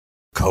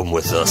Come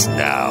with us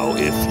now,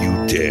 if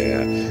you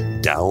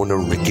dare, down a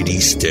rickety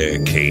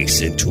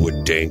staircase into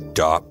a dank,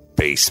 dark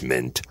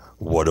basement.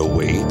 What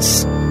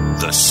awaits?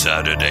 The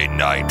Saturday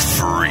Night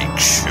Freak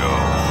Show.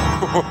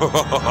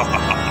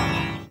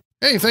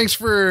 Hey, thanks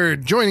for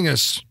joining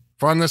us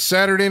on the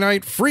Saturday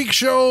Night Freak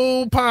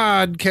Show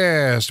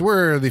podcast.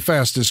 We're the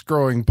fastest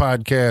growing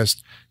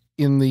podcast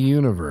in the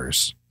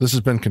universe. This has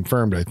been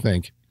confirmed, I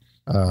think.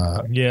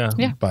 Yeah.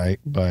 By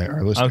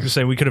our listeners. I was going to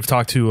say, we could have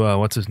talked to,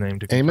 what's his name?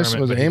 To Amos?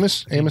 Was it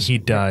Amos? Amos? He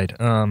died.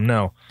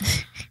 No.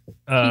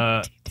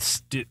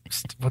 What's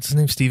his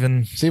name?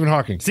 Stephen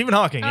Hawking. Stephen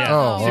Hawking, yeah.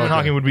 Oh, Stephen okay.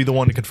 Hawking would be the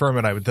one to confirm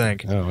it, I would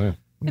think. Oh, yeah.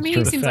 I mean,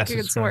 he seems like a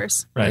good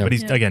source. Right, Yeah. but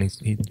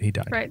he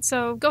died. Right,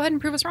 so go ahead and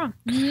prove us wrong.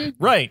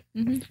 Right.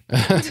 You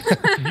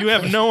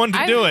have no one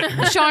to do it.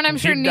 Sean, I'm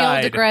sure He Neil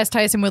died. deGrasse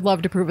Tyson would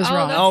love to prove us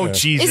wrong. Oh,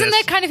 Jesus. Isn't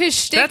that kind of his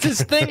shtick? That's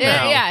his thing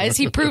now. Yeah, is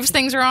he proves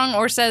things wrong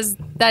or says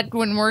that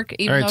wouldn't work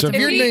even All right, though so if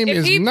it's your a name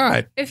is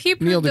not If he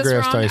Neil proved us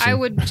deGrasse wrong, Tyson. I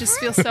would just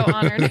feel so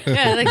honored.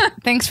 yeah, like,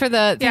 thanks for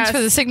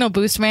the signal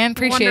boost, man.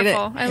 Appreciate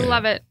Wonderful. I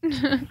love it.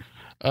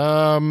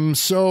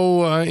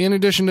 So in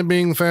addition to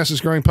being the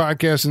fastest growing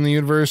podcast in the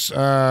universe,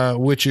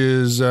 which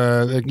is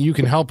you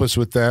can help us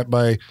with that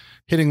by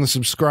hitting the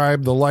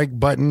subscribe, the like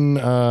button,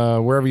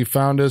 wherever you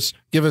found us.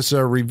 Give us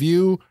a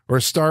review or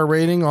a star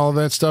rating. All of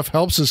that stuff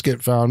helps us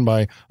get found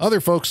by other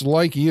folks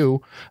like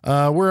you.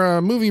 We're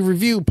a movie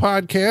review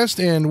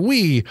podcast, and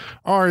we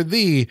are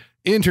the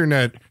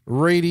internet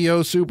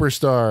radio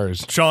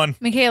superstars. Sean.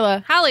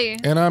 Michaela. Holly.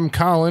 And I'm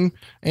Colin,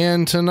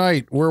 and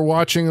tonight we're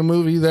watching a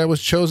movie that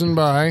was chosen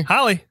by...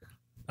 Holly.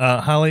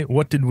 Holly,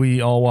 what did we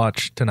all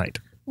watch tonight?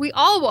 We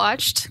all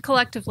watched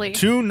collectively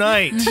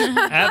Tonight,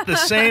 at the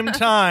same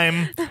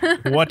time,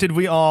 what did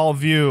we all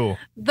view?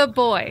 The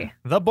Boy,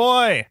 The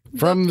Boy.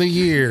 From the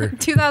year,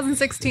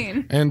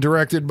 2016. and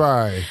directed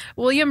by...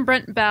 William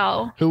Brent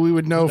Bell. who we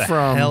would know The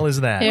from... hell is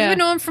that? Yeah. We would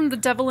know him from The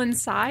Devil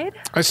Inside.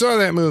 I saw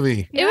that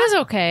movie. It was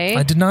okay.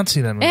 I did not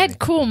see that movie. It had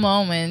cool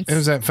moments. It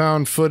was that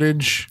found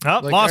footage. Oh,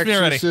 lost me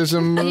already.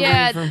 exorcism movie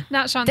Yeah. from-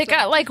 Not Sean. They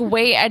got like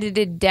way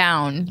edited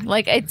down.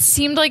 Like it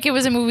seemed like it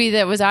was a movie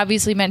that was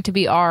obviously meant to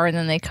be R, and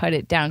then they cut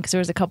it down because there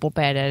was a couple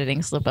bad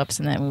editing slip ups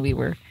in that movie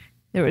where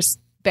there was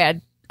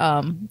bad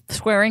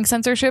swearing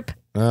censorship.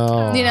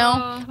 Oh. You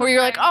know, where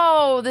you're like,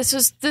 oh,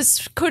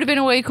 this could have been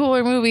a way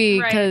cooler movie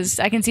Right. because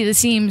I can see the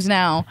seams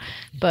now.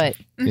 But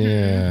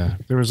Yeah.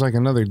 There was like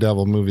another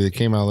devil movie that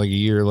came out like a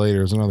year later.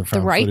 It was another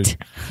found Right? footage.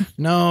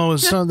 No, it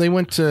was some, they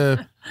went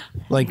to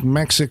like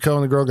Mexico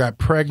and the girl got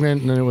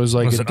pregnant and then it was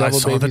like Was a it I devil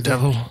Saw baby. the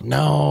Devil?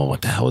 No,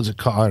 what the hell was it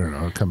called? I don't know.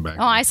 I'll come back.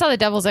 oh, I Saw the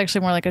Devil's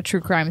actually more like a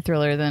true crime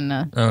thriller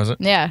than Oh, is it?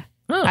 yeah.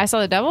 Oh. I Saw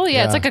the Devil.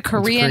 Yeah, it's like a It's a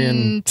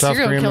Korean South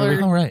serial Korean killer.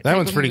 movie. Oh, right. That type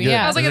one's of pretty movie. good.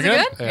 Yeah, I was like, is it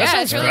good?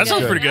 Yeah, it's really That good.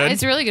 sounds pretty good.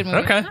 It's a really good movie.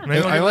 Okay.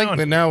 Maybe I like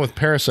that now with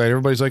Parasite.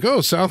 Everybody's like, oh,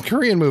 South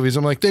Korean movies.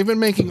 I'm like, they've been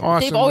making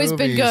awesome They've always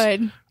been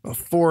movies good.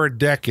 for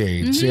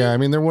decades. Yeah, I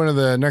mean, they're one of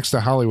the next to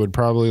Hollywood,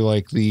 probably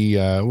like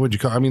the what'd you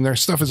call? I mean, their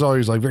stuff is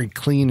always like very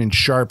clean and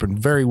sharp and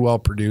very well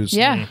produced.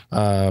 Yeah.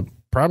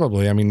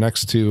 Probably. I mean,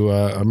 next to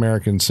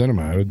American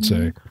cinema, I would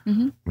say.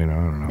 Mm-hmm. I mean, I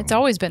don't know. It's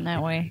always been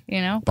that way,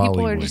 you know?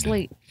 People are just Bollywood.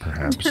 late.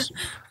 Perhaps.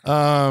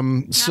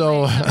 Not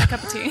So, my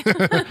cup of tea.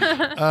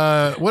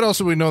 what else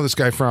do we know this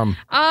guy from?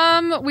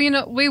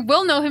 We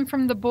will know him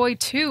from The Boy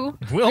 2.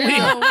 Will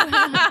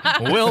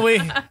we? Will we?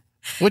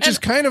 Which is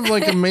kind of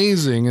like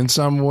amazing in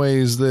some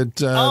ways that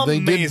they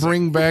did Amazing.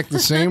 bring back the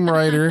same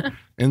writer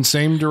and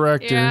same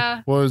director.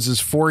 Yeah. What was this,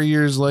 4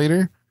 years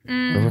later?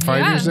 Or 5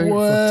 yeah. years later?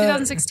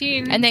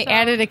 2016. And they so-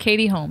 added a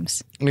Katie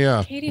Holmes.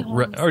 Yeah. Katie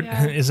Holmes. Or,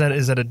 yeah. is that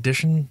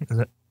addition? Is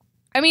that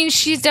I mean,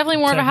 she's definitely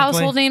more of a Technically.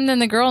 household name than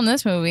the girl in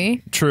this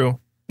movie. true?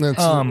 That's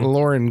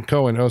Lauren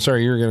Cohen. Oh,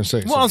 sorry, you were going to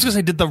say Well, I was something. going to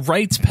say, did the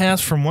rights pass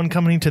from one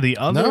company to the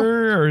other? No.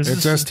 Or is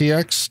It's this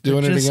STX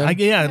doing it again?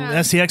 Yeah,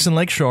 STX and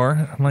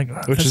Lakeshore. I'm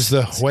like, Which is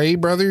the Hui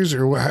brothers,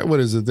 or what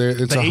is it?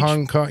 It's The a H-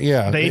 Hong Kong,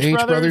 yeah, the H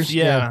brothers?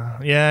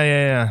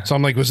 Yeah. So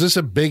I'm like, was this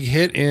a big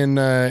hit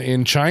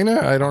in China?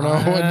 I don't know.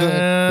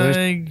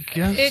 I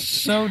guess It-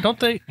 so. Don't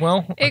they?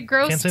 Well, It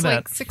can't say grossed that.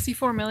 like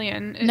 64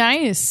 million.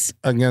 Nice.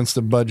 Against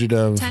a budget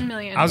of 10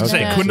 million. I was going to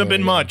say, Yeah. it couldn't have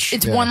been much.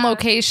 It's Yeah. one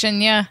location,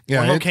 yeah. yeah,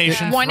 one it-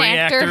 location, One three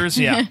actor. actors.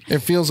 Yeah. It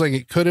feels like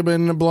it could have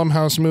been a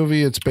Blumhouse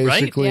movie. It's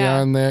basically Yeah.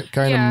 on that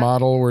kind of Yeah,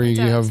 model where you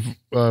does.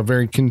 have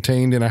very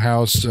contained in a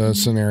house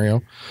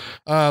scenario.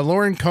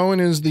 Lauren Cohen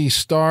is the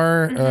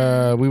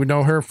star. We would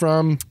know her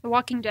from. The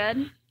Walking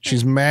Dead.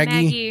 She's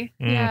Maggie.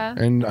 Yeah.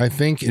 And I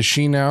think, has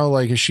she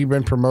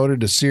been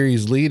promoted to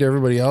series lead?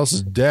 Everybody else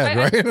is dead,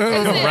 right? I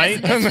know,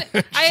 right?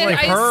 I, like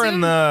her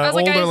and the I was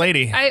like, older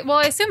lady. I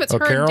assume it's Oh,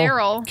 her Carol? and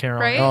Daryl. Carol.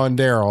 Right? Oh, and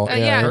Daryl.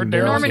 yeah, her and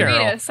Daryl's Norman Carol.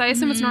 Reedus. I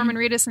assume it's Norman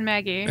Reedus and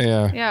Maggie.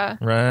 Yeah. Yeah.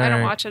 Right. I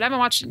don't watch it. I haven't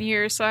watched it in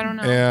years, so I don't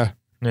know. Yeah.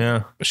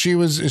 Yeah.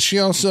 Is she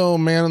also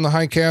Man in the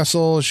High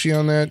Castle? Is she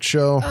on that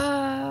show?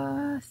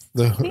 I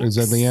Is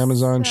that the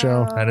Amazon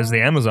show? That is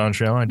the Amazon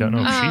show. I don't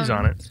know if she's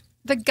on it.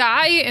 The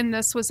guy in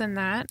this was in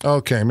that.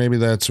 Okay, maybe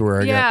that's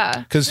where I got.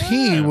 Because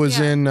he was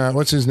in,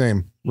 what's his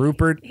name?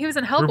 Rupert? He was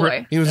in Hellboy.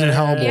 Rupert. He was in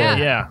Hellboy.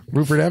 Yeah.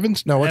 Rupert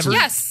Evans? No, what's his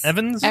Yes.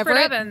 Evans? Rupert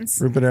Everett? Evans.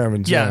 Rupert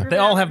Evans. Yeah, they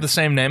all have the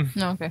same name.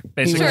 No, okay.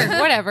 Basically. Sure,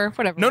 whatever.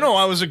 No,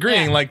 I was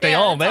agreeing. Yeah. Like they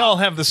all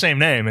have the same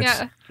name. It's,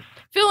 Yeah.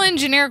 Fill in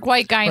generic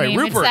white guy Right, name.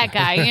 Rupert. It's that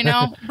guy, you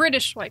know?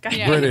 British white guy.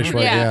 Yeah. British,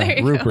 right? Yeah, Yeah, there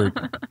you Rupert.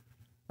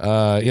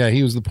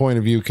 He was the point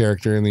of view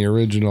character in the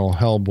original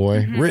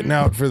Hellboy, written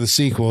out for the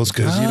sequels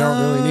because you don't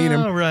really need him.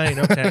 Oh, right.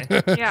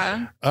 Okay.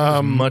 Yeah.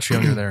 Much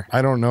younger there.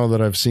 I don't know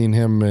that I've seen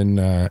him in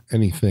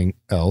anything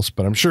else,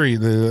 but I'm sure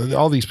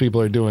all these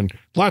people are doing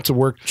lots of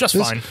work. Just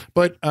fine.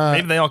 But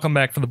Maybe they all come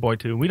back for the boy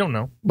too. We don't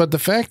know. But the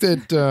fact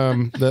that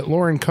that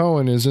Lauren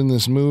Cohan is in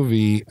this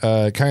movie,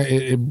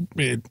 because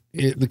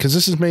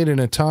this is made in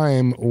a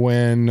time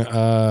when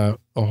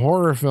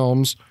horror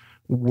films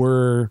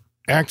were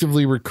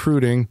actively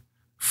recruiting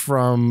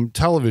from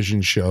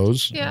television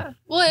shows. Yeah.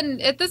 Well,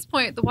 and at this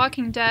point, The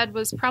Walking Dead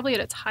was probably at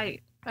its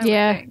height. I would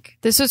think.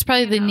 This was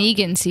probably the You know.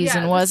 Negan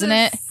season, Yeah, wasn't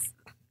it? this is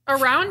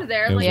Around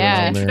there, It was like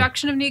around the there.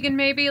 introduction of Negan,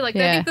 maybe. Like I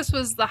Yeah. think this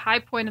was the high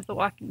point of The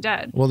Walking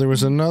Dead. Well, there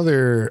was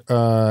another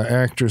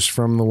actress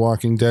from The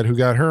Walking Dead who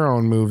got her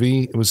own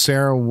movie. It was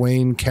Sarah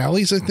Wayne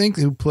Callies, I think,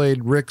 who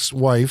played Rick's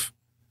wife,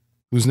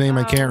 whose name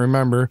I can't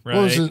remember. What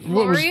was Right. it?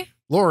 What was Lori?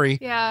 Lori?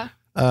 Yeah.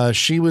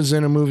 She was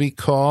in a movie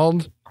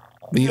called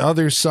The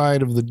Other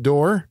Side of the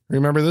Door.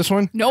 Remember this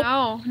one? Nope.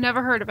 No,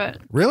 never heard of it.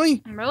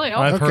 Really? Really?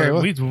 I've Okay, heard.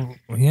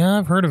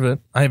 I've heard of it.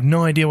 I have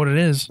no idea what it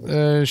is.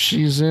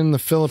 She's in the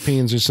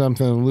Philippines or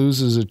something and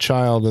loses a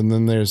child, and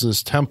then there's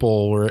this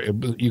temple where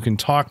you can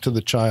talk to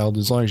the child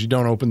as long as you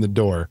don't open the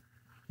door.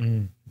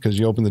 Because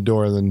you open the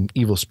door, then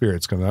evil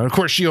spirits come out. Of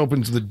course, she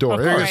opens the door. Of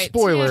There's a course.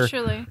 spoiler. Yeah,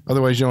 surely.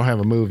 Otherwise, you don't have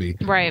a movie.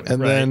 Right. And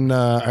then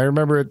I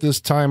remember at this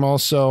time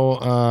also,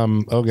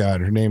 oh God,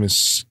 her name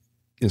is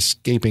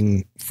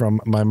escaping from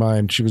my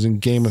mind. She was in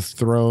Game of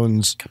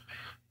Thrones.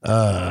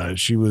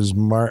 She was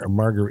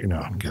Marguerite.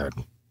 No, God.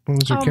 What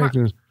was her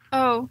character?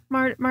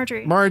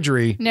 Marjorie.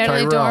 Marjorie.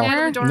 Natalie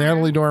Tyrell. Dormer?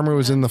 Natalie Dormer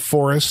was in The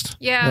Forest.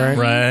 Yeah.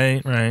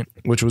 Right? Right.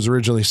 Which was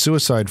originally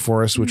Suicide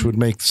Forest, which would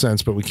make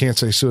sense, but we can't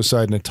say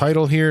suicide in a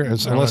title here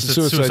unless it's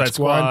Suicide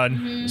Squad.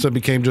 So it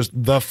became just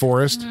The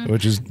Forest,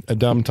 which is a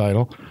dumb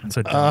title. It's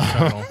a dumb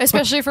title.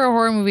 Especially for a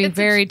horror movie,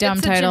 very dumb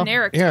it's title. A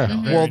generic Yeah.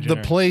 title. Well, the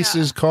generic. place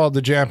is called,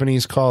 the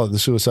Japanese call it the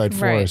Suicide Right.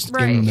 Forest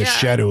Right, in the yeah.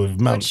 shadow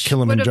of Mount Which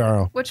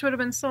Kilimanjaro. Which would have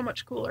been so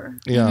much cooler.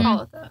 Yeah. To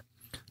call it that.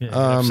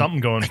 Yeah, have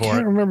something going I for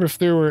can't it. remember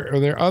if are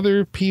there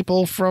other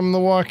people from The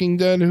Walking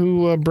Dead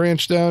who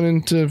branched out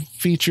into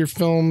feature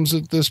films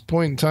at this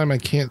point in time. I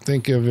can't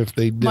think of if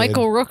they did.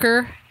 Michael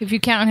Rooker, if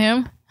you count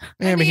him.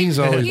 Yeah, but he's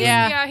always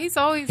Yeah. He's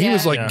always. he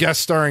was like Yeah.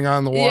 guest starring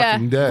on The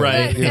Walking Dead.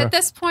 Right. Yeah. At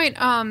this point,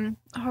 oh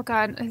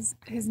God,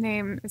 his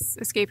name is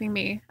escaping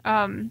me.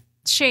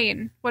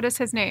 Shane. What is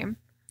his name?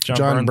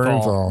 John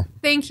Bernthal.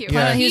 Thank you.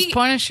 Yeah. He's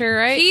Punisher,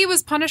 right? He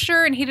was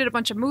Punisher, and he did a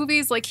bunch of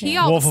movies. Like he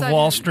all Wolf of a of sudden,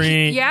 Wall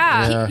Street.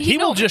 Yeah. He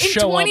will just in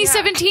show up.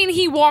 2017,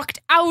 he walked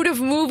out of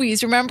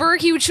movies. Remember,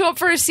 he would show up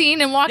for a scene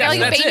and walk Yes, out like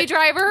that's Baby it.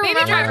 Driver. Baby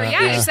remember? Driver.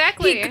 Yeah,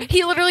 exactly.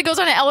 He literally goes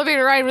on an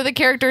elevator ride with a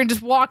character and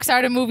just walks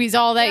out of movies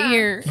all that Yeah.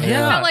 year.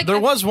 Yeah, felt like there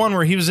was one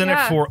where he was in it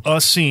Yeah. for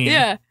a scene.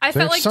 Yeah. I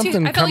There's felt like something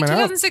I felt like coming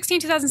out. 2016,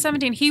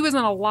 2017. He was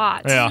in a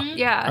lot. Yeah.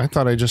 Yeah. I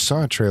thought I just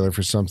saw a trailer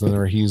for something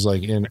where he's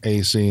like in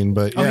a scene,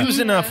 but Oh, yeah. he was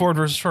in Ford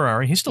versus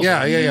Ferrari. He's still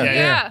Yeah, there.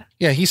 Yeah.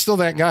 Yeah, he's still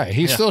that guy.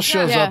 He still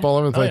shows Yeah. up all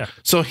over the place. yeah.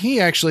 So he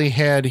actually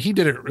he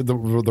did it the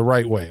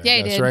right way, I Yeah,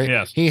 he guess, did. right?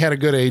 Yes. He had a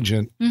good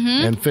agent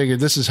and figured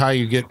this is how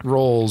you get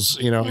roles,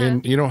 Yeah.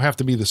 and you don't have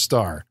to be the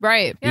star.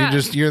 Right. Yeah.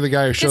 You're the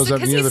guy who shows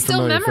up and Because you're the he's still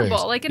familiar memorable.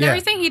 face. Like in Yeah.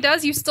 everything he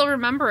does, you still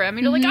remember him.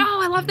 And you're like, oh,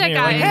 I love that Yeah,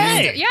 guy. like, And he's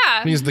hey. still-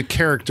 yeah. He's the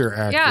character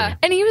actor. Yeah.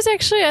 And he was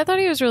actually, I thought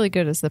he was really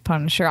good as the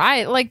Punisher.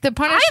 I like the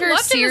Punisher I loved him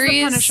as the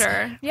series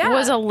Punisher. Yeah.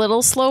 was a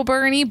little slow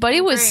burny, but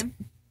it was, agree.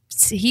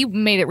 he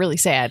made it really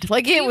sad.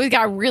 Like it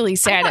got really I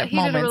sad thought at he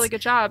moments. did a really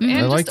good job.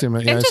 I liked him. Yeah,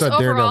 I and just saw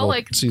Daredevil overall,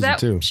 like season that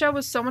 2. show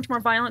was so much more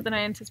violent than I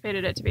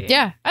anticipated it to be.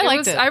 Yeah, I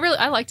liked it.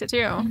 I liked it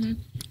too.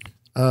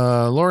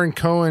 Lauren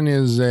Cohan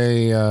is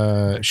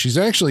she's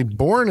actually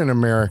born in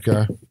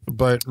America,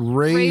 but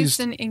Raised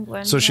in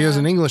England. so she has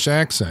an English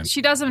accent,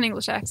 She does have an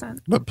English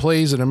accent. but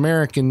plays an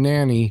American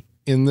nanny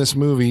in this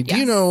movie. Do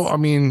you Yes. know, I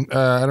mean,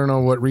 I don't know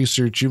what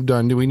research you've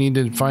done. Do we need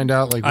to find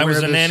out, like, I was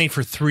where a this- nanny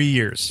for 3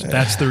 years.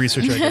 That's the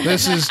research I did.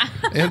 This is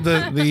and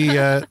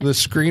the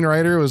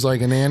screenwriter was like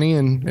a nanny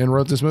and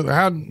wrote this movie.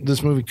 How did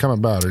this movie come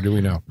about, or do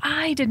we know?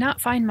 I did not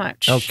find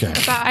much. Okay.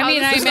 About I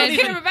mean, how I this movie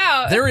imagine- came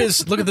about. There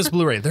is, look at this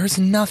Blu-ray. There's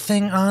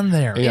nothing on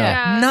there.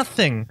 Yeah. Yeah.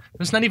 Nothing.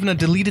 There's not even a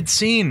deleted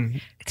scene.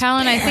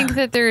 Colin, I think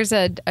that there's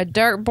a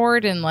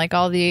dartboard in like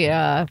all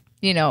the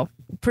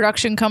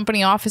production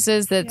company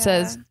offices that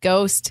says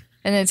ghost.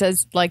 And then it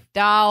says like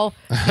doll,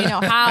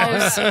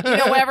 house,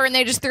 whatever, and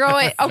they just throw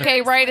it.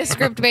 Okay, write a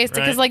script based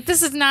because Right. like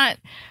this is not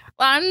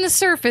on the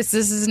surface.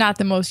 This is not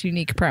the most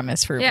unique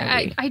premise for a Yeah,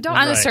 movie. I don't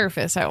on the Right.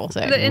 surface, I will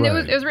say. And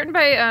Right. it was written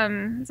by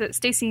is it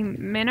Stacy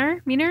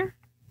Miner?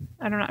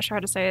 I'm not sure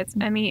how to say it. It's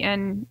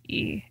Menear.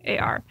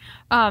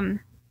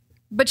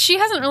 But she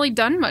hasn't really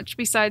done much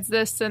besides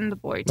this and The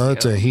Boy too. Oh,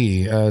 that's a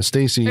he.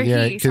 Stacy, Or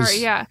yeah. he, sorry,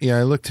 yeah. Yeah,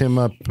 I looked him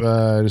up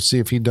to see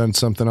if he'd done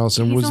something else.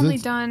 And He's was only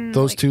this, done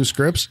those like, 2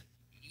 scripts?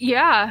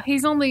 Yeah,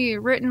 he's only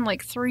written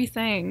like 3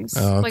 things.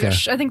 Oh, Like okay.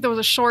 I think there was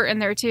a short in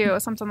there too, or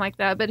something like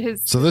that. But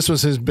So this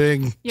was his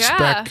big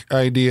spec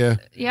idea.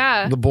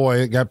 yeah, The Boy.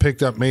 It got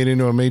picked up, made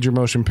into a major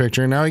motion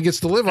picture, and now he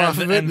gets to live off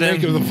of it and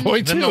make The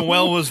Boy then too. the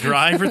well was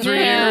dry for 3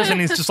 Yeah. years, and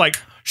he's just like,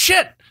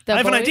 shit, The I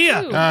have an Boy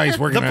idea. too. He's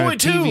working The on Boy a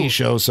TV too.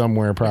 show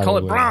somewhere, probably. Call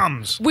it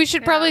Brahms. We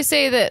should probably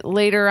say that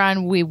later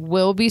on we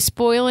will be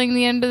spoiling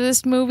the end of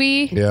this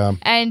movie. Yeah.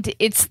 And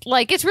it's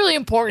really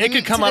important. It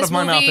could come to out this of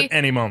my mouth movie. at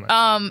any moment.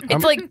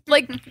 It's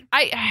like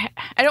I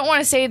don't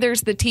want to say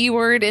there's the T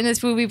word in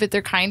this movie, but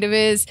there kind of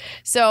is.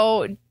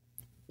 So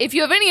if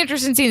you have any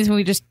interest in seeing this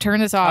movie, just turn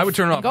this off. I would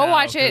turn it off. Go now,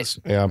 watch it. 'cause,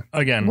 Yeah.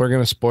 Again, We're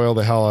going to spoil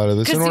the hell out of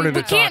this in Because order we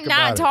to talk can't about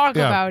not it. talk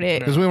about it.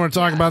 Because we want to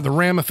talk about the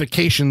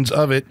ramifications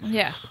of it.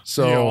 Yeah.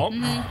 So,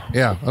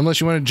 yeah, unless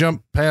you want to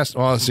jump past,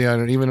 well, see, I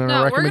don't, even in No,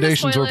 our we're gonna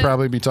recommendations, spoil we'll it.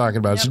 probably be talking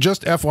about it. So,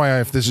 just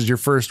FYI, if this is your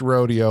first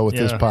rodeo with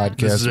this Yeah. podcast,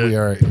 This is it. we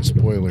are a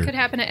spoiler. could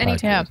happen at any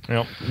Yeah. time.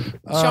 Yep.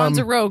 Sean's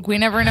a rogue. We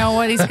never know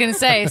what he's going to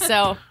say.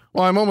 So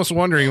Well, I'm almost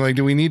wondering, like,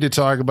 do we need to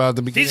talk about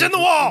the beginning? He's in the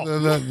wall!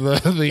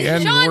 The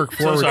end and work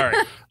So forward. sorry.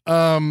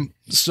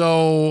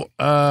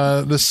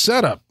 The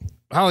setup.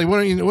 Holly,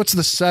 what's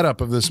the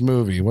setup of this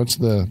movie? What's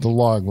the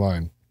log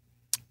line?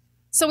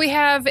 So we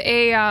have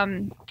a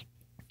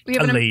we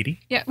have A an, lady.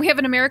 Yeah, we have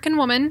an American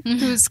woman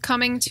who's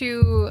coming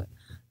to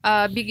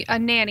be a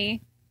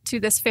nanny to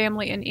this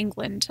family in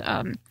England.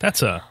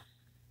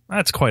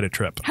 That's quite a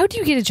trip. how do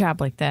you get a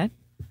job like that?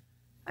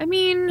 I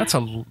mean, That's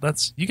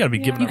you got to be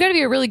given. You got to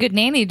be a really good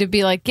nanny to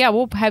be like, yeah,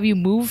 we'll have you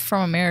move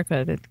from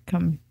America to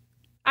come.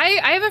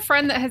 I have a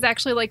friend that has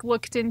actually like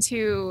looked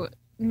into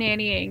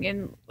nannying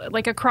and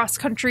like across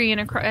country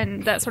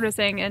and that sort of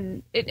thing.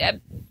 And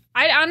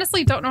I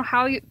honestly don't know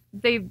how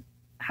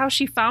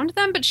she found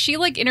them, but she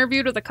like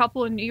interviewed with a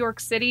couple in New York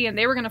City, and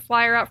they were going to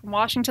fly her out from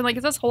Washington. Like,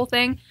 it's this whole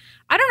thing.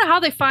 I don't know how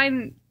they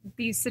find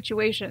these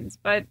situations,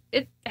 but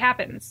it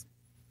happens.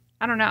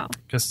 I don't know.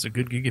 Because it's a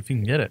good gig if you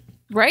can get it.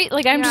 Right?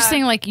 Like, I'm just Yeah.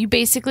 saying, like, it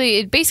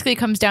basically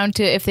comes down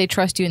to if they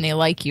trust you and they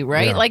like you,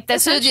 right? Yeah. Like,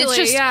 that's so it's Essentially,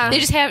 just, yeah. they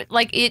just have,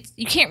 like,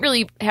 you can't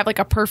really have, like,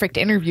 a perfect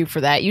interview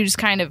for that. You just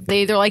kind of,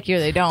 they either like you or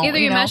they don't. Either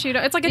you know? mesh, you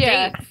don't. It's like a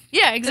Yeah. date.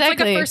 Yeah, It's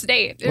exactly. like a first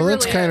date. It Well,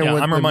 that's really kind is. of Yeah,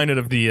 what I'm the- reminded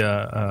of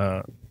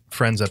the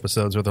Friends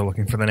episodes where they're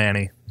looking for the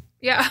nanny.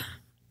 Yeah.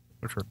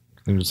 Which were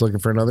I'm just looking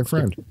for another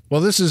friend.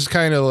 Well, this is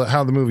kind of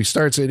how the movie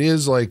starts. It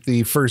is like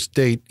the first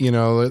date,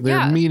 they're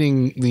Yeah.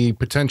 meeting the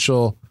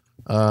potential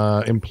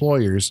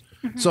employers.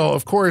 So,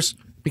 of course,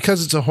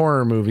 because it's a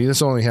horror movie,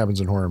 this only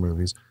happens in horror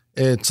movies.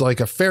 It's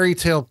like a fairy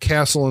tale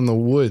castle in the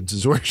woods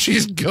is where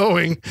she's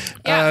going.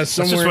 Yeah. That's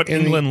just Somewhere what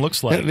in England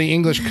looks like. the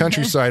English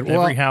countryside.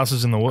 Well, Every house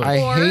is in the woods. I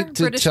Or hate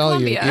to British tell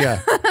Columbia. you.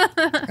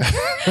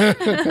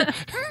 Yeah.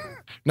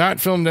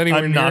 Not filmed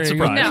anywhere I'm near not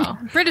England.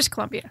 surprised. No, British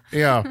Columbia.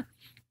 Yeah.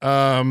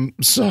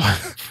 So,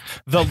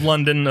 The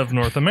London of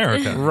North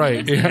America.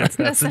 right. Yeah.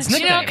 That's its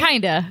You know, nickname.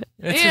 kind of.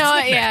 It's You know,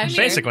 its yeah. nickname,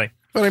 basically.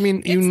 But I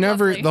mean, you It's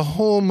never, lovely. the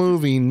whole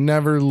movie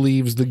never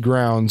leaves the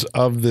grounds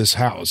of this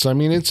house. I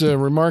mean, it's a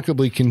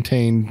remarkably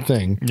contained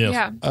thing. Yes.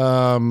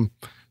 Yeah.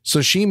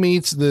 So she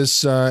meets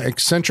this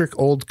eccentric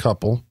old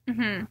couple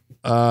who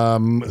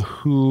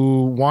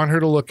want her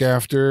to look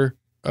after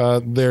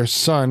their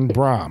son,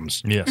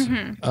 Brahms. Yes.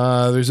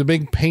 There's a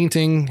big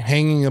painting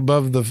hanging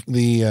above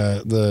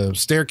the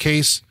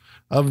staircase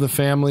of the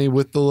family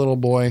with the little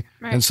boy.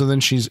 Right. And so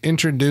then she's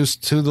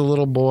introduced to the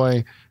little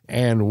boy.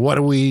 And what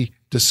do we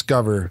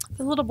discover?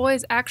 The little boy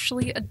is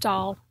actually a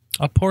doll,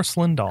 A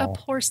porcelain a doll.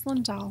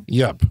 porcelain doll,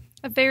 Yup.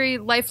 a very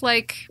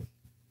lifelike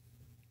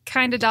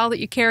kind of doll that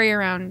you carry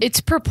around. Its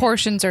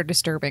proportions are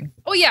disturbing.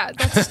 Oh yeah,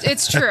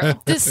 it's true.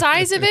 The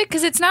size of it,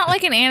 because it's not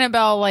like an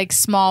Annabelle, like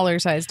smaller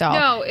size doll.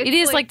 No, it's it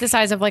is like- like the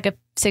size of like a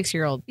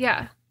 6-year-old.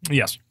 Yeah.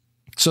 Yes.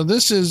 So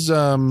this is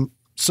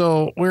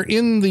so we're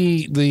in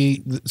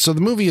so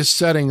the movie is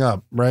setting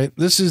up, right?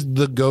 This is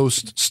the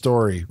ghost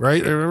story,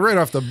 right? Right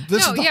off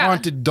this is the yeah.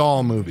 haunted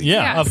doll movie.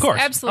 Yeah, Yes, of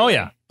course. Absolutely. Oh,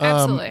 yeah.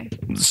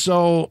 Absolutely.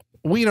 So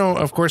we don't,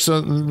 of course,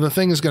 the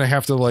thing is going to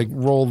have to like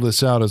roll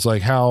this out as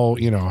like how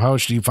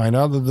should you find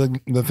out that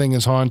the thing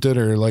is haunted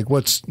or like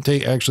what's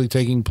actually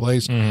taking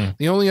place.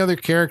 The only other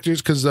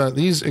characters, because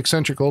these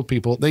eccentric old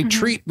people, they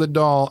treat the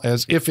doll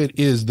as if it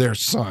is their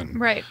son.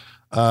 Right.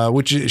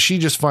 Which she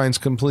just finds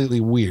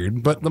completely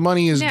weird, but the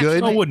money is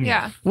good. Oh, wouldn't you?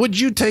 Yeah. Would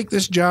you take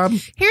this job?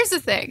 Here's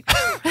the thing.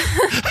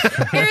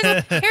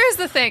 Here's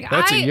the thing.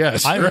 That's a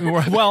yes.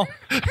 Well,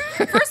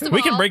 First of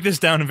we can all, break this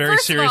down in very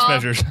first of serious all,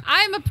 measures.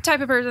 I'm a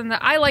type of person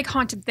that I like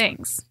haunted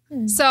things.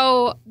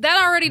 So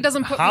that already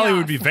doesn't put Holly me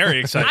would off. be very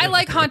excited. I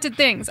like haunted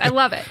things. I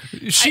love it.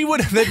 She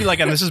would. They'd be like,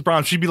 and this is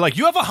Brahms. She'd be like,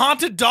 "You have a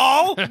haunted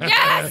doll?"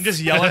 Yes! And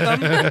just yell at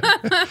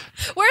them.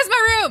 Where's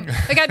my room?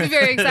 Like, I'd be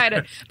very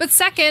excited. But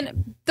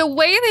second, the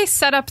way they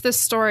set up this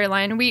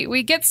storyline,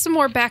 we get some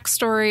more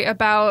backstory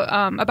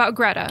about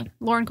Greta.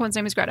 Lauren Cohen's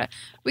name is Greta.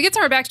 We get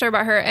some more backstory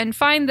about her and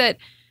find that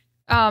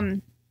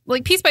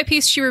like piece by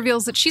piece, she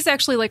reveals that she's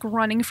actually like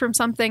running from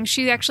something.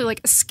 She's actually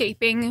like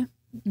escaping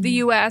the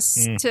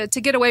U.S. to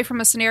get away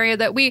from a scenario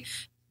that we,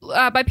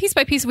 by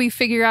piece, we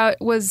figure out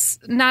was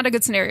not a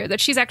good scenario.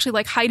 That she's actually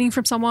like hiding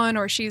from someone,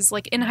 or she's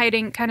like in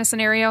hiding kind of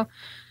scenario.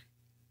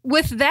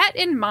 With that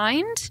in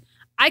mind,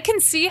 I can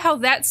see how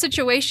that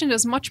situation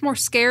is much more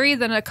scary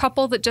than a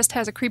couple that just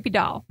has a creepy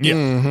doll. Yeah.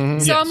 Mm-hmm.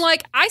 So I'm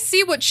like, I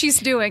see what she's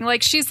doing.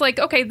 Like, she's like,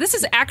 okay, this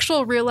is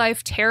actual real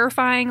life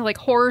terrifying, like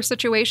horror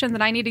situation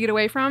that I need to get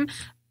away from.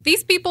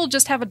 These people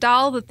just have a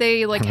doll that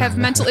they like have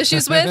mental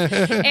issues with,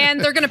 and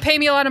they're going to pay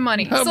me a lot of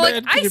money. How So like,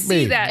 bad I could it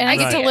see be? that. And I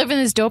get to live in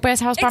this dope ass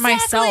house by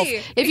myself.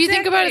 If you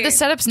think about it, the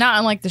setup's not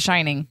unlike The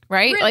Shining,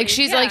 right? Really,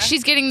 like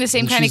she's getting the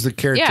same And kind she's of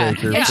the caretaker Yeah,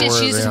 and for she's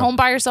her, just yeah. home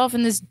by herself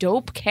in this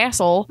dope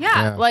castle.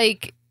 Yeah.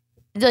 Like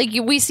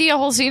we see a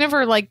whole scene of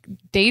her like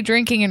day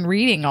drinking and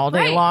reading all day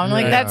Right. long.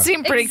 Like Yeah. that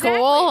seemed pretty Exactly,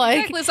 cool. Like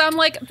exactly. So I'm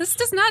like, this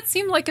does not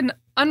seem like an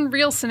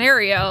unreal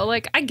scenario.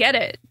 Like, I get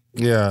it.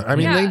 Yeah, I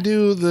mean Yeah.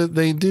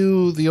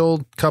 the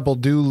old couple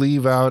do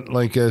leave out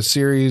like a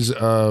series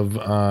of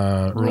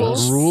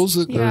rules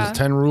that Yeah. there's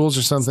 10 rules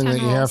or something 10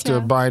 that you have rules, to yeah.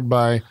 abide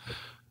by.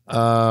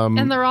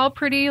 And they're all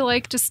pretty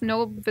like just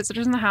no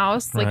visitors in the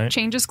house. Like Right.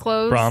 changes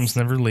clothes. Brahms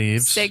never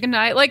leaves. Say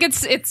goodnight. Like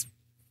it's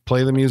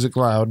Play the music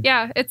loud.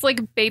 yeah, it's like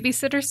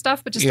babysitter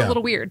stuff, but just Yeah. a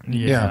little weird.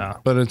 Yeah.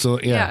 But it's a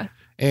Yeah.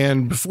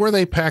 And before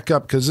they pack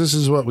up, because this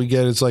is what we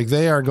get, it's like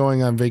they are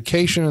going on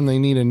vacation and they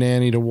need a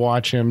nanny to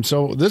watch him.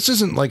 So this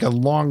isn't like a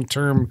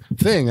long-term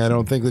thing. I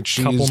don't think that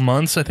she's Couple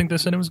months, I think they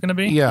said it was going to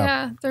be. yeah.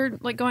 Yeah, they're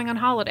like going on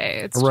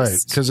holiday. It's Right,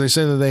 just because they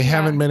say that they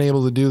haven't been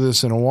able to do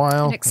this in a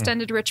while. an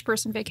extended rich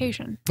person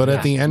vacation. But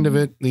at the end of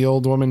Mm-hmm. it, the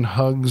old woman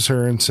hugs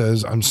her and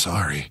says, "I'm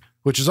sorry,"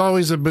 which is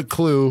always a bit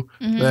clue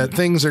Mm-hmm. that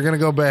things are going to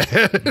go bad.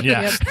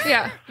 Yeah.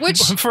 Yeah, which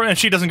And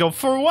she doesn't go,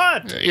 for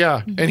what?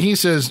 Yeah. And he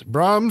says,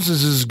 "Brahms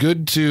is as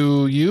good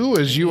to you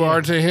as you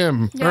are to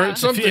him." Yeah. Or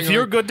something. If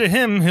you're like- good to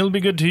him, he'll be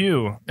good to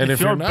you. And if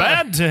you're you're not-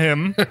 bad to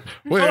him,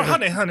 Wait, oh,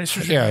 honey,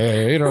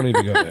 yeah, you don't need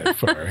to go that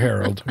far,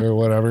 Harold, or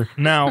whatever.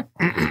 Now,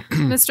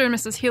 Mr. and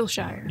Mrs.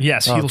 Heelshire.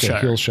 yes, Okay,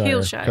 Heelshire.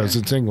 Heelshire. because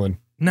it's England.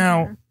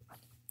 Now,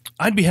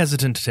 I'd be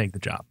hesitant to take the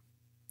job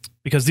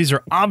because these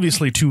are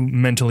obviously two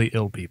mentally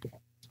ill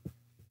people.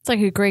 it's like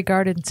a Grey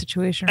Garden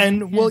situation.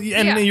 And well, and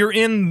Yeah. you're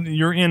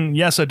in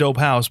yes, a dope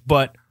house,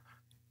 but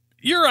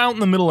you're out in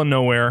the middle of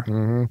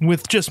nowhere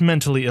with just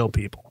mentally ill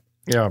people.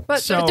 Yeah.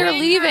 But So- they're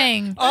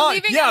leaving.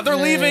 They're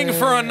leaving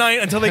for a night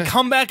until they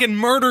come back and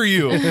murder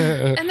you.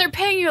 and they're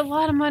paying you a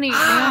lot of money. But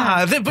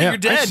Yeah, you're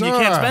dead. I You saw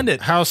can't spend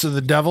it. House of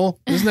the Devil.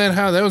 Isn't that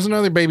how? That was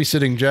another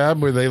babysitting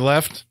job where they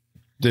left.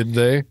 Did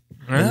they?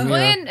 Huh? Well,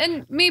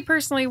 and me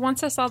personally,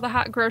 once I saw the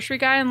hot grocery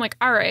guy, I'm like,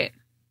 all right.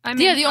 I'm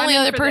Yeah, in- the I'm only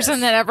in other for person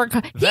this. that ever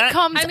he That-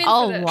 comes I'm in a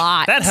for this.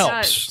 lot. That It helps.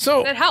 does.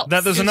 So- that helps.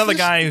 That there's Is another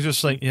this- guy who's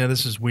just like, yeah,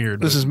 this is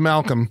weird. This is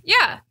Malcolm.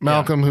 Yeah.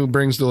 Malcolm who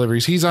brings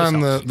deliveries. He's on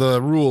the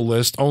rule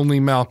list. Only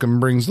Malcolm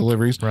brings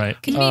deliveries. right.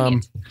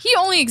 Convenient. He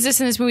only exists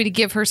in this movie to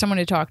give her someone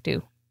to talk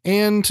to.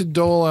 And to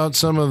dole out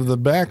some of the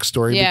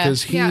backstory Yeah.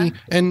 because he Yeah.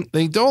 and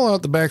they dole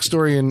out the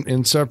backstory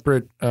in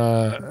separate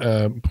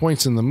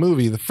points in the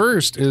movie. The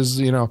first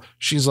is,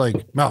 she's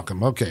like,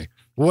 "Malcolm, okay,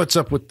 what's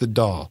up with the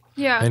doll?"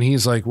 Yeah. And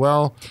he's like,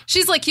 "Well,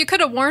 She's like, you could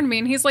have warned me.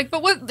 And he's like,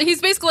 but what?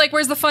 He's basically like,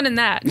 where's the fun in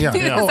that? yeah."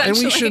 Oh, and we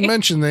should Essentially.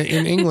 mention that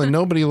in England,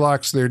 nobody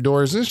locks their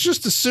doors. It's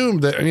just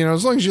assumed that,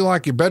 as long as you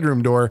lock your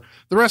bedroom door,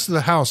 the rest of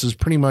the house is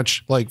pretty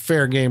much like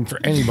fair game for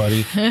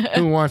anybody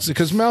who wants it.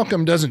 Because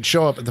Malcolm doesn't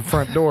show up at the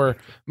front door.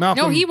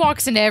 Malcolm, No, he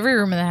walks into every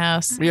room in the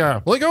house.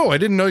 yeah, like, "Oh, I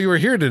didn't know you were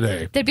here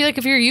today." That'd be like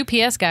if your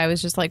UPS guy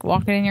was just like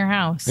walking in your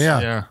house. Yeah.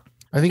 Yeah.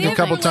 I think They a have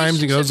couple a times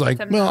he goes like,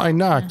 relationship with him, "Well, I though.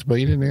 knocked, but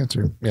you didn't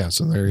answer." Yeah,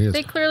 so there he is.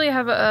 They clearly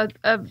have a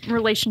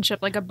relationship,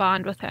 like a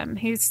bond with him.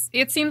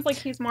 It seems like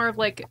he's more of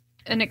like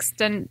an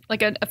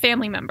a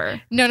family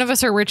member. None of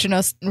us are rich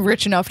enough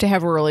to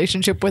have a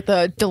relationship with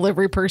a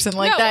delivery person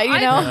like No, that, you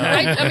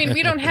know? I mean,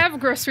 we don't have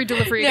grocery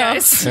delivery No.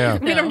 guys. Yeah.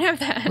 We don't have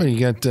that. Well, you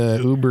got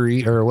Uber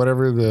Eats or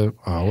whatever the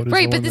what is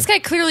Right, the but one this that- guy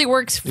clearly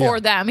works for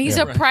them. He's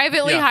a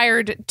privately Yeah.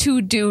 hired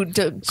to do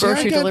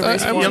grocery got-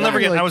 deliveries. I for was You'll them. never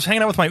get. like- I was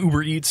hanging out with my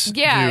Uber Eats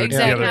Yeah, dude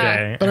exactly. the other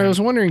day. But I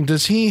was wondering,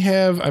 does he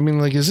have? I mean,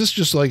 like, is this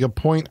just like a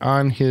point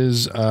on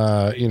his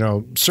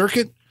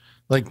circuit?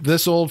 Like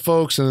this old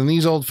folks and then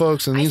these old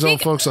folks and these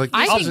old folks. Like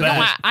I this think is bet.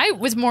 nice. I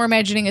was more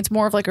imagining it's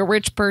more of like a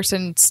rich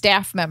person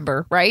staff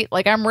member, right?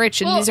 Like I'm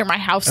rich and Well, these are my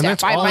house and staff.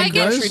 that's I all my he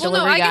does? grocery Well, no,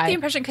 delivery I get guy. the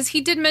impression because he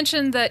did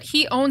mention that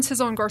he owns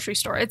his own grocery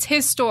store. It's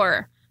his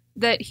store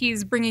that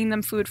he's bringing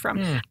them food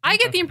from. I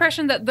get the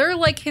impression that they're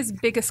like his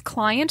biggest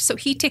client, so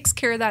he takes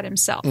care of that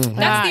himself. That's Ah, the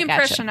gotcha.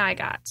 impression I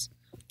got.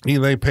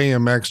 They pay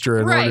him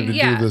extra in order to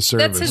do the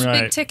service. That's his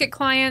Right. big ticket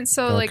client.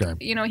 So, Okay.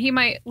 he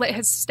might let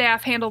his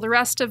staff handle the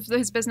rest of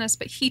his business,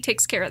 but he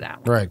takes care of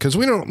that one. Right, because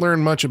we don't learn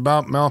much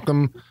about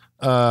Malcolm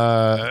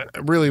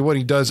really what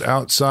he does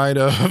outside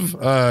of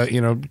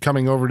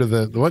coming over to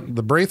the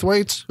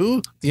Braithwaites,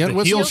 who The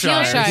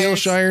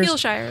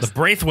Heelshires. The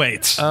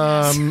Braithwaites.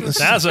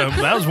 That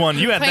That was one.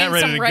 You had that Playing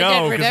ready some to Red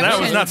go Dead because that was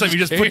Redemption. not something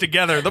you just put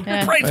together. The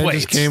just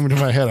Braithwaites. came into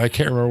my head. I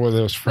can't remember where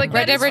that was from. Like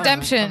Red Dead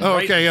Redemption. Oh,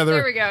 okay, yeah,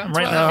 There we go.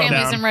 Right The now,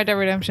 families down. in Red Dead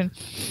Redemption.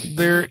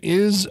 there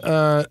is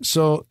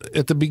so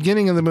at the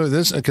beginning of the movie,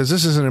 this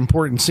is an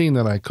important scene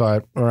that I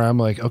caught, where I'm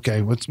like,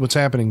 okay, what's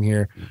happening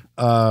here?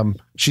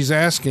 She's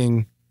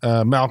asking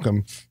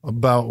Malcolm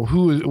about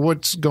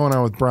what's going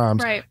on with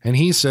Brahms, Right. and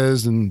he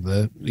says,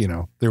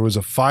 there was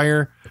a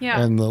fire,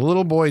 Yeah. and the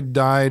little boy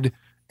died,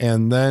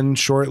 and then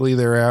shortly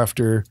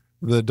thereafter,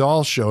 the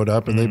doll showed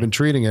up, and they've been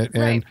treating it.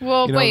 And Right.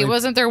 Well, wait,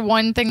 wasn't there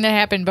one thing that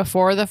happened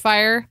before the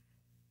fire?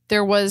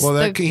 There was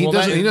he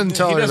doesn't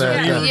tell her that.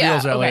 He Yeah.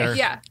 reveals that okay. later.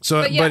 Yeah.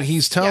 So, but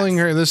he's telling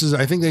her this is.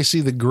 I think they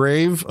see the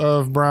grave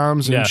of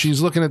Brahms, and Yes.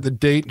 she's looking at the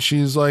date. And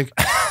she's like,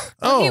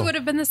 "Oh, He would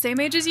have been the same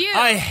age as you.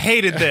 I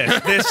hated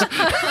this.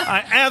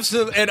 I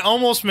absolutely. It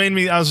almost made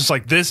me. I was just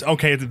like, this.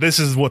 Okay, this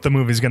is what the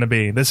movie's going to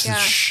be. This is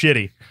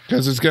shitty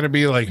because it's going to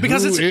be like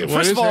because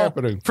what is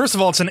happening?" First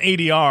of all, it's an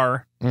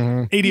ADR.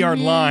 80-yard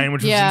line,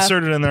 which was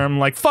inserted in there. I'm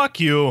like,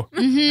 fuck you.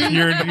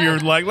 You're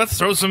like, let's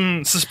throw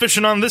some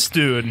suspicion on this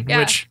dude. Yeah.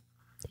 Which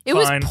It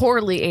was fine.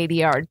 poorly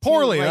ADR.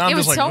 Poorly, I'm It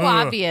was just so like,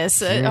 ugh.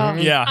 obvious.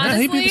 yeah,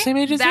 Honestly, he'd be the same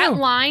age as that you.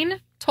 line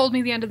told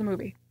me the end of the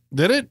movie.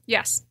 Did it?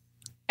 Yes.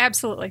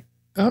 Absolutely.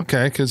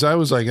 Okay, because I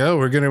was like, "Oh,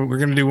 we're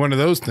gonna do one of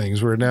those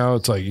things where now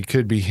it's like it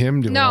could be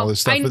him doing No, all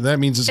this stuff, but that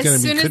means it's As gonna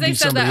soon be as could they be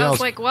said somebody that, I else."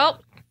 was like, well,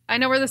 I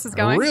know where this is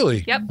going.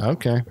 Really? Yep.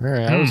 Okay. All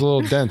right. I was a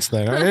little dense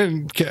then.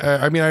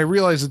 I mean, I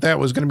realized that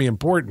was going to be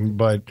important,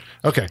 but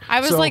okay.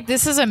 I was So- like,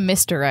 this is a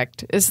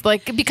misdirect. It's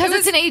like, because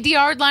it's an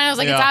ADR line, I was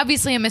like, it's Yeah.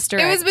 obviously a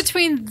misdirect. It was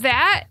between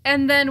that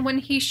and then when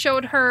he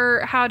showed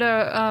her how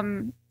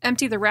to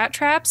empty the rat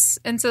traps,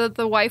 and so that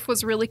the wife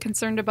was really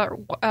concerned about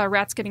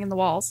rats getting in the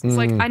walls. It's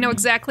like, I know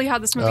exactly how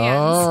this movie ends.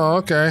 Oh,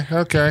 okay.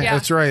 Yeah.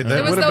 That's right. That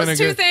It was would have been a those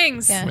two good.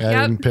 things. Yeah. I Yep.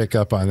 didn't pick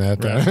up on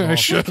that. Then. I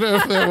should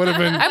have. That would have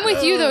been. I'm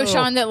with you though,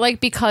 Sean, that like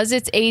because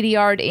it's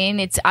ADR'd in,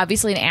 it's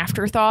obviously an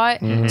afterthought.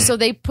 So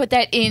they put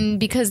that in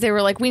because they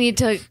were like, we need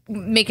to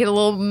make it a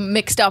little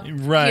mixed up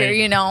Right. here,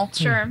 you know.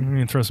 Sure. You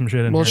can throw some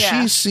shit in Well, here.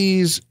 Yeah. she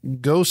sees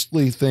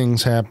ghostly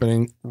things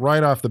happening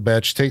right off the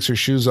bat. She takes her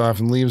shoes off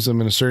and leaves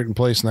them in a certain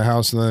place in the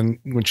house. And then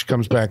when she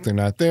comes back, they're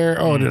not there.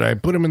 Oh, did I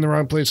put them in the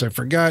wrong place? I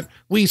forgot.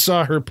 We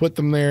saw her put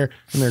them there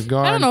and they're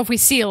gone. I don't know if we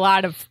see a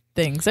lot of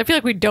things. I feel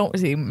like we don't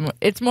see.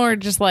 It's more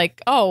just like,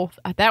 oh,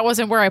 that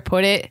wasn't where I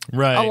put it.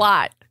 Right. A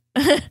lot.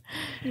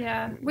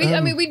 Yeah.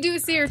 I mean, we do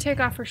see her take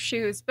off her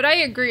shoes, but I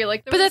agree.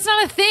 Like, But that's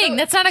not a thing.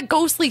 That's not a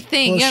ghostly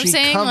thing. Well, you know what I'm she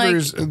saying?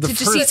 covers Like the to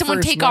just see someone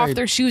first take off night.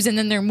 their shoes and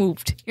then they're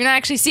moved. You're not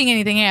actually seeing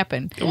anything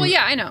happen. Well,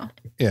 yeah, I know.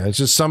 Yeah, it's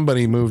just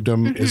somebody moved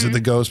them. Is it the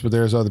ghost? But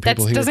there's other That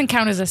people here. doesn't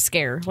count as a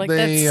scare. Like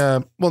They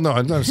that's well, no,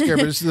 it's not a scare,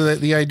 but it's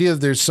the idea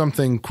that there's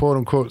something quote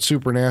unquote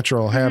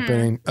supernatural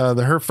happening.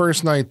 Her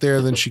first night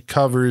there, then she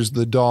covers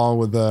the doll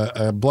with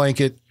a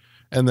blanket,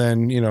 and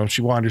then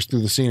she wanders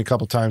through the scene a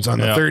couple times. On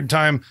the Yeah. third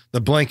time, the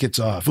blanket's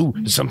off. Ooh,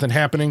 is something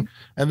happening?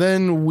 And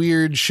then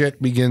weird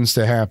shit begins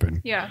to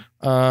happen. Yeah.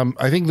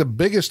 I think the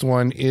biggest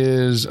one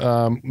is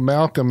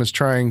Malcolm is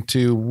trying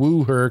to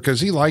woo her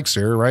because he likes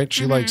her, right?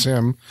 She likes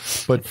him,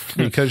 but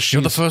because she's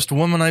You're the first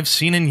woman I've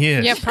seen in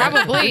years. yeah,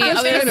 probably.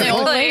 Other than the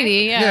old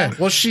lady. yeah,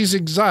 well, she's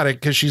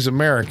exotic because she's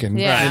American.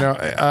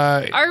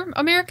 Yeah. Are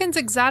Americans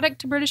exotic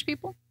to British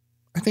people?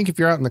 I think if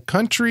you're out in the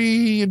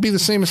country, it'd be the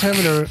same as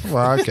having a.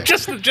 Well, okay.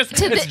 Just To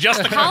it's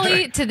just the Holly,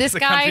 country. to this It's the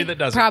country guy, that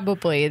does it.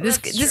 probably. This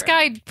That's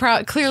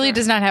guy clearly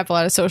does not have a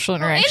lot of social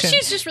And interaction.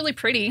 she's just really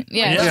pretty.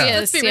 Yeah, Yeah. she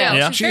Let's is. be real.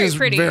 Yeah. She's she very is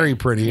pretty. very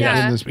pretty.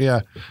 Yeah. In this,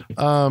 yeah.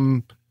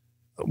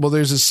 Well,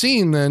 there's a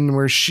scene then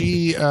where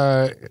she,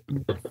 I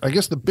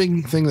guess the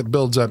big thing that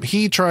builds up,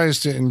 he tries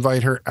to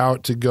invite her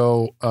out to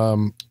go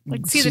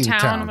Like, see the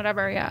town,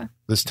 whatever. Yeah.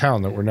 this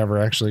town that we're never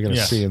actually going to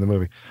Yes. see in the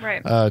movie,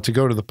 Right. to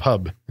go to the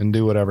pub and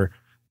do whatever.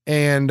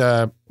 And,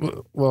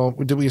 well,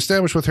 did we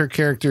establish with her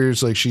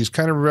characters, like she's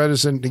kind of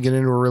reticent to get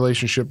into a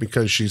relationship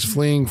because she's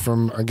fleeing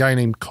from a guy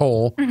named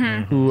Cole,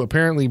 who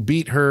apparently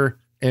beat her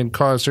and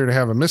caused her to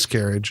have a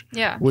miscarriage,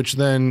 Yeah. which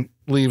then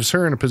leaves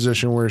her in a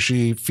position where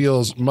she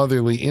feels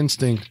motherly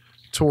instinct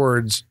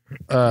towards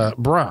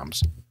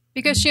Brahms.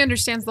 Because she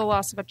understands the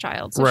loss of a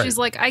child. So Right. she's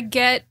like, I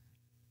get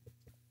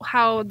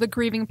how the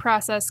grieving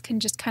process can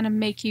just kind of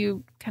make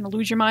you kind of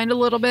lose your mind a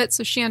little bit.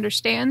 So she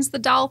understands the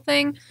doll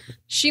thing.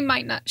 She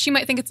might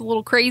think it's a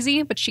little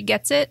crazy, but she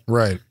gets it.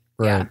 Right.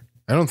 Yeah.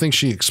 I don't think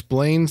she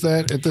explains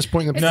that at this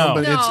point in the No.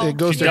 film, but No, it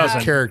goes she to her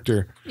doesn't.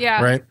 character,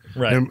 Yeah. right?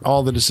 Right. And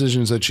all the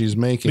decisions that she's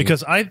making.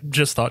 Because I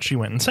just thought she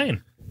went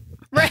insane.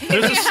 Right.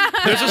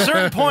 There's a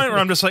certain point where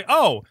I'm just like,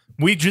 oh,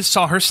 we just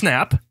saw her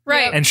snap,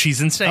 Right. and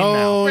she's insane now.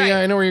 Oh, Right. yeah,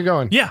 I know where you're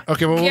going. Yeah.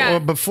 Okay, well, Yeah. well,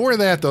 before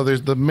that, though,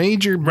 there's the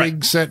major big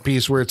Right. set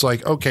piece where it's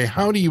like, okay,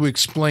 how do you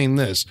explain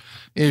this?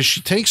 Is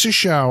she takes a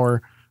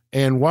shower,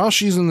 and while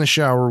she's in the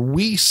shower,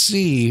 we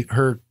see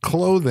her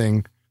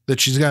clothing that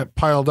she's got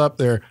piled up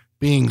there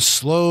being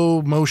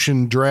slow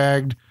motion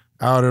dragged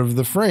out of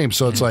the frame.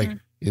 So it's like,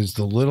 is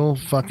the little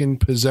fucking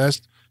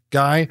possessed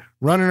guy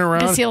running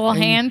around. I see a little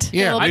hand.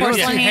 Yeah, little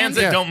porcelain hands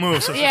that don't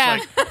move. So it's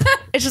just like,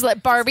 it's just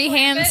like Barbie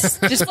hands.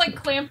 Just like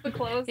clamp the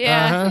clothes.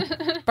 Yeah,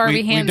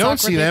 Barbie hands. We don't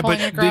see that, but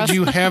did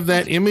you have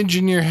that image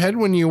in your head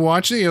when you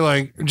watched it? You're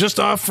like, just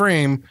off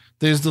frame,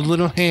 there's the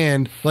little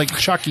hand, like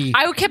Chucky.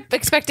 I kept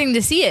expecting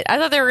to see it. I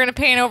thought they were going to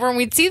pan over and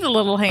we'd see the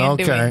little hand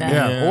doing that.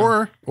 Yeah.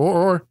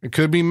 Or it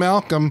could be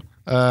Malcolm,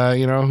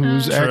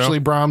 who's actually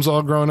Brahms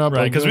all grown up.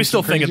 right, like, because we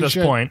still think at this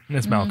shit. point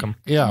it's Malcolm.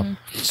 Yeah.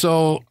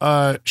 So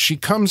she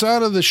comes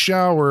out of the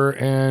shower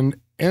and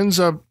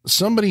ends up,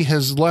 somebody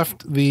has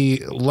left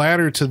the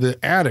ladder to the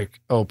attic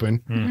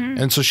open.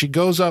 And so she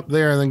goes up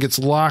there and then gets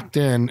locked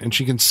in, and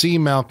she can see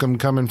Malcolm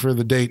coming for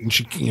the date. And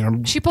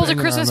she pulls a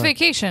Christmas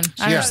vacation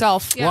on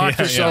herself. Locked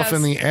herself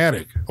in the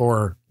attic,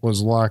 or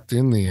was locked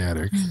in the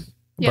attic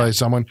by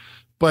someone.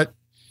 But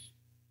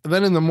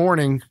then in the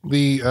morning,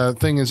 the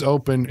thing is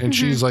open, and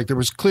she's like, there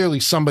was clearly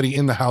somebody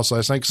in the house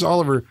last night because all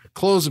of her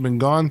clothes have been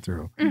gone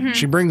through.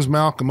 She brings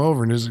Malcolm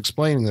over and is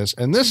explaining this.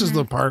 And this is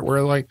the part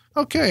where, like,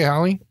 okay,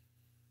 Holly,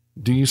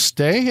 do you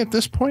stay at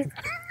this point?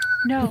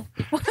 No.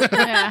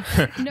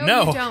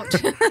 No. You don't.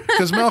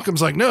 Because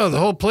Malcolm's like, no, the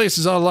whole place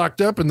is all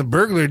locked up and the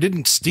burglar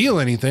didn't steal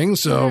anything.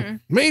 So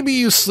maybe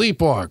you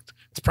sleepwalked.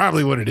 It's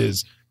probably what it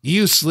is.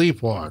 You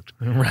sleepwalked.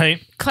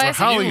 Right. Classic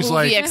Holly's movie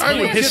like,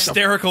 explanation.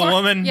 Hysterical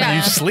woman. Yeah.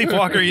 You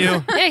sleepwalker, you.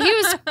 Yeah, he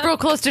was real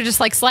close to just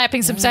like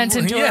slapping some sense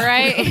into her,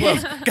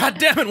 right? God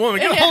damn it, woman.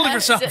 Get a hold of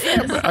yourself.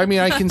 I mean,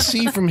 I can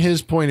see from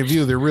his point of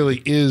view, there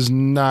really is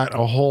not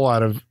a whole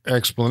lot of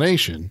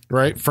explanation,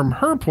 right? From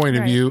her point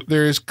of view,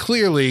 there is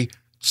clearly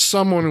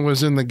someone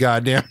was in the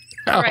goddamn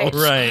house.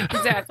 Right.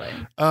 Exactly.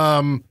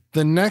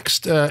 The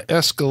next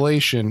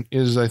escalation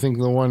is, I think,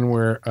 the one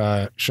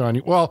where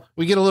Sean. Well,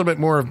 we get a little bit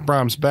more of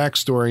Brahms'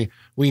 backstory.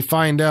 We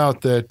find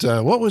out that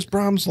what was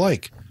Brahms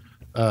like,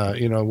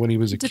 when he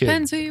was a kid.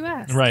 Depends who you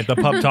ask. Right. The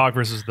pub talk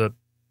versus the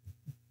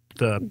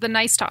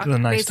nice talk. The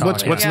nice talk.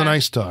 basically. What's the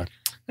nice talk?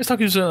 Nice talk.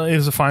 He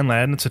was a fine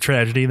lad, and it's a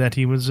tragedy that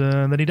he was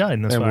that he died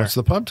in this And fire. what's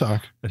the pub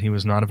talk? That he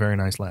was not a very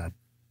nice lad.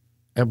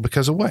 And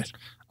because of what?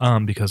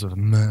 Because of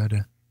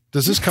murder.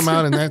 Does this come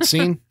out in that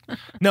scene?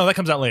 No, that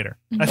comes out later.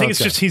 I think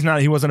it's Okay. just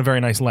he wasn't a very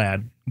nice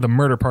lad. The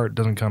murder part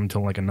doesn't come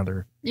till like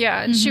another.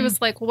 Yeah, and she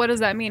was like, "What does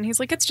that mean?" He's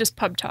like, "It's just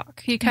pub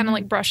talk." He kind of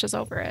like brushes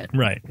over it.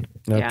 Right.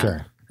 Okay.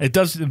 It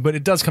does, but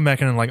it does come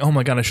back in and like, oh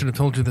my god, I should have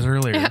told you this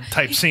earlier.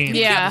 Type scene.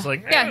 Yeah. It's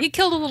like, Yeah, he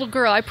killed a little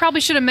girl. I probably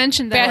should have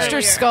mentioned that. Bashed her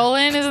earlier. skull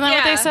in, isn't that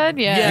what they said?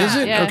 Yeah. Is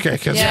it? Yeah. Okay,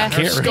 because Yeah. I can't Her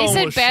remember. They skull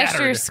said was bashed her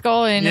shattered.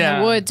 skull in Yeah.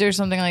 the woods or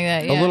something like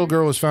that. A little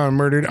girl was found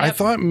murdered. I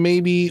thought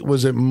maybe,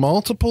 was it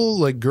multiple,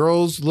 like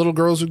little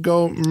girls would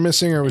go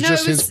missing, or it was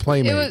just his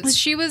playmate?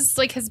 She was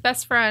like his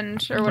best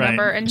friend or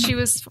whatever, and she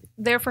was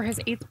there for his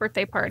 8th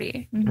birthday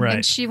party. Right.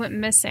 And she went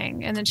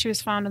missing, and then she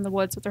was found in the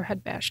woods with her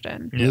head bashed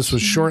in. This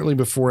was shortly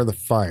before the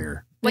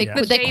fire. Like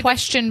the They day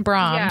questioned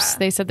Brahms. Yeah.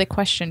 They said they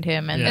questioned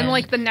him, and and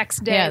like the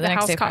next day, Yeah, the the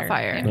next house day caught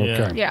fire. fire.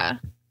 Okay. Yeah.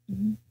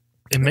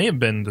 It may have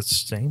been the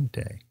same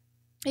day.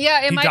 Yeah,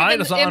 it He might died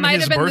have been, on it might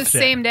his have been the birthday.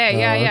 same day.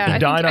 Yeah, yeah. He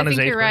died on I his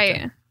think 8th you're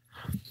right.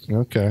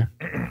 Okay.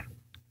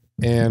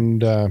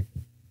 And,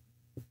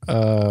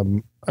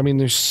 I mean,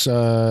 there's,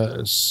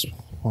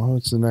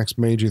 what's the next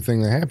major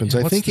thing that happens?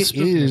 Yeah, I what's think the it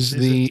spookiness? is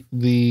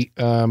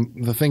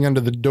Is the thing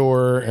under the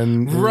door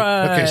and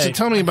Right. Okay, so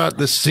tell me about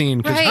this scene,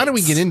 because how do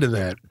we Right. get into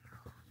that?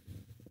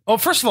 Oh,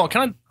 first of all,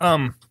 can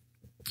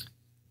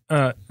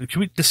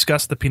we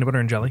discuss the peanut butter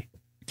and jelly?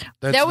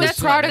 that was that's-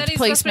 product that is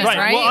placement, what-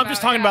 right? Well, I'm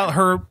just talking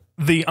about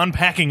the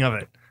unpacking of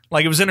it.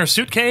 Like it was in her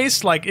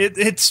suitcase. Like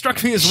it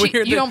struck me as weird.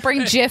 You that- don't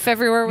bring Jif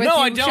everywhere with no,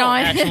 you, I don't Sean.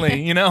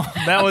 actually. You know,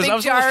 that was big I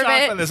was a little jar of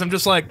shocked it. by this. I'm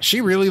just like,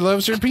 She really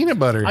loves her peanut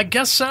butter. I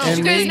guess so. And Did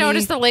you guys maybe-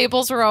 notice the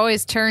labels were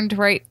always turned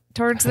right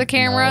towards the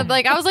camera?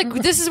 Like I was like,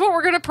 this is what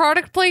we're going to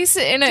product place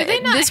in Do they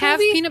not this have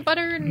movie? peanut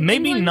butter? In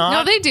Maybe England? not.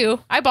 No, they do.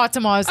 I bought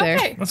some while I was there.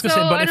 Okay. I was gonna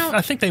So say, but I don't- I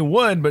think they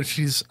would. But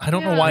I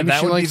don't know why Maybe that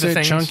she would be likes the that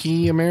thing.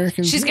 chunky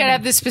American. She's got to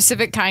have this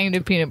specific kind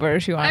of peanut butter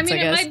she wants, I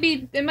mean,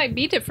 guess. it might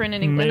be different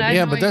in England. Maybe. I have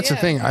Yeah, no but that's the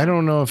idea. thing. I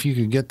don't know if you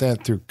could get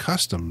that through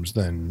customs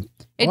then.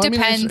 It Well, I mean,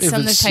 depends if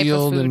on the it's type of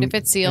sealed food. and- If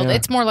it's sealed, yeah.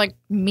 it's more like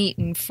meat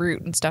and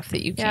fruit and stuff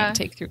that you can't Yeah.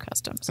 take through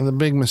customs. And the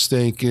big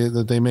mistake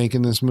that they make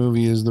in this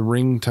movie is the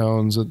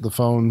ringtones that the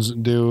phones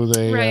do.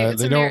 They Right,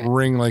 it's they don't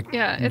ring like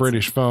Yeah, it's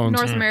British phones.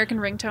 North American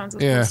ringtones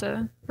as Yeah. opposed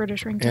to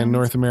British ringtones. And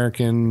North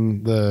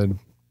American, the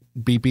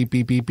beep, beep,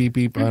 beep, beep, beep,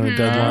 beep on a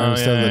deadline Oh,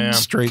 instead of yeah, the yeah.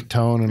 straight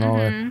tone and all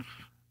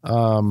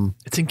that.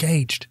 It's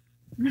engaged.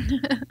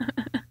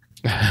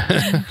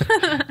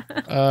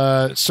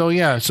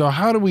 So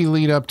how do we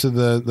lead up to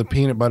the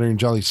peanut butter and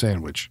jelly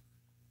sandwich?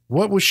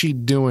 What was she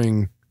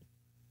doing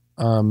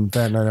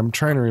that night? I'm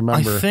trying to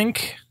remember. I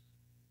think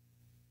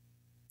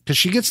Because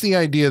she gets the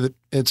idea that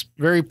it's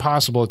very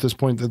possible at this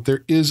point that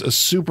there is a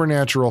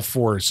supernatural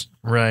force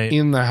right.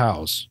 in the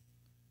house.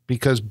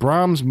 because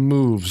Brahms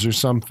moves or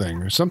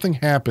something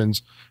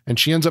happens, and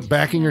she ends up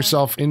backing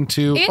herself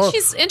into.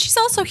 And she's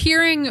also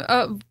hearing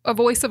a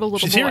voice of a little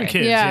boy. She's hearing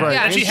kids. Yeah. Right.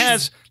 Yeah, and she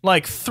has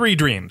like 3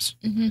 dreams,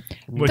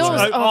 which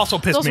Those- also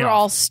pissed Those me were off.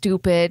 all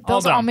stupid.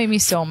 Those all made me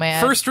so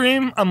mad. First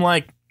dream, I'm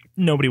like,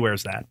 nobody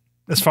wears that.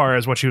 As far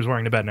as what she was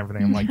wearing to bed and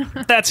everything, I'm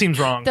like, that seems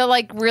wrong. The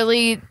like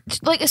really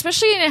like,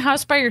 especially in a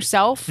house by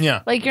yourself.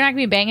 Yeah. Like you're not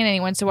gonna be banging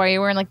anyone, so why are you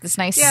wearing like this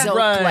nice silk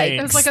Right. like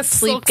It was like a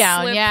sleep silk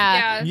gown? slip.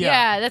 Yeah.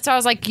 Yeah. That's why I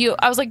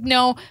was like,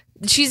 no.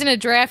 She's in a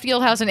drafty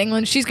old house in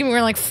England. She's gonna be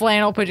wearing like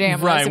flannel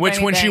pajamas. Right, if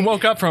which when she anything.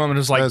 woke up from it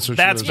was like, That's what she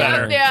that's was better.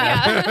 wearing.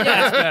 Yeah.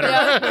 That's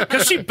better.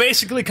 Because she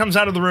basically comes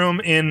out of the room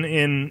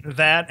in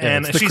that, Yeah,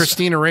 and it's the she's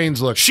Christina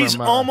Rains look. she's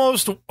from,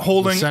 almost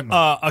holding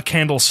Sentinel. a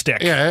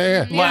candlestick.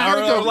 Yeah.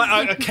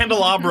 Or a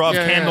candelabra of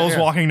Yeah, candles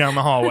yeah. walking down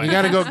the hallway. You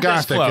got to go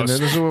gothic, and close.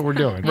 this is what we're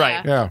doing.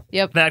 Right. Yeah.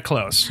 Yep. That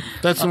close.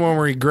 That's the one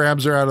where he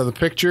grabs her out of the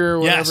picture.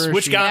 Or Yes, whatever.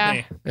 which got Yeah.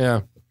 me. Yeah.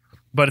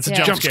 But it's a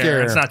Yeah. jump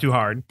scare. It's not too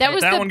hard. That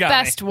was that the one got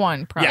best me.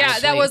 one, probably. Yeah,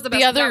 that was the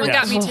best. The other That one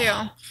got me Yes.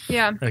 too.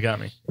 Yeah. That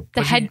got me.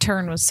 The head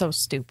turn was so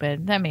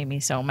stupid. That made me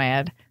so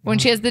mad. When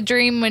she has the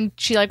dream, when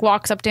she like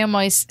walks up to him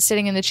while he's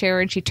sitting in the chair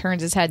and she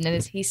turns his head and then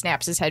he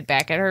snaps his head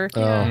back at her.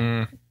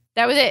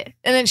 That was it.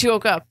 And then she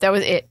woke up. That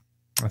was it.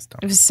 That's dumb.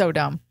 It was so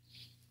dumb.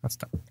 That's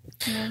dumb.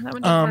 Yeah, that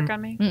one didn't work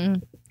on me.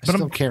 I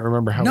still can't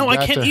remember how. No, we I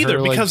got can't to either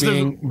her, like, because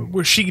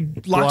being she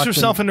locks locked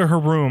herself into her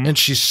room. and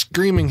she's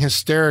screaming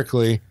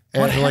hysterically.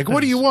 And What like,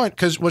 what do you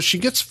happens? want? Because she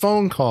gets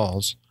phone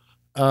calls.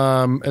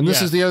 And this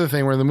Yeah. is the other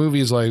thing where the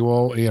movie's like,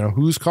 well,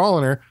 who's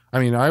calling her? I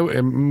mean, I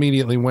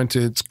immediately went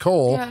to it's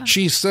Cole. Yeah.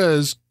 She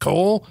says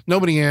Cole.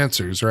 Nobody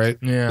answers, right?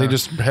 Yeah. They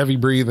just heavy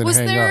breathe and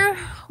hang up.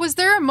 Was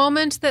there a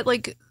moment that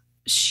like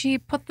she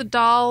put the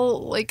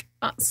doll like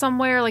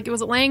somewhere, like it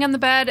was laying on the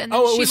bed, and then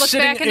Oh, it she was looked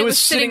sitting. back and It was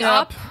sitting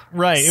up.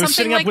 Right. It was Something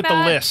sitting up like with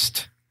that. the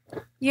list.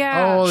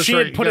 Yeah. Oh, that's She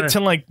right. had put You it gotta- to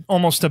like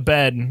almost a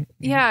bed.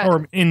 Yeah.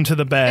 Or into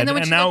the bed, then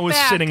when and she now it looked was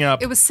back, sitting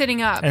up. It was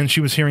sitting up. And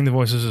she was hearing the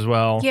voices as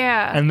well.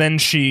 Yeah. And then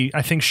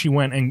I think she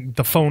went and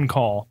the phone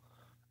call,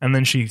 and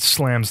then she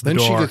slams the Then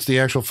door. she gets the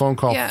actual phone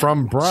call Yeah.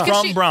 from Brock.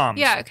 From Brahms.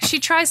 Yeah, 'cause she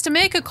tries to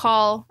make a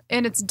call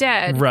and it's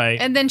dead. Right.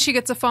 And then she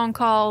gets a phone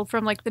call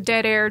from like the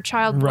dead air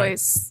child Right.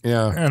 voice.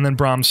 Yeah. And then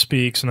Brahms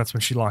speaks, and that's when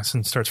she locks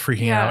and starts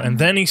freaking Yeah. out. And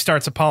then he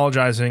starts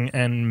apologizing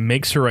and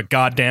makes her a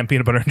goddamn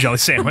peanut butter and jelly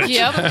sandwich.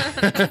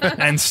 Yep.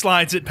 And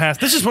slides it past.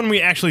 This is when we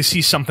actually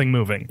see something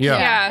moving.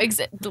 Yeah.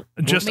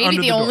 Just Maybe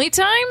under the door. only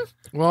time?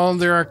 Well,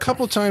 there are a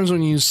couple times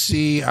when you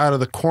see out of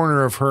the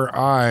corner of her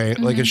eye,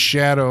 like a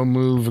shadow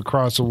move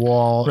across a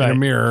wall in a Right.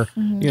 mirror.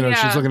 Yeah.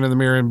 She's looking in the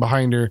mirror and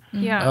behind her.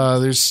 Yeah.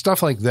 There's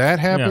stuff like that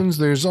happens.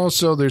 There's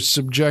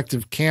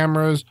subjective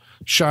cameras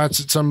shots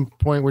at some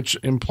point which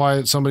imply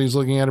that somebody's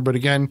looking at her, but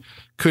again,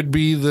 could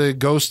be the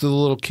ghost of the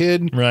little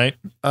kid. Right.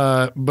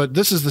 But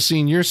this is the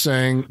scene you're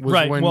saying was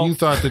Right, when well- you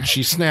thought that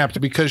she snapped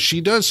because she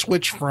does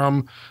switch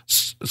from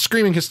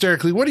screaming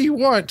hysterically, "What do you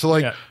want?" to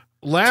like Yeah.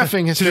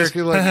 laughing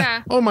hysterically, like,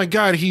 Yeah. "Oh my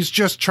God, he's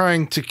just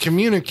trying to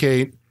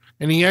communicate."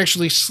 And he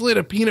actually slid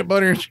a peanut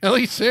butter and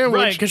jelly sandwich.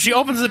 Right, because she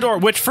opens the door,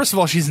 which, first of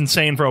all, she's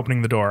insane for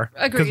opening the door.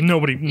 Because Agreed.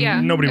 nobody Yeah,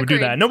 would do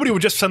agreed. that. Nobody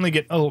would just suddenly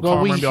get a little Well,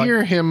 calmer we and be like,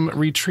 hear him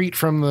retreat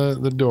from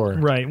the door.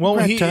 right. Well,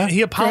 Greta,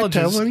 he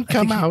apologizes. Greta, when he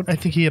come out. I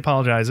think he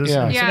apologizes.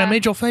 Yeah. He's like, Yeah. I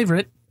made your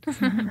favorite.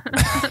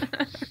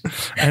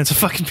 And it's a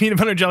fucking peanut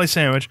butter jelly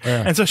sandwich.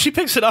 Yeah. And so she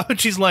picks it up and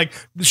she's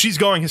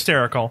going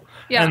hysterical.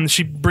 Yeah. And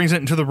she brings it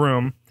into the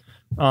room.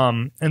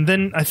 And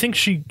then I think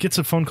she gets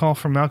a phone call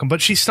from Malcolm,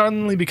 but she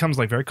suddenly becomes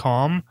like very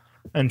calm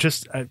and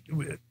just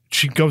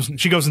she goes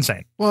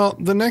insane. Well,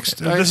 the next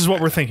This is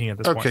what we're thinking at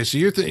this point. Okay, so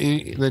you're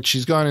that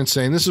she's gone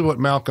insane. This is what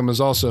Malcolm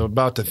is also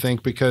about to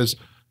think because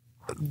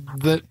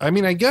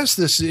I guess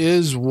this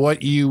is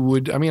what you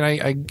would. I mean,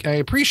 I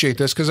appreciate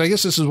this because I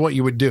guess this is what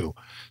you would do.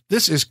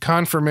 This is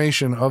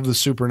confirmation of the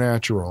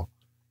supernatural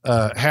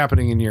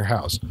happening in your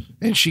house,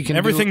 and she can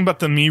Everything but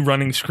the me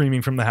running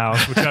screaming from the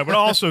house, which I would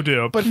also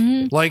do. But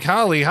like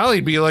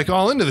Holly'd be like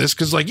all into this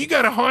because like you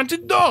got a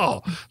haunted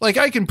doll. Like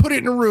I can put it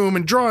in a room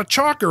and draw a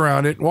chalk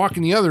around it, and walk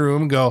in the other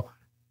room and go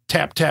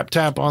tap tap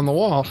tap on the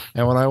wall.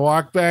 And when I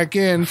walk back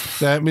in,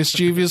 that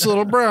mischievous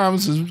little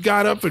Brahms has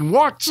got up and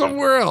walked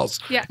somewhere else.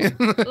 Yeah.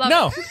 Love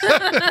No,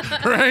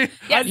 Right?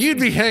 Yes. You'd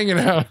be hanging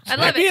out. I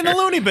love I'd be in it. the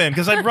loony bin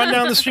because I'd run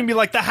down the street and be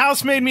like, the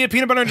house made me a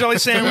peanut butter and jelly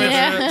sandwich.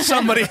 Yeah.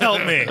 Somebody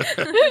help me.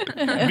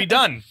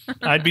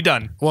 I'd be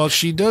done. Well,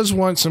 she does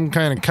want some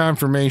kind of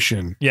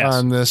confirmation Yes.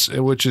 on this,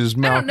 which is I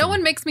Malcolm. don't know. No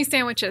one makes me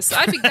sandwiches, so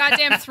I'd be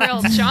goddamn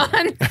thrilled,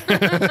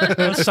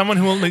 John. Someone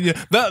who will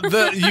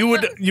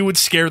you would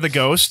scare the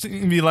ghost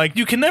and be like,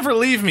 you can never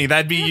leave me.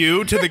 That'd be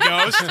you to the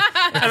ghost.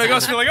 And the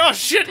ghost would be like, oh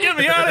shit, get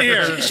me out of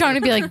here. Sean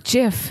would be like,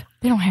 Jiff,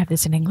 they don't have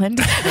this in England.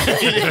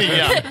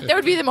 Yeah. That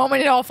would be the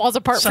moment it all falls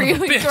apart Son for you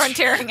of a and you bitch. run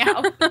tearing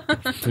out.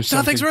 There's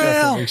something Nothing's real.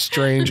 definitely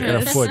strange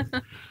and afoot.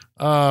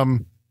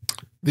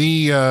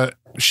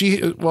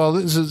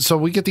 So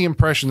we get the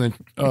impression that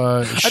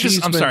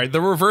I'm sorry,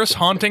 the reverse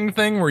haunting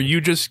thing where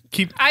you just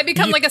keep I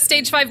become like a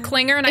stage 5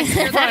 clinger and I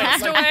scare the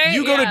ghost away.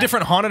 you go to Yeah.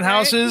 different haunted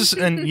houses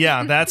and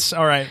yeah, that's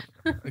all right.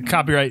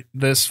 copyright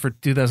this for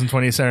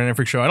 2020 Saturday Night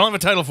Freak Show. I don't have a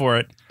title for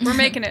it, We're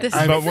making it.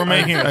 but we're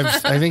making it.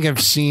 I think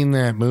I've seen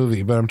that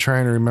movie, but I'm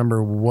trying to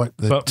remember what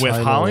the But with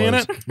title Holly in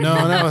was. it? No,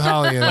 not with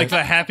Holly in Like it.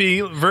 the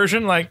happy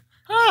version, like,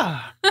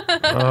 Oh,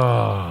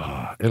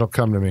 it'll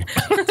come to me.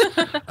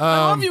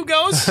 I love you,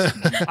 ghosts.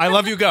 I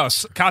love you,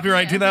 ghosts.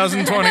 Copyright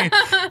 2020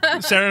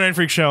 Saturday Night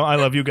Freak Show. I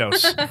love you,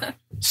 ghosts.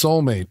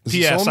 Soulmate. Is it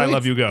P.S. I Soulmate?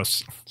 love you,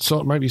 ghosts. So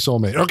it might be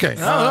Soulmate. Okay.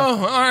 Oh,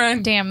 all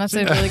right. Damn, that's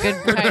a really good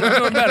We're title.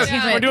 doing better.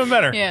 Yeah. We're doing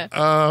better. Yeah.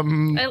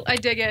 I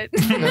dig it.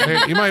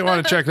 You might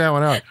want to check that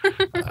one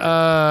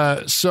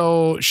out.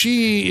 So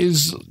she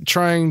is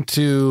trying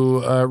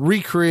to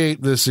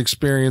recreate this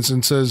experience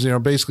and says,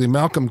 basically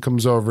Malcolm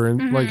comes over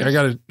and like, I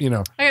got to,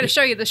 I got to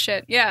show you this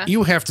shit. Yeah.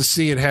 you have to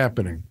see it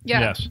happening, Yeah.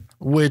 Yes.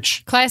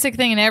 which Classic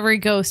thing in every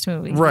ghost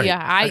movie. Right.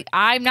 Yeah,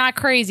 I'm not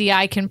crazy.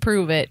 I can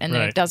prove it, and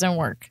then Right. it doesn't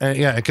work.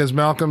 yeah, because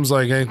Malcolm's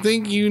like, I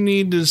think you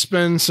need to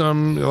spend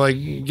some, like,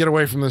 get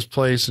away from this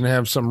place and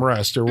have some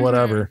rest or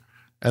whatever.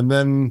 And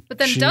then, But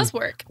then it does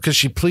work. because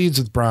she pleads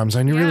with Brahms.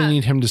 I really Yeah.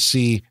 need him to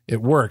see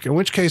it work. In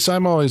which case,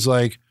 I'm always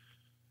like,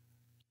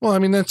 well, I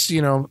mean, that's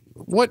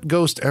what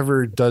ghost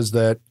ever does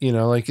that?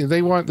 Like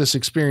they want this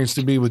experience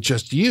to be with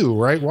just you,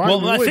 right? Why?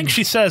 Well, I would- think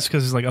she says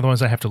because like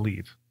otherwise I have to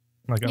leave.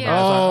 Like Yeah.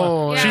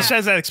 Oh, she Yeah.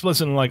 says that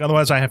explicitly. Like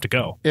otherwise I have to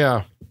go.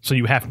 yeah. So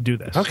you have to do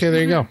this. Okay,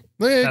 there you go.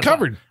 That's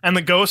Covered. all. And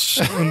the ghost,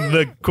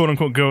 the quote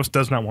unquote ghost,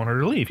 does not want her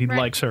to leave. He Right.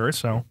 likes her.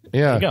 So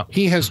Yeah, you go.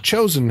 he has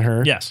chosen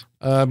her. yes.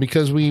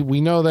 Because we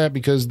know that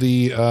because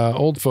the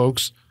old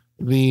folks,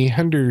 the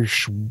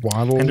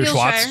Hendershwaddles,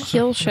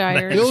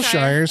 Hillshire.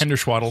 Hillshires,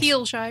 Hendershwaddles.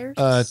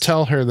 Heelshires.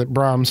 tell her that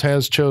Brahms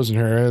has chosen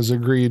her, has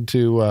agreed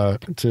to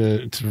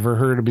for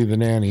her to be the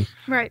nanny.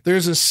 Right.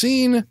 There's a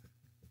scene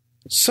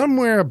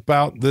somewhere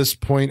about this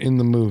point in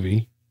the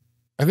movie.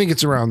 I think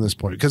it's around this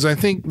point because I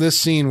think this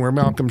scene where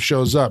Malcolm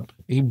shows up,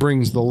 he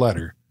brings the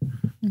letter.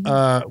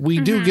 We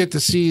do get to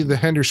see the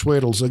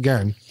Hendershwaddles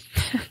again,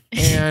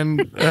 and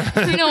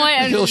You know what?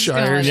 I'm just Hillshires.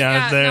 gonna-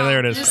 Yeah, there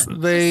it is.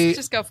 they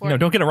Just go for No, it.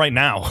 don't get it right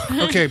now.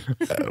 okay.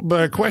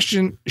 But a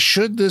question: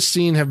 should this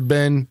scene have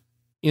been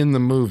in the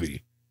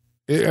movie?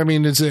 I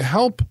mean, does it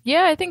help?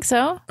 Yeah, I think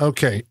so.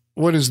 Okay,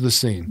 what is the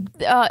scene?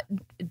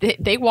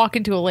 They walk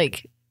into a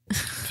lake.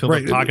 Fill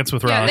Right. the pockets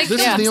with Yeah, rocks.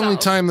 This Yeah. is the only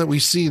themselves. time that we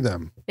see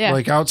them, Yeah.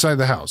 like outside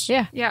the house.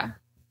 Yeah. Yeah.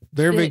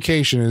 Their It-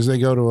 vacation is they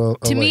go to a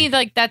To me, lake.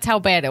 like that's how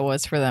bad it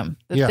was for them.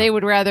 That Yeah. they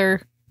would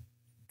rather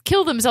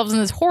kill themselves in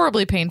this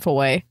horribly painful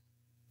way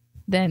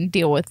than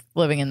deal with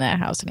living in that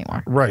house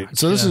anymore. Right.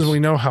 So this is Yes. we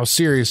know how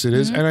serious it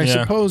is, and I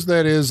Yeah. suppose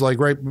that is like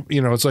right.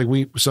 It's like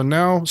so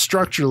now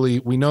structurally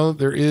we know that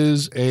there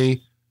is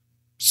a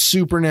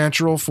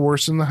supernatural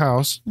force in the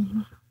house,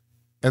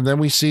 and then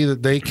we see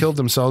that they killed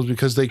themselves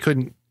because they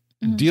couldn't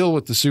deal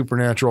with the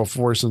supernatural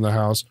force in the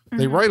house.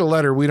 They write a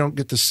letter. We don't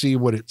get to see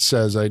what it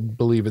says, I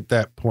believe, at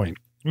that point.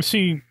 We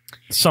see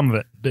some of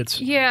it.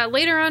 It's Yeah.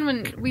 Later on,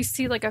 when we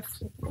see like a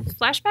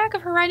flashback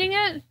of her writing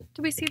it,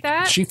 do we see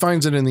that? She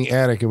finds it in the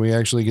attic, and we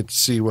actually get to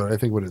see what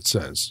it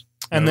says.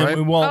 and then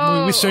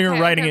Right? we see her okay,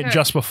 writing okay, it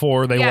just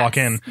before they Yes, walk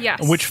in, yes.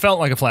 which felt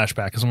like a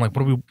flashback. Because I'm like,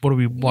 what are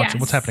we watching? Yes.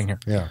 What's happening here?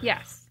 Yeah.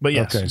 Yes. But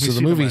yes, Okay. we So see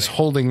the movie's writing.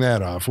 holding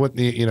that off. What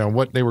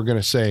what they were going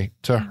to say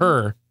to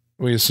her,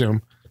 we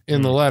assume,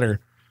 in the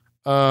letter.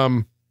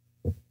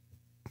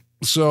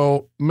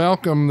 So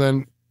Malcolm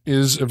then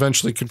is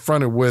eventually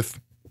confronted with,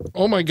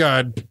 oh my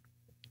God,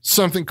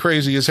 something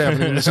crazy is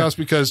happening in this house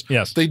because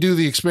Yes. they do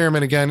the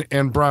experiment again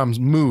and Brahms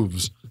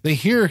moves. They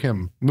hear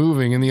him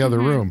moving in the other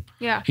room.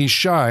 Yeah. He's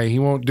shy. He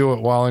won't do it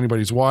while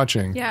anybody's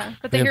watching. Yeah.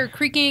 But they And- hear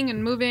creaking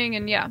and moving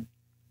and yeah.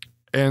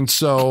 And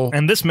so,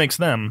 And this makes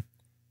them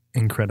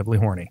incredibly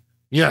horny.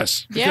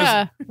 yes. because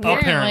Yeah,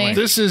 apparently.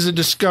 This is a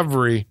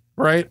discovery,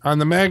 right? On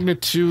the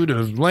magnitude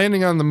of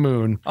landing on the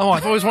moon. Oh,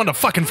 I've always wanted to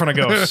fuck in front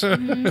of ghosts.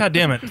 God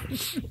damn it.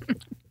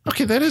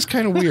 Okay, that is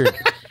kind of weird.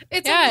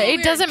 It's a Yeah, little it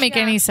weird. doesn't make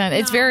Yeah. any sense.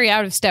 It's No. very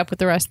out of step with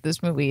the rest of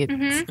this movie.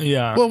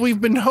 Yeah. Well, we've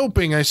been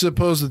hoping, I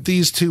suppose, that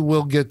these two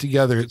will get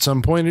together at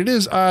some point. It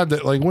is odd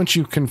that, like, once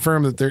you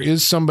confirm that there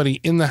is somebody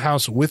in the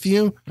house with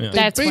you, they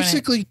That's when it-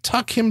 basically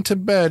tuck him to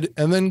bed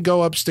and then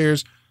go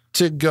upstairs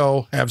to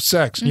go have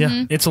sex.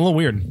 Yeah. It's a little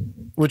weird.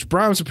 Which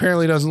Brahms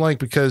apparently doesn't like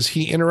because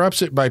he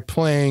interrupts it by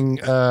playing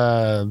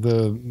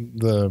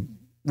the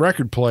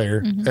record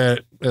player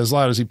at as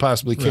loud as he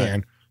possibly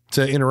can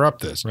to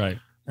interrupt this. Right.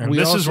 And We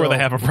this is where also-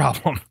 they have a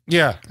problem.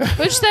 Yeah.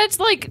 Which that's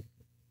like,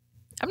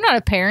 I'm not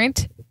a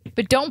parent,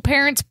 but don't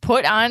parents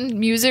put on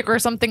music or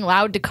something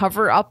loud to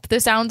cover up the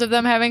sounds of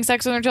them having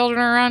sex when their children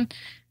are around?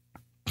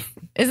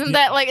 Isn't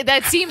that like,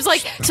 that seems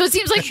like, so it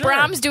seems like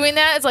Brahms doing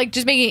that is like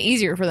just making it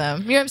easier for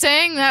them. You know what I'm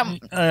saying? That Or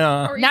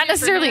not easier for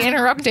necessarily him.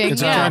 interrupting.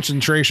 It's a Yeah.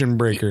 concentration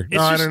breaker. It's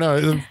No, I just- don't know.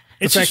 The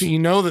it's fact just- that you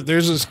know that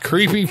there's this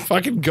creepy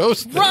fucking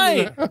ghost thing.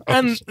 Right.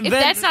 And If then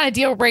that's not a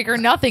deal breaker,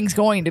 nothing's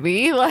going to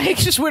be. Like,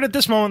 it's just weird at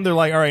this moment. They're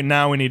like, all right,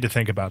 now we need to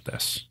think about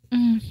this.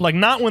 Like,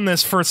 not when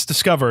this first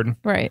discovered,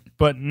 right.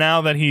 but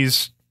now that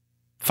he's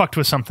fucked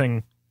with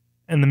something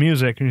and the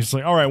music, and she's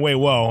like, all right, wait,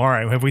 whoa, all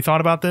right, have we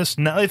thought about this?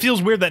 Now, it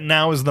feels weird that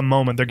now is the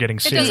moment they're getting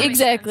serious.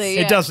 Exactly.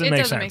 It doesn't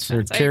make sense.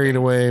 They're carried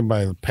away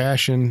by the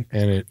passion,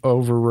 and it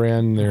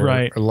overran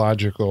their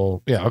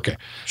logical. Yeah, okay.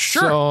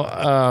 Sure.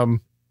 So,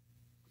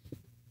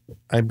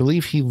 I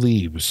believe he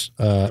leaves.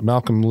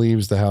 Malcolm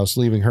leaves the house,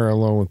 leaving her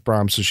alone with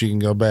Brahms so she can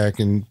go back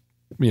and,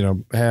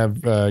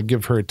 have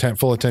give her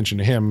full attention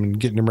to him and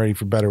getting him ready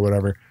for bed or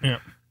whatever. Yeah.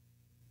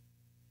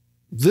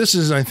 This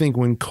is, I think,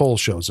 when Cole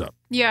shows up.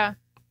 Yeah.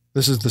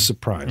 This is the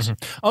surprise.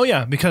 Mm-hmm. Oh,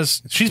 yeah,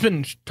 because she's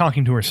been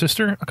talking to her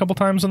sister a couple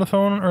times on the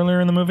phone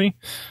earlier in the movie.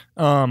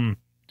 And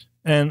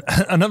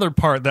another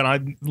part that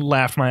I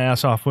laughed my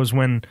ass off was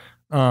when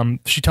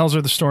she tells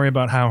her the story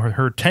about how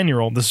her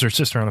 10-year-old, this is her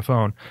sister on the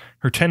phone,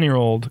 her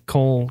 10-year-old,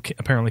 Cole,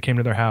 apparently came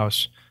to their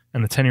house,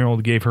 and the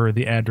 10-year-old gave her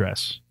the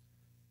address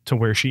to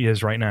where she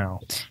is right now.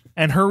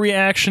 And her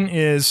reaction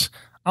is,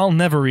 I'll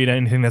never read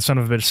anything that son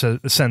of a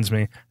bitch sends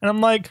me. And I'm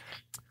like...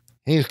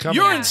 He's coming.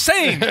 You're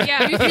insane.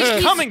 Yeah.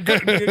 He's coming. Girl,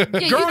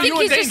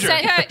 you in danger.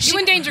 You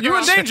in danger, girl. You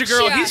in danger,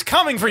 girl. Yeah. He's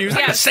coming for you. He's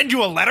not going to send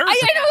you a letter. I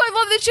know. I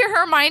love that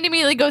her mind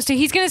immediately goes to,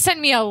 he's going to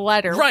send me a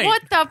letter. Right.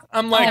 What the?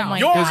 I'm like, oh my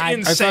you're God.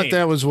 insane. I thought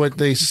that was what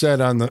they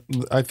said on the...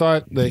 I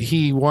thought that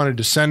he wanted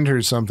to send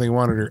her something,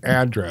 wanted her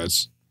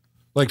address.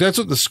 Like, that's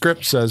what the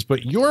script says,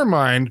 but your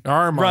mind,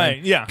 our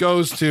mind,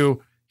 goes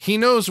to... He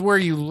knows where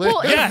you live.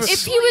 Well,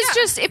 if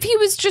he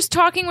was just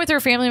talking with her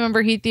family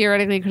member, he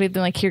theoretically could have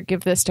been like, "Here,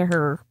 give this to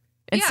her,"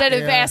 instead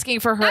of asking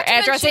for her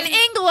address in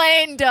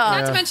England.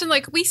 Not to mention,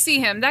 like, we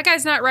see him. That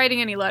guy's not writing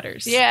any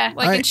letters. Yeah,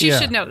 and she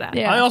should know that.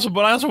 Yeah. I also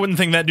wouldn't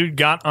think that dude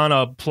got on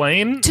a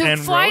plane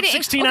and rode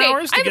 16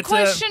 hours to get to. I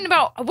have a question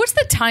about what's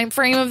the time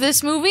frame of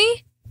this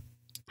movie?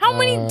 How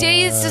many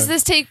days does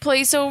this take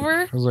place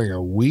over? It was like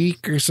a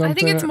week or something. I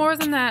think it's more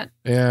than that.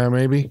 Yeah,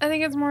 maybe. I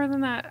think it's more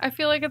than that. I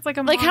feel like it's like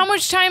a like month. how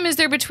much time is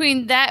there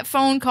between that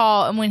phone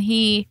call and when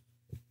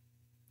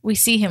we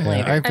see him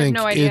later? I think I have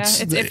no idea.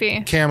 it's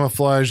iffy.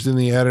 Camouflaged in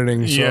the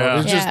editing, so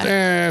it's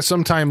just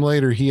sometime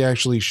later he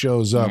actually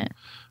shows up.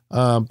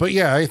 But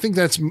yeah, I think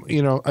that's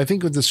I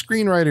think what the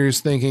screenwriter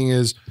is thinking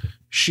is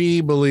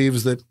she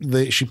believes that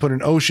she put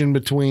an ocean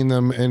between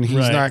them, and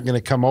he's not going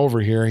to come over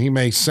here. He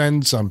may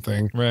send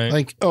something, right?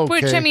 Like okay,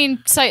 which I mean,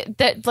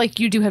 that like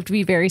you do have to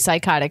be very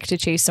psychotic to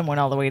chase someone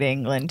all the way to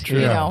England,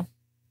 you know.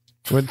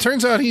 But it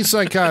turns out he's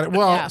psychotic.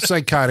 Well,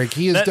 psychotic.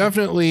 He is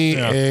definitely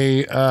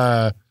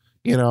a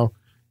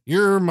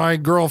you're my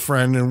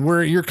girlfriend, and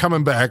you're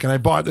coming back, and I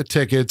bought the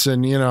tickets,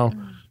 and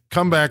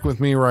come back with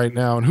me right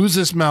now. And who's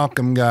this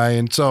Malcolm guy?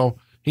 And so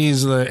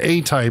he's the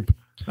A-type.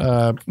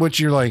 Which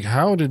you're like,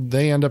 how did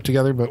they end up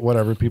together? But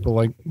whatever, people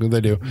like they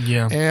do.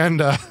 Yeah.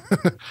 And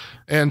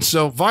and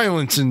so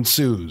violence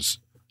ensues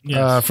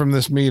from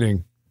this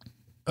meeting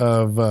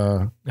of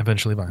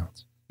eventually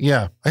violence.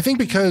 Yeah. I think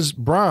because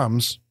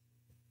Brahms,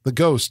 the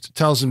ghost,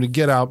 tells him to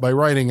get out by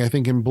writing, I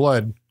think in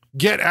blood,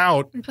 get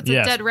out. And puts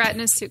a dead rat in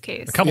his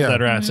suitcase. A couple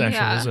dead rats,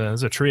 actually.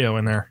 There's a trio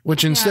in there.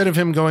 Which instead of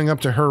him going up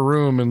to her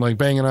room and like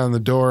banging on the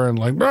door and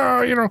like,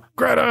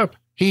 Greta,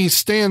 he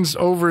stands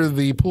over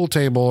the pool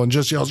table and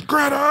just yells,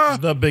 Greta!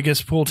 The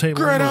biggest pool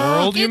table in the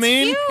world, you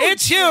mean? Huge.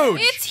 It's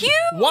huge! It's huge!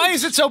 Why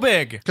is it so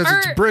big? Because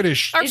it's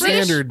British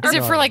standard. Is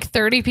it for like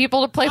 30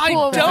 people to play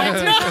pool? I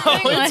don't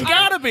know. It's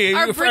gotta be.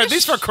 Are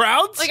these for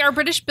crowds? Like, are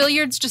British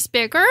billiards just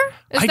bigger?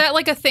 Is that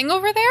like a thing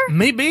over there?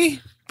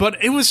 Maybe.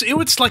 But it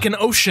was like an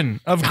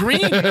ocean of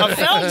green, of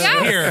felt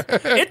here.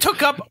 It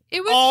took up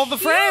all the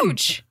frame.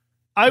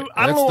 I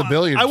don't know. The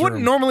billiard I wouldn't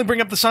room. normally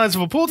bring up the size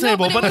of a pool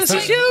table, but this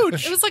is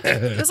huge. It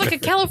was like a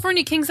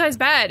California king size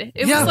bed.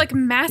 It was like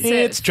massive.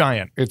 It's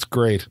giant. It's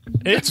great.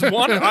 It's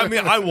one. I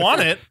mean, I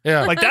want it.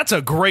 Yeah, like that's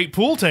a great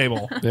pool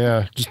table.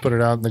 Yeah, just put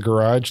it out in the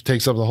garage.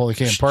 Takes up the whole. You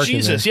can't park.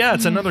 Jesus, in there. yeah,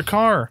 it's another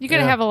car. You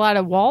gotta have a lot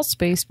of wall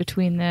space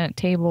between that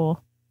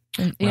table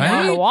and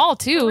on the wall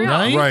too.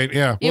 Right.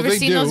 Yeah. You ever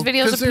seen those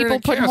videos of people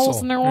putting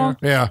holes in their wall?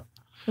 Yeah.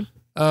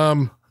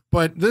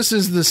 But this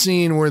is the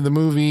scene where the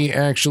movie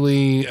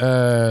actually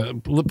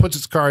puts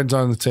its cards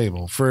on the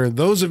table. For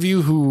those of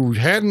you who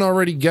hadn't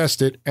already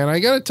guessed it, and I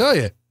got to tell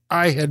you,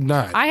 I had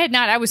not.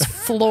 I was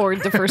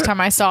floored the first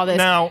time I saw this.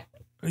 Now,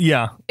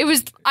 it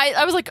was.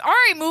 I was like, all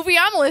right, movie,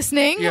 I'm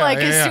listening.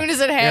 As soon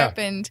as it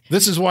happened.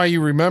 This is why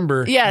you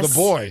remember the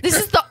boy. This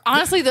is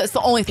honestly, that's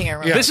the only thing I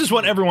remember. Yeah. This is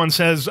what everyone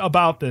says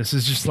about this.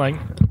 Is just like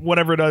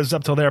whatever it does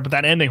up till there, but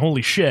that ending,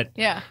 holy shit.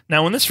 Yeah.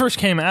 Now, when this first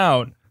came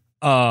out,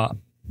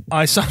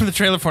 I saw the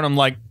trailer for it. I'm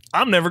like,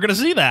 I'm never going to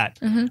see that.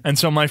 Mm-hmm. And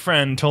so my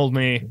friend told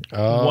me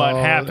what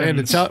happened.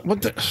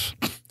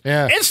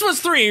 This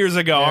was 3 years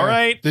ago, all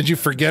right? Did you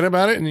forget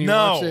about it? And you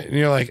watched it and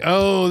you're like,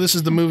 oh, this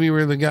is the movie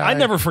where the guy... I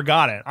never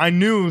forgot it. I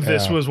knew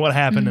this was what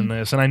happened in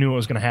this, and I knew it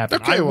was going to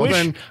happen. Okay, I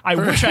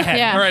wish I had.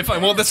 Yeah. All right,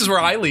 fine. Well, this is where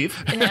I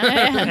leave.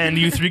 And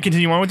you three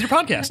continue on with your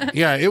podcast.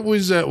 Yeah, it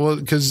was...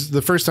 because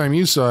the first time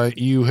you saw it,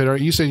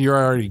 you said you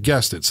already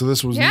guessed it. So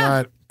this was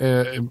not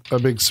a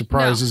big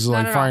surprise. No, It's not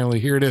like, at all. finally,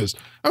 here it is.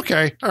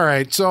 Okay, all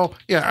right. So,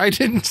 yeah, I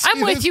didn't see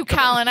I'm with this you,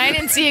 Colin. I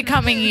didn't see it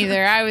coming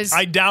either.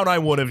 I doubt I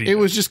would have. It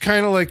was just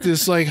kind of like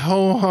this, like,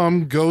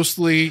 ho-hum,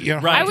 ghostly,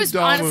 Right. I was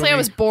doll honestly, movie. I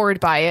was bored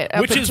by it.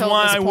 up Which is until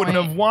why this I wouldn't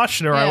point. have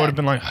watched it, or I Yeah. would have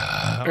been like,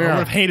 I would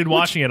have hated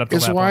watching it up to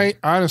It's that why, point.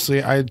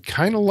 honestly, I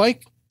kind of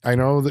like. I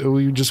know that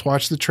we just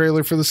watched the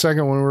trailer for the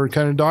second one. We were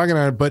kind of dogging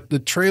on it, but the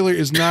trailer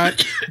is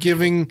not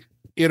giving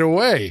it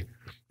away.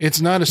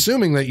 It's not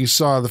assuming that you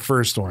saw the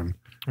first one.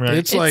 Right.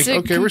 It's like, a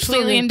okay, we're still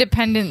completely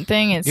independent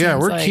thing. It yeah,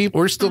 seems we're like.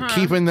 we're still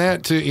keeping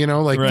that to, you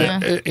know, like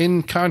Right.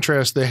 in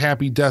contrast, the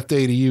Happy Death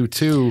Day to You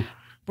Too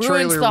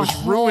trailer, the which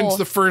ruins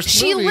the first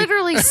She movie.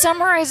 literally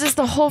summarizes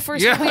the whole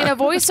first Yeah. movie in a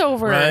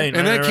voiceover. Right.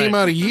 And that came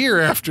out a year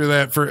after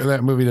that for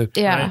that movie. Did.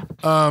 Yeah.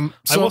 I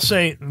So will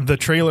say the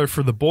trailer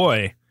for The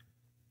Boy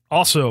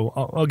also,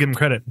 I'll give him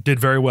credit, did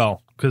very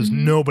well because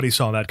nobody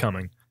saw that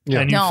coming.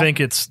 Yeah. And you No.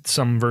 think it's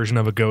some version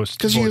of a ghost.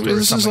 because voice or this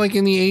is something. like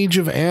in the age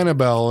of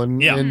Annabelle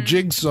and, Yeah. and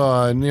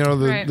Jigsaw and, you know,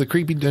 Right. the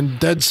creepy and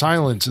Dead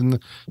Silence and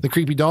the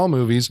creepy doll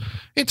movies.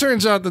 It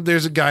turns out that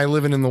there's a guy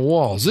living in the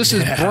walls. This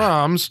is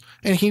Brahms,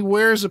 and he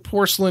wears a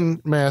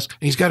porcelain mask.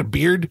 And he's got a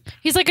beard.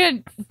 He's like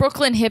a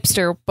Brooklyn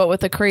hipster, but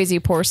with a crazy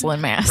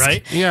porcelain mask.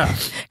 right? Yeah.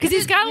 Because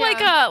he's got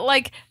like a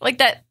like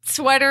that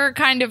sweater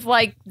kind of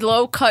like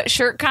low cut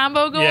shirt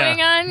combo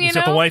going on. You He's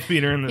know. got the wife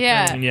beater and the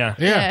Yeah. thing, yeah.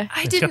 Yeah.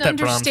 I It's didn't got that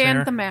Brahms hair.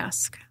 understand the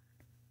mask.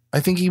 I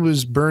think he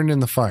was burned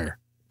in the fire.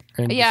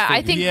 And Yeah,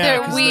 I think Yeah,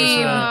 that 'cause we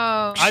there's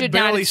Oh. should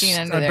not have seen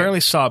under I there. barely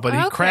saw it, but he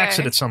Okay. cracks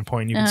it at some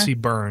point. You can see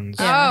burns.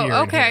 Oh, here and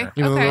okay. here.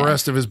 even though the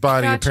rest of his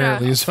body Gotcha.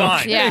 apparently is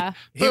Fine. okay. Yeah.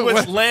 He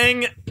was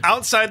laying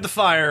outside the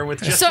fire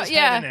with just So his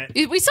head in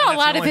yeah, it. we saw and a that's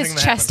lot the of only his thing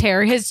that chest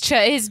happened. hair.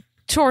 His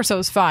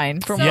torso's fine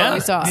from Yeah. what we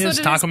saw. His So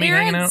did taco his meat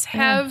hanging parents out?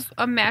 have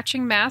a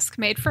matching mask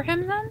made for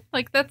him then?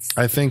 Like that's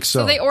I think so.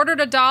 so they ordered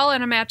a doll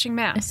and a matching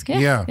mask.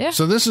 Yeah.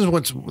 So this is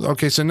what's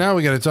okay. So now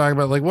we got to talk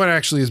about like what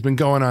actually has been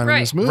going on in Right.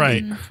 this movie,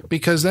 Right.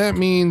 Because that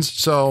means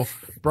so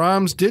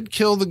Brahms did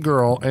kill the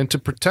girl, and to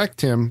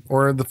protect him,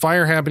 or the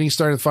fire happened, he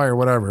started the fire,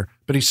 whatever,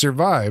 but he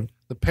survived.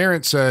 The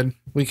parents said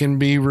we can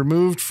be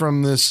removed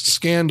from this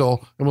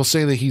scandal, and we'll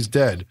say that he's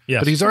dead. Yes.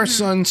 But he's our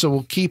son, so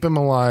we'll keep him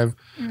alive.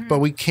 But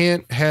we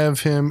can't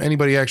have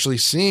anybody actually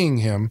seeing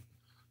him,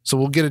 so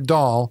we'll get a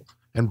doll.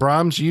 And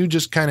Brahms, you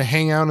just kind of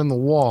hang out in the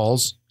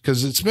walls.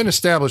 Because it's been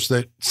established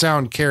that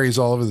sound carries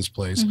all over this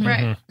place.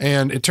 Right.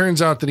 And it turns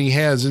out that he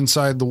has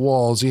inside the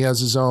walls, he has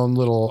his own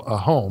little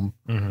home,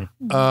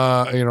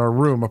 a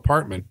room,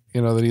 apartment,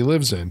 that he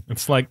lives in.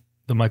 It's like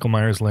the Michael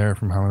Myers lair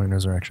from Halloween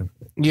Resurrection.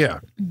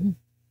 Yeah.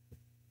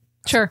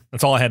 Sure.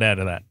 That's all I had to add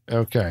to that.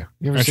 Okay.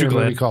 You ever Aren't seen you a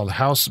movie glad? called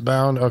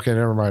Housebound? Okay,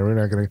 never mind. We're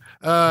not going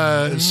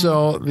to.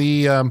 So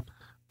the,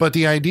 but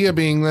the idea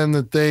being then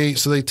that they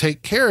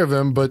take care of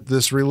him, but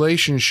this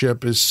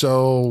relationship is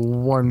so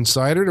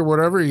one-sided or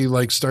whatever. He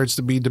like starts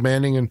to be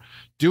demanding and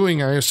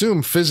doing, I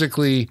assume,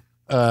 physically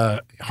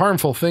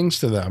harmful things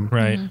to them.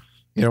 Right.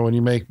 When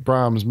you make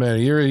Brahms mad,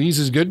 he's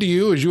as good to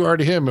you as you are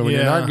to him. And when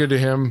you're Yeah. not good to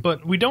him,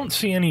 But we don't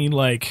see any,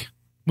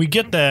 we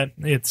get that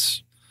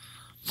it's,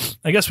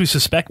 I guess we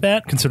suspect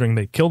that, considering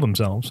they killed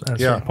themselves at a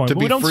certain point. to But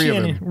be we don't free see of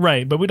any, him.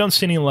 right, but we don't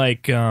see any,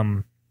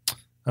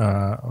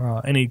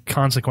 any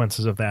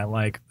consequences of that.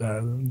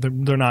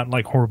 They're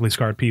not, horribly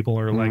scarred people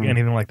or,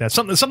 anything like that.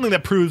 Something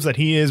that proves that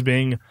he is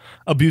being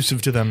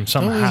abusive to them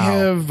somehow. we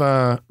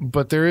have,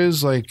 but there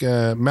is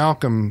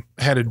Malcolm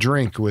had a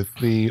drink with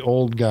the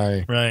old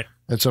guy. Right.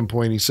 At some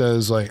point, he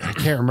says, I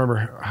can't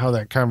remember how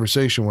that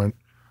conversation went.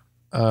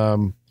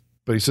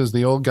 But he says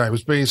the old guy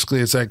was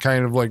basically, it's that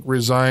kind of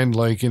resigned,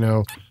 I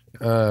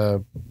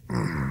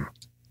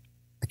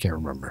can't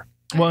remember.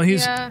 Well, he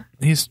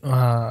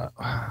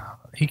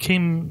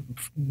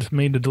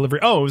made a delivery.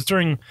 Oh, it was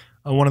during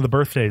one of the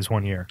birthdays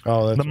one year.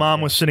 Oh, that's The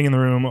mom was sitting in the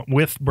room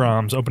with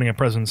Brahms opening up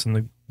presents,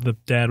 and the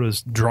dad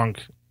was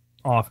drunk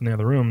off in the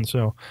other room.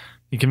 So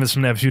he convinced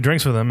him to have a few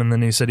drinks with him, and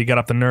then he said he got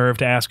up the nerve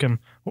to ask him,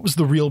 what was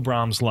the real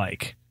Brahms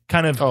like?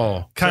 Kind of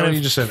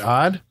you just said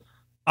odd?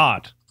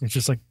 odd. It's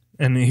just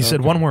and he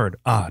said one word,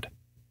 odd.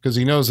 Because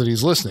he knows that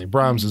he's listening.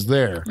 Brahms is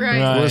there. Right.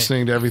 Right.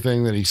 Listening to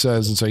everything that he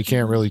says, and so he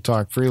can't really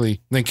talk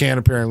freely. They can't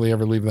apparently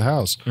ever leave the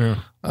house. Yeah.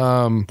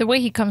 The way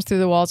he comes through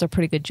the walls are a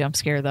pretty good jump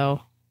scare,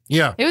 though.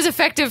 Yeah. It was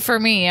effective for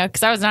me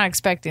because I was not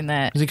expecting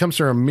that. 'Cause he comes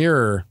through a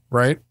mirror,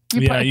 right?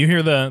 Yeah, you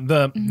hear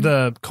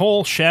the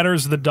coal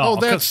shatters the doll.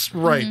 Oh, that's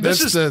right. This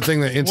That's is- the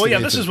thing that instigates Well, yeah,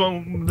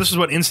 this is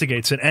what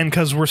instigates it, and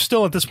because we're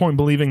still at this point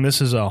believing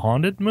this is a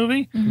haunted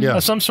movie Yeah.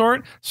 of some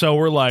sort, so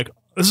we're like,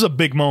 this is a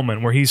big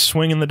moment where he's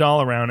swinging the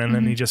doll around, and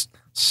then he just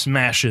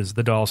smashes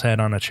the doll's head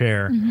on a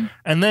chair,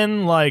 and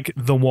then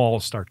the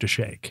walls start to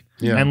shake,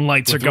 Yeah. and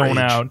lights With are going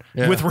rage. out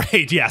Yeah. with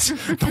rage. Yes,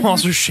 the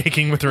walls are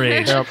shaking with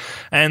rage, Yep.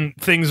 and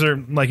things are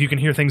you can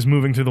hear things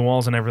moving through the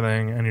walls and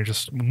everything, and you're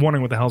just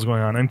wondering what the hell's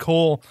going on. And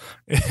Cole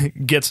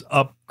gets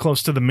up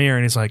close to the mirror,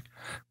 and he's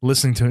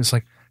listening to it. It's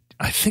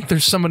I think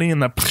there's somebody in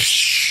the.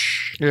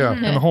 Yeah.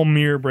 And the whole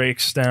mirror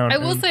breaks down. I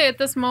will and- say at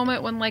this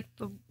moment when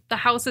the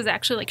house is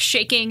actually like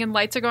shaking and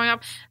lights are going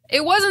up.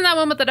 It wasn't that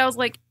moment that I was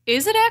like,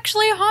 is it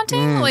actually a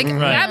haunting? Like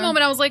that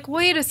moment I was like,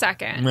 wait a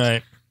second.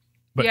 Right.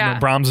 But Yeah. no,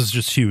 Brahms is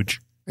just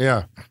huge.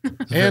 Yeah.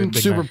 And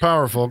big super man.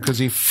 powerful because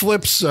he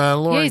flips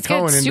Lauren Yeah, he's got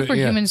Cohen into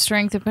superhuman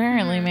strength,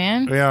 apparently,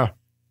 man. Yeah.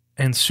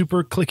 And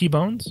super clicky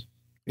bones?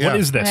 Yeah. What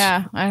is this?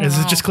 Yeah, I don't Is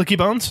know. it just clicky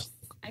bones?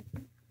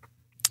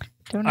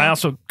 Don't know. I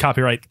also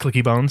copyright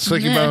clicky bones.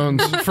 Clicky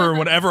Bones. For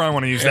whatever I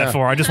want to use Yeah. that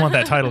for. I just want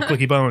that title,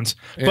 Clicky Bones.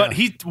 Yeah. But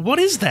what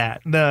is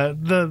that?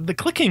 The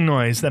clicking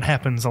noise that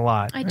happens a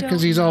lot. I don't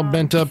Because he's all know.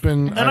 bent up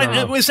and I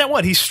don't know. Is that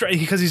what?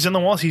 Because he's in the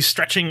walls, he's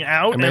stretching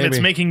out and Maybe. it's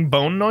making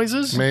bone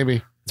noises?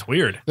 Maybe. It's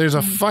weird. There's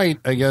a fight,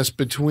 I guess,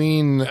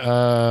 between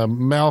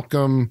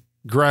Malcolm,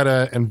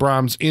 Greta, and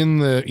Brahms in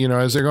the,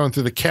 as they're going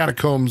through the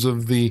catacombs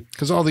of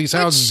because all these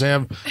houses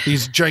have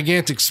these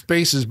gigantic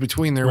spaces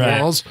between their Right.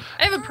 walls.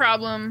 I have a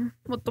problem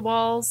with the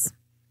walls.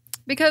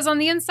 Because on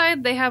the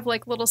inside, they have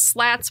like little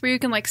slats where you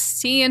can like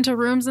see into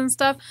rooms and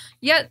stuff.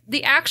 Yet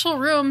the actual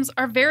rooms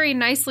are very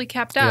nicely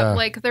kept up. Yeah.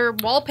 Like they're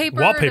wallpapered.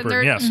 Wallpapered, and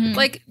they're, yes.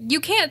 Like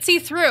you can't see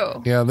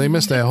through. Yeah, they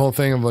missed that whole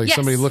thing of like Yes.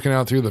 somebody looking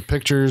out through the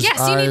pictures, Yes,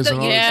 you need eyes, the and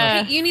all you, that need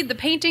stuff. the, you need the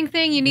painting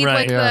thing. You need Right.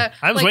 like Yeah.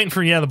 the. I was like, waiting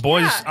for the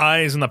boys' Yeah.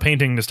 eyes and the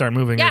painting to start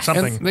moving or Yes.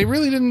 something. And they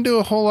really didn't do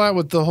a whole lot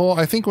with the whole.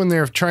 I think when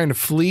they're trying to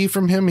flee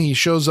from him, he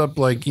shows up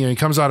like he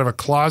comes out of a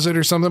closet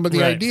or something. But the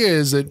Right. idea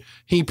is that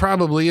he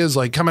probably is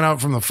like coming out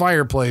from the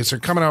fireplace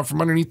or coming out from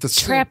underneath the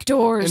sink. Trap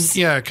doors.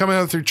 And, coming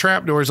out through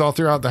trap doors all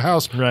throughout the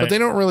house. Right. But they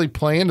don't really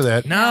play into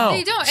that. No.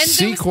 They don't. And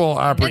Sequel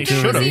there was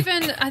opportunity.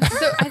 even. I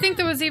think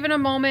there was even a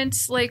moment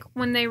like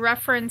when they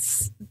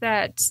reference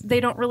that they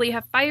don't really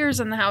have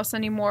fires in the house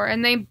anymore,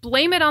 and they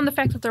blame it on the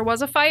fact that there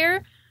was a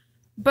fire.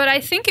 But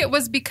I think it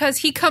was because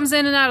he comes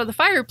in and out of the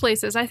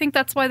fireplaces. I think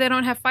that's why they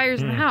don't have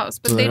fires in the house.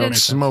 But So they they don't didn't.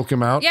 smoke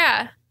him out.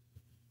 Yeah.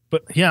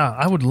 But yeah,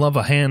 I would love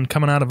a hand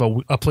coming out of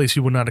a place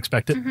you would not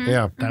expect it.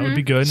 Yeah. That would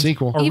be good.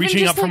 Sequel. Or Even reaching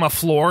just up from a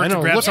floor I to know,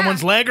 grab look-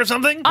 someone's leg or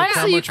something.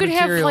 Honestly, you much could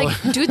have material.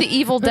 do the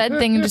Evil Dead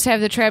thing and just have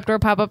the trapdoor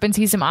pop up and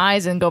see some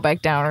eyes and go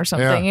back down or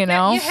something. Yeah. You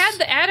know, You had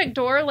the attic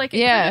door. Like,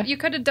 Yeah. you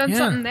could have done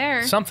something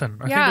there. Something.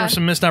 I think Yeah. there were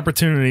some missed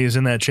opportunities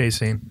in that chase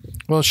scene.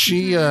 Well,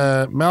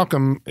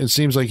 Malcolm, it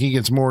seems like he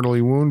gets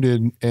mortally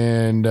wounded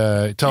and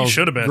tells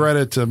should have been.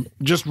 Greta to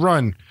just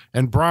run.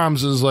 And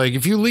Brahms is like,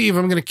 if you leave,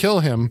 I'm going to kill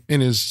him in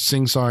his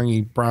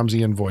sing-songy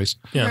Brahmsian voice.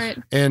 Yeah. Right.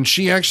 And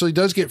she actually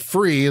does get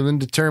free and then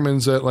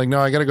determines that, like, no,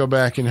 I got to go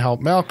back and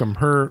help Malcolm.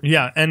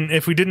 Yeah, and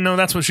if we didn't know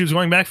that's what she was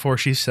going back for,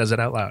 she says it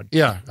out loud.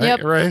 Yeah.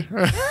 Yep. Right?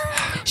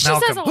 she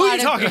Malcolm, says a who are lot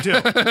you talking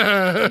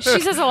to?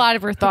 She says a lot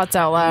of her thoughts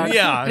out loud.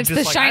 Yeah, it's just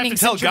the like, I have shining to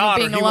tell syndrome God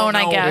of or being he won't alone,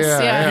 I know. guess.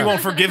 Yeah, Yeah. He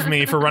won't forgive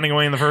me for running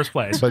away in the first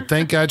place. But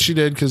thank God she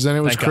did, because then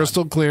it was Thank God.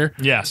 crystal clear.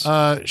 Yes. She,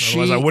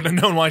 Otherwise, I wouldn't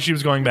have known why she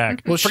was going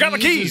back. Well, Forgot my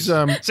she keys.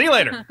 uses, See you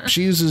later.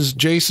 she uses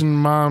Jason's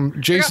peanut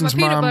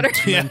mom butter.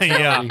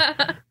 Yeah.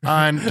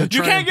 on to You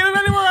try can't get it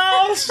anywhere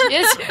else.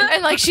 Yes,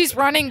 and like she's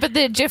running, but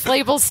the GIF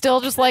label's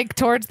still just like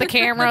towards the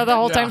camera the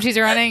whole time she's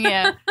running.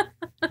 Yeah,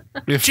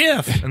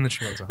 Jeff. And then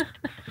she goes on.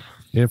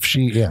 if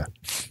she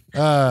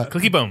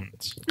Clicky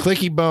Bones.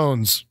 Clicky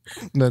Bones.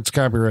 That's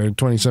copyrighted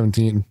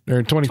 2017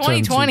 or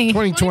 2017. 2020.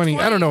 2020.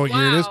 I don't know what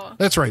year it is. Wow.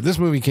 That's right. This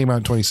movie came out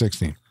in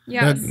 2016.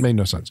 Yes. That made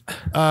no sense.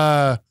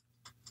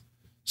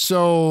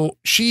 So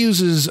she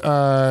uses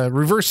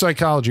reverse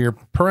psychology or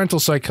parental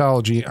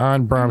psychology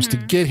on Brahms to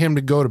get him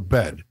to go to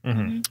bed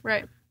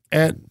Right.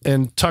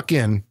 and tuck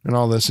in and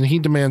all this, and he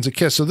demands a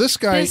kiss. So this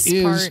guy This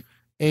is part.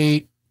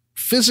 a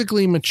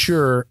physically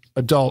mature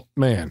adult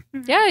man.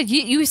 yeah.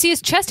 You see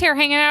his chest hair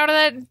hanging out of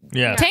that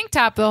Yeah. tank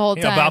top the whole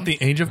time. About the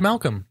age of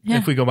Malcolm, Yeah.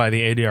 if we go by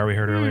the ADR we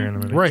heard earlier in the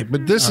movie. Right,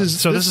 but this is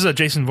So this is a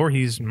Jason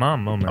Voorhees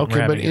mom moment. we're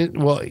okay, but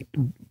having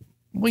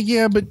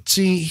yeah, but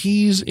see,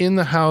 he's in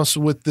the house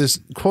with this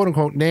quote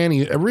unquote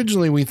nanny.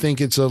 Originally, we think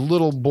it's a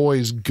little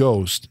boy's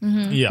ghost,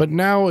 yeah. but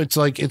now it's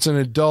like it's an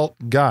adult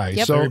guy.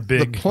 Yep. So Very big,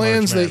 the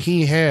plans large that man.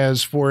 he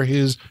has for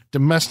his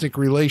domestic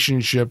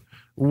relationship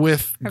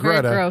with Are very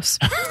Greta, gross.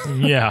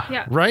 yeah.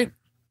 Yeah. right?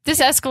 This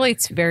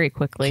escalates very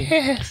quickly.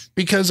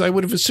 Because I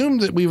would have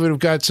assumed that we would have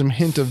got some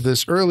hint of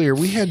this earlier.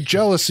 We had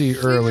jealousy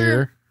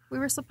earlier. We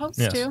were supposed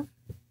Yes. to.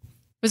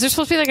 Was there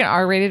supposed to be like an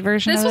R-rated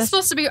version This of was this?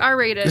 supposed to be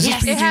R-rated. Is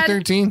this It had-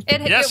 PG-13?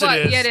 Yes, it was.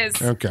 it is. Yeah, it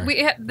is.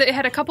 Okay. It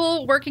had a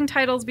couple working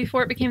titles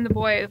before it became The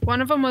Boy.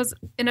 One of them was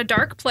In a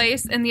Dark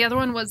Place, and the other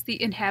one was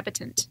The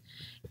Inhabitant.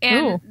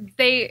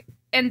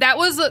 And that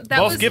was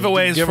Both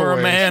giveaways for a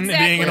Giveaways. man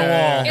being in a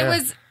wall. Yeah. It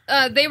was.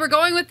 They were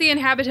going with The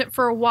Inhabitant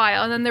for a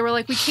while, and then they were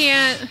like, we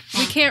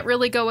can't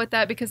really go with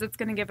that because it's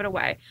going to give it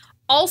away.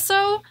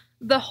 Also,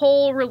 the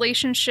whole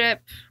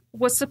relationship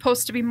was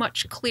supposed to be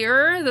much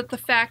clearer, that the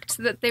fact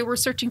that they were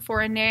searching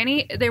for a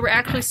nanny, they were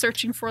actually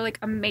searching for like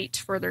a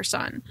mate for their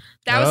son.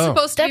 That was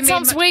supposed to That be made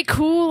sounds way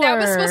cooler. that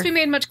was supposed to be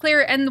made much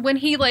clearer. And when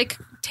he like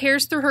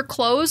tears through her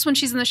clothes when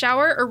she's in the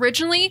shower,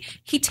 originally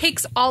he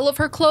takes all of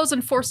her clothes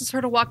and forces her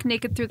to walk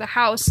naked through the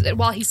house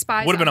while he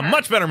spies. Would have been on a her.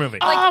 much better movie.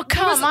 Oh,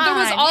 come on. There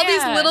was all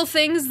these yeah. little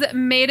things that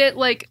made it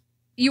like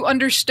you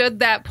understood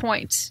that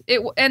point.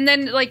 And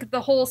then like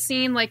the whole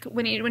scene, like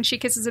when she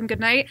kisses him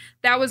goodnight,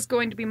 that was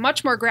going to be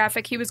much more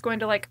graphic. He was going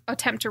to like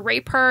attempt to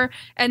rape her,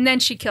 and then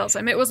she kills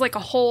him. It was like a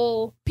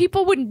whole.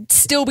 People would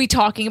still be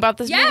talking about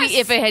this movie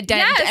if it had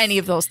done any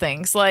of those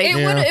things. Like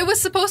it was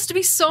supposed to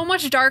be so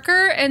much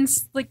darker and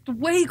like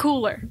way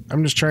cooler.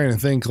 I'm just trying to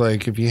think,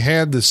 like, if you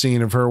had the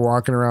scene of her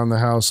walking around the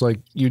house, like,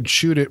 you'd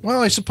shoot it.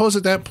 Well, I suppose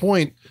at that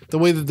point, the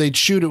way that they'd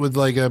shoot it with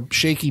like a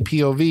shaky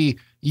POV,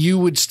 you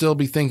would still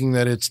be thinking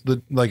that it's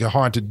like a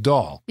haunted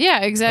doll. Yeah,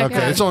 exactly.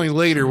 Okay, it's only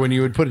later when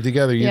you would put it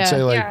together, you'd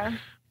say like,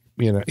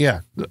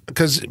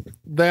 because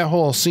that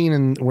whole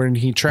scene when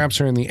he traps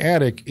her in the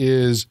attic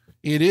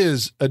it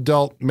is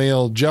adult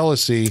male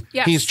jealousy.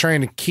 Yes. He's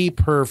trying to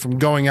keep her from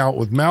going out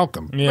with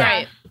Malcolm. Yeah.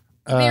 Right.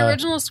 The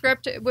original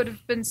script would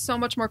have been so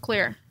much more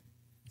clear.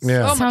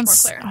 Yeah. So much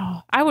more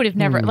clear. I would have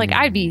never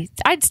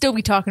I'd still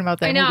be talking about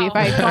that movie if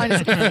I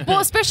had gone. Well,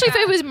 especially if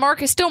it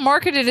was still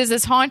marketed as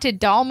this haunted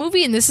doll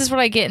movie, and this is what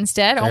I get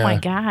instead. Oh my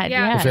god!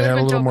 Yeah. If it had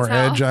a little more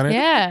edge on it.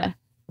 Yeah.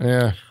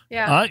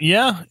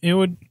 Yeah. It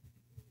would.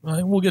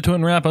 We'll get to it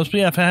in wrap ups,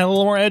 but if it had a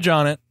little more edge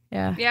on it.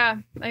 Yeah,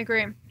 I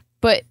agree.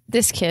 But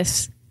this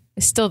kiss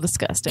is still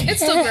disgusting.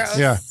 It's still gross.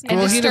 Yeah. And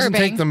Well, he doesn't disturbing.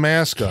 take the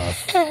mask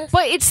off.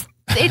 But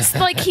it's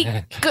like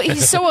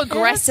he's so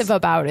aggressive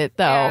about it,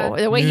 though.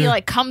 Yeah. The way he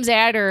like comes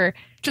at her.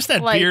 Just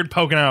that Like, beard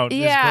poking out is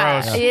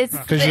gross. It's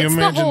Because you it's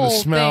imagine the whole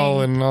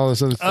smell thing. and all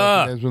this other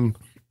stuff that has been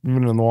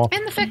moving on the wall.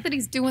 And the fact that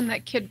he's doing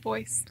that kid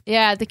voice.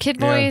 Yeah, the kid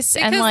voice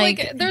Because and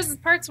like there's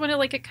parts when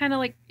it kind of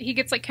like he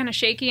gets like kind of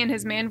shaky and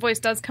his man voice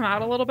does come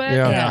out a little bit.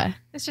 Yeah.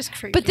 It's just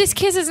creepy. But this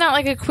kiss is not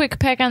like a quick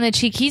peck on the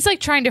cheek. He's like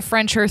trying to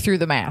French her through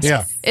the mask.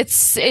 Yeah.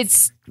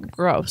 It's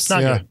gross.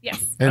 Not good.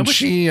 Yes. And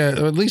she, at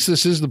least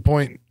this is the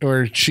point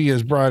where she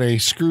has brought a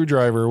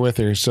screwdriver with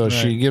her, so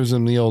she gives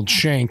him the old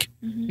shank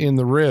in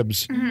the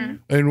ribs. Mm-hmm.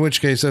 In which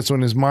case, that's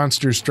when his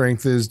monster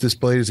strength is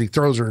displayed as he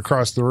throws her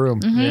across the room.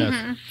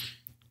 Yes.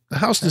 The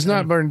house does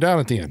not burn down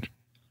at the end.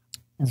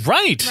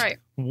 Right. Right.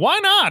 Why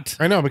not?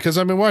 I know, because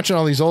I've been watching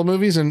all these old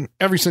movies, and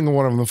every single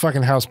one of them, the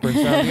fucking house burns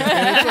down. And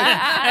it's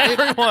like,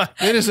 Everyone.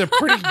 it is a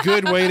pretty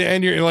good way to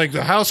end your, like,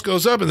 the house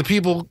goes up and the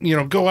people,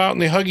 go out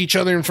and they hug each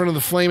other in front of the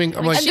flaming.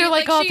 I'm like, And they're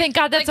like, oh, thank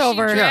God that's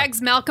over. She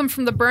drags Malcolm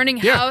from the burning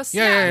house.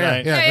 Yeah.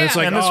 Right. And it's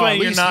like, And this way at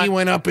you're least not- he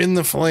went up in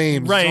the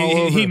flames. It's all Right.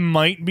 over. He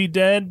might be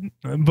dead,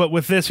 but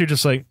with this, you're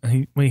just like,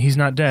 he's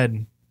not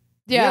dead.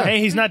 Yeah. Hey,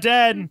 he's not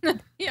dead.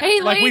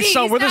 Hey, Like lady, we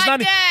saw, he's where there's not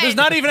not, dead. there's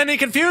not even any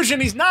confusion.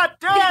 He's not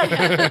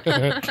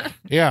dead.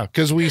 Yeah,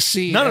 because we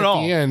see None at at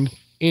all. the end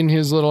in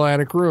his little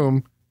attic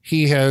room,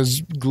 he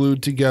has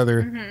glued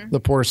together the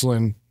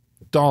porcelain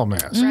doll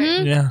mask.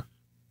 Mhm. Yeah.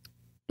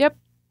 Yep.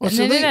 Well, And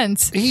so then it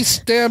ends. He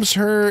stabs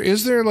her.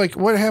 Is there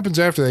what happens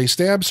after that? He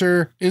stabs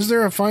her. Is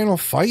there a final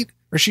fight?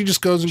 Or she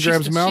just goes and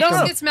grabs She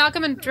Malcolm? She gets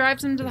Malcolm and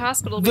drives him to the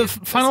hospital. The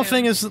final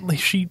thing is that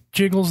she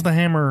jiggles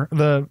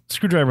the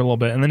screwdriver a little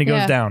bit, and then he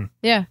goes Yeah. down.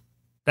 Yeah.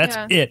 That's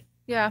Yeah. it.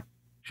 Yeah.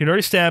 She'd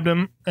already stabbed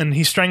him, and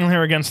he's strangling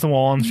her against the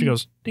wall, and she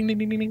goes ding ding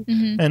ding ding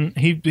ding, and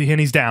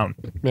he's down.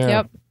 Yeah.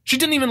 Yep. She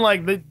didn't even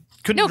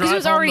couldn't. No, because drive it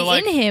was home already to,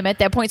 like, in him at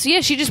that point. So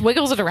yeah, she just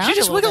wiggles it around. She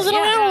just a little wiggles it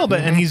bit. around a little bit,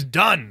 Mm-hmm. and he's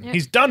done. Yeah.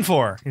 He's done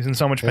for. He's in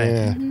so much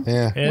pain.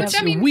 Yeah. It's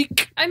Which, I mean,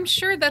 weak. I'm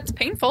sure that's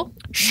painful.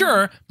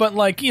 Sure, but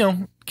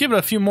give it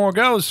a few more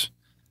goes.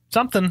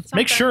 Something.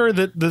 Make sure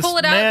that this Pull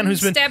it out man and who's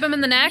been stab him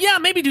in the neck. yeah,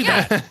 maybe do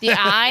that. The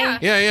eye.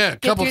 Yeah. A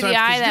couple through times. the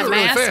eye, 'cause that you do it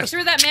really mask. fast.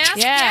 Through that mask.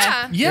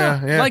 Yeah.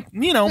 Yeah,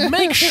 Yeah.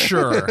 make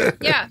sure.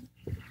 Yeah.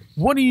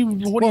 What do you?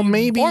 Well,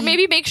 maybe. Or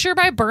maybe make sure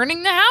by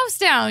burning the house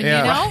down,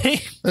 Yeah. you know?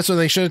 That's when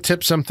they should have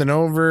tipped something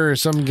over or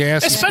some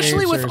gas.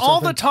 Especially escapes with or all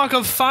the something. talk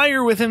of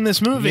fire within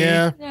this movie.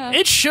 Yeah. Yeah.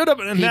 It should have.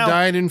 He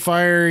died in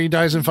fire. He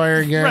dies in fire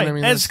again. Right. I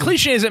mean, as that's-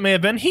 cliche as it may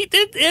have been,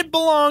 it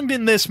belonged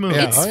in this movie.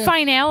 Yeah. It's Oh, yeah.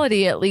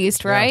 finality at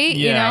least, right?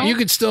 Yeah. You know? You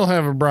could still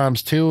have a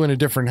Brahms 2 in a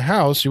different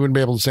house. You wouldn't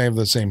be able to save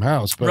the same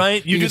house, but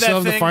Right, you do could still that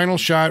have the thing. final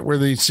shot where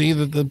they see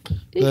that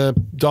the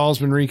doll's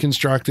been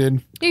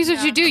reconstructed. Here's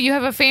what you do. You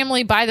have a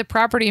family buy the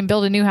property and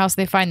build a new house.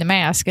 They find the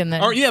mask and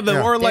then... Or or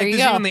like There you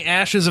there's go. even the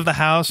ashes of the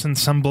house and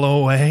some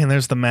blow away and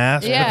there's the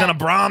mask. Yeah. But then a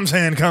Brahms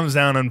hand comes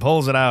down and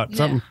pulls it out.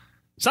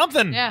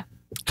 Something. Yeah.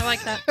 I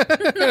like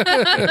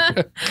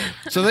that.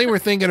 So they were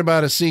thinking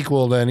about a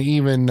sequel then,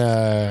 even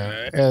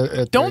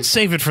Don't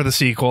save it for the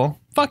sequel.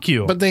 Fuck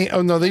you. But they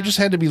just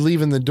had to be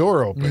leaving the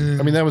door open.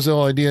 I mean, that was the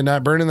whole idea,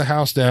 not burning the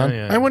house down.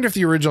 Yeah. I wonder if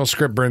the original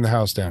script burned the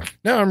house down.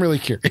 Now I'm really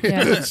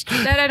curious.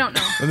 That I don't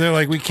know. And they're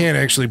like, we can't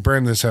actually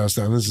burn this house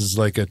down. This is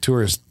like a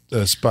tourist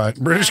spot,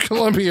 British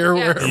Columbia or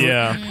wherever.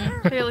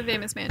 yeah. Fairly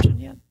famous mansion.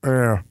 Yeah.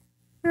 Yeah.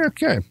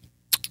 Okay.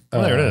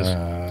 Well, there it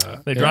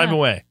is. They drive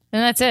away.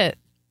 And that's it.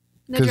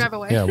 They 'Cause, drive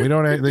away. Yeah, we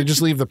don't. They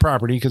just leave the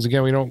property because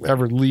again, we don't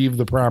ever leave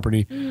the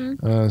property.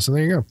 So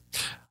there you go.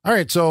 All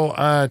right, so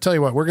tell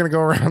you what, we're going to go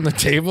around the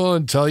table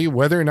and tell you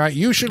whether or not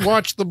you should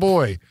watch The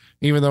Boy,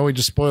 even though we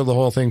just spoiled the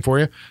whole thing for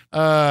you.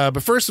 But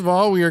first of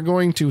all, we are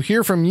going to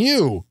hear from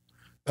you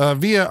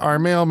via our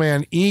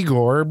mailman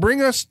Igor.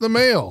 Bring us the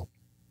mail.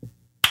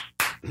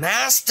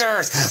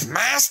 Masters,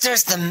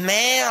 the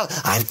mail.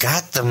 I've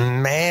got the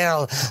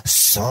mail.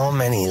 So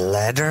many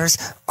letters.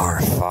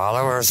 Our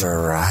followers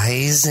are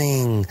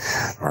rising.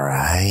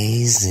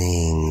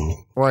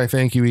 Why,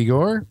 thank you,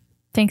 Igor.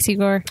 Thanks,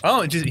 Igor.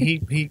 Oh,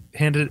 he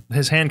handed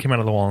his hand came out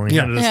of the wall and he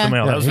handed us the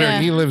mail. That was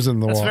He lives in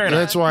the wall. very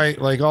That's why,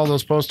 like, all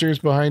those posters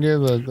behind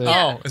you.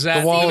 is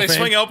that the wall do they of fame?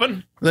 swing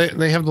open?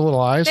 They have the little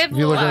eyes. They have If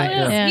you look little at it,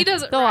 eyes. Yeah. He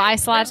does it The little right. eye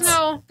slots.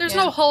 There's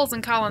no holes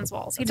in Colin's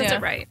walls. He does it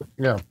right.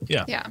 yeah.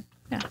 Yeah.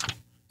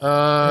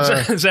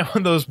 Is that one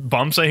of those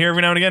bumps I hear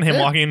every now and again? Him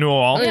walking into a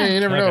wall? Oh, yeah, you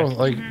never know. Okay.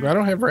 Like, I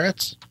don't have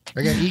rats.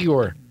 I got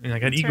Igor I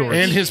got That's Igor right.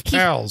 and his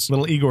pals.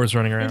 little Igor's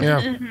running around.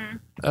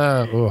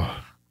 Yeah.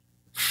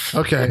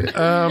 Okay.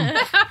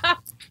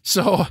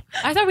 So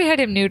I thought we had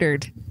him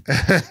neutered.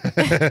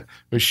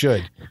 we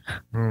should.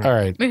 All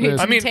right. Maybe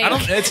This- I mean, I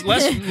don't. It's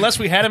less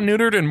we had him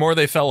neutered and more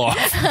they fell off.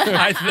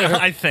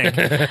 I think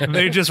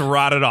they just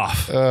rotted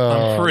off.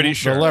 I'm pretty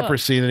sure. the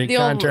leprosy that he The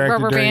old contracted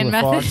rubber during band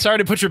the fog. method. Sorry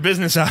to put your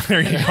business out there,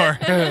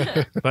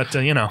 Igor. But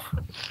you know,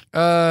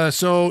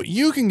 So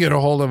you can get a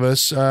hold of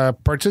us,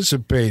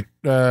 participate,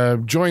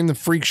 join the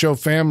Freak Show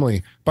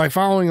family by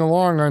following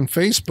along on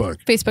Facebook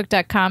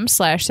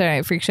Facebook.com/Saturday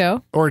Night Freak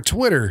Show. or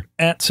Twitter.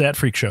 at Sat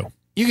Freak Show.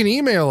 You can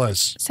email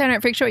us,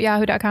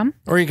 SaturdayNightFreakShow@yahoo.com.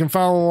 or you can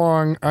follow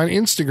along on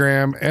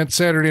Instagram at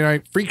Saturday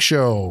Night Freak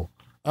Show.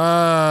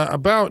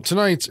 About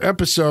tonight's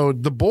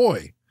episode, The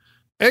Boy,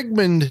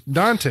 Egmond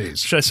Dantes.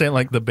 Should I say it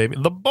like the baby?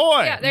 The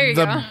boy. Yeah, there you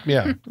go.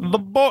 Yeah, The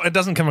boy. It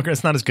doesn't come across.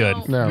 It's not as good.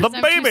 No. The It's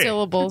not 2 baby.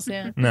 syllables.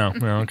 Yeah. No.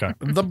 Okay.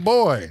 The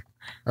Boy.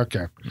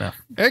 Okay. No.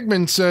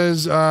 Egmond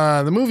says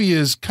the movie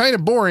is kind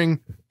of boring,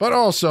 but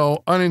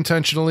also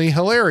unintentionally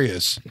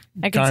hilarious.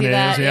 I can see Kinda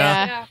that. is,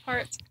 yeah. Yeah,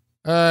 parts.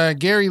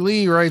 Gary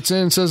Lee writes in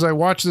and says, I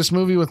watched this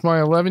movie with my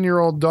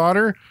 11-year-old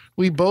daughter.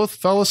 We both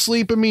fell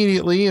asleep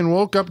immediately and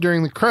woke up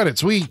during the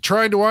credits. We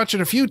tried to watch it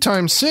a few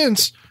times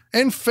since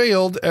and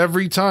failed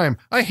every time.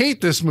 I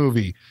hate this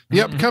movie.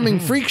 The upcoming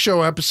Freak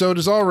Show episode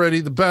is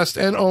already the best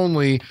and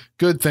only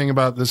good thing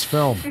about this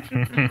film.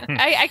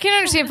 I can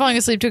understand falling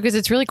asleep too because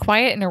it's really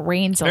quiet and it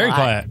rains a Very lot.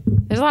 quiet.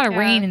 There's a lot of Yeah.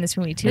 rain in this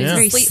movie too. Yeah. It's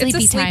very It's a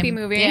sleepy sleepy time.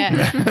 movie.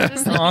 Yeah.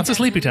 Oh, it's a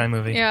sleepy time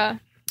movie. Yeah.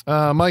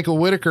 Michael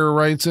Whitaker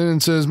writes in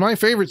and says, my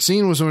favorite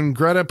scene was when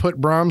Greta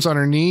put Brahms on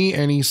her knee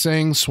and he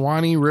sang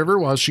Swanee River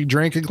while she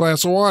drank a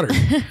glass of water.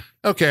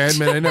 Okay, I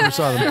admit I never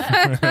saw the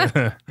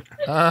movie.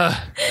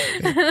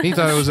 He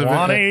thought it was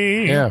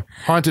Swanee.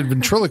 haunted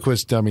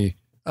ventriloquist dummy.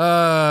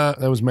 That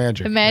was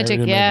magic. The magic,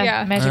 Right? yeah.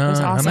 Yeah. Magic was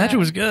awesome. Magic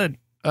was good.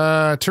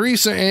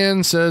 Teresa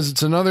Ann says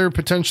it's another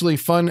potentially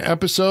fun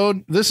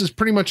episode. This is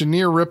pretty much a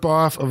near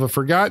ripoff of a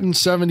forgotten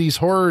 70s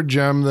horror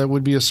gem that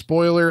would be a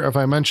spoiler if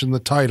I mentioned the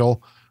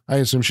title. I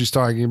assume she's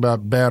talking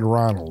about Bad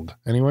Ronald.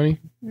 Anybody?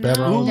 Bad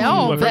Ronald?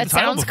 No, I've heard that the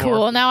title sounds before.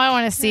 cool. Now I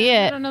want to see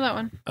I it. don't know that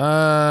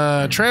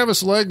one.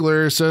 Travis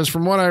Legler says,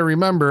 from what I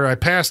remember, I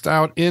passed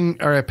in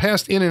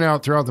and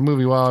out throughout the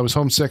movie while I was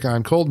homesick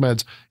on cold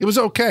meds. It was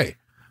okay.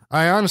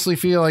 I honestly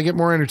feel I get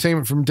more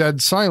entertainment from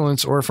Dead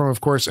Silence or from, of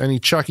course, any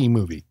Chucky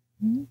movie.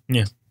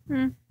 Yeah.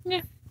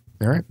 Yeah.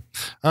 All right.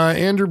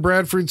 Andrew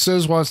Bradford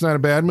says, while it's not a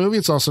bad movie,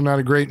 it's also not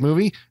a great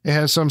movie. It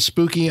has some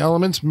spooky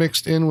elements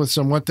mixed in with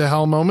some what the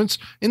hell moments.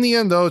 In the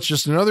end, though, it's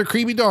just another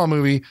creepy doll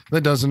movie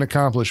that doesn't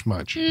accomplish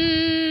much.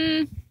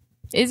 Is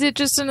it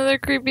just another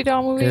creepy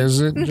doll movie? Is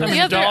it? I mean, The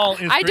other- doll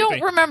is I don't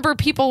creepy. remember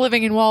people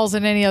living in walls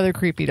in any other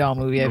creepy doll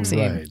movie I've seen.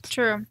 Right.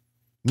 True.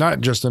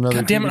 Not just another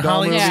God damn creepy it, doll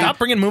Holly! movie. Yeah. Stop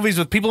bringing movies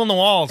with people on the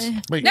walls.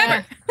 Wait,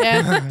 Never.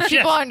 Yeah.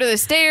 People under the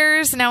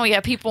stairs. Now we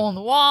got people on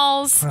the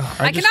walls.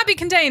 I cannot be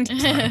contained.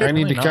 I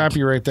need to not.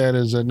 copyright that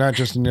as not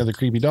just another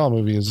creepy doll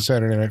movie, as a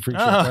Saturday Night Freak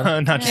Show.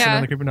 Not just Yeah.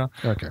 another creepy doll.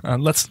 Okay.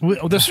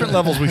 There's certain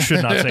levels we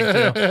should not sing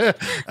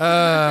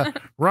to.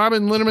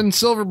 Robin Linneman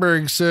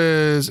Silverberg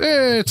says,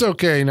 it's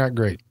okay, not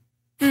great.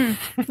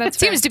 That's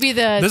Seems to be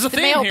the There's a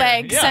theme here.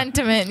 mailbag Yeah.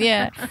 sentiment.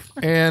 Yeah.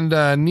 And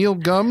Neil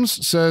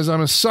Gums says,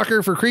 I'm a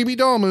sucker for creepy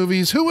doll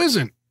movies. Who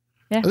isn't?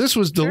 Yeah. This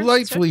was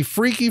delightfully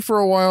freaky for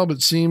a while,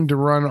 but seemed to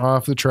run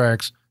off the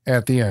tracks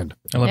at the end.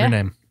 I love Yeah. your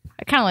name.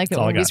 I kind of like it That's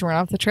all when I movies got. run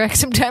off the track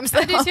sometimes. Though.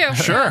 I do too.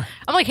 Sure.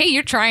 I'm like, hey,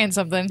 you're trying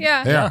something.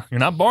 Yeah. Yeah. You're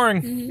not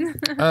boring.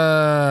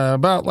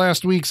 About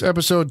last week's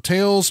episode,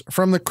 Tales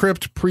from the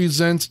Crypt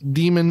presents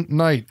Demon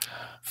Night.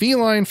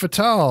 Feline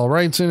Fatale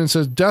writes in and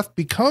says, Death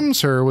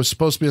Becomes Her was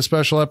supposed to be a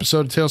special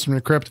episode of Tales from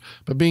the Crypt,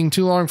 but being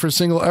too long for a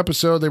single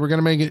episode, they were going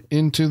to make it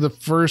into the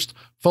first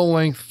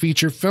full-length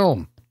feature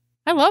film.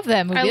 I love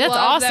that movie. I That's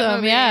love that awesome.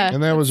 movie. Yeah.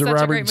 And that was a Such a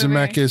Robert great movie.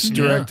 Zemeckis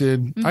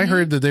directed. I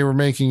heard that they were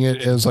making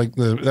it as like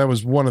that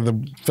was one of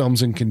the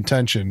films in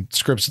contention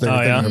scripts they were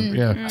Oh, yeah?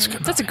 thinking of. Yeah.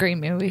 That's a great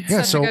movie. Yeah,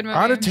 Such a so good movie.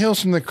 out of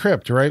Tales from the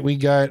Crypt, right? We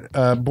got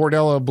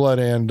Bordello Blood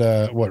and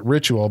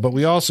Ritual, but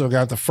we also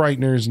got The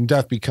Frighteners and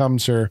Death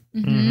Becomes Her,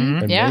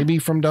 and Yeah. maybe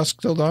From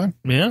Dusk Till Dawn.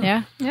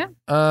 Yeah.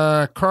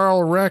 Yeah.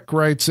 Carl Reck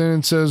writes in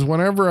and says,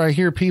 whenever I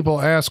hear people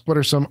ask what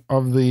are some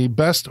of the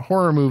best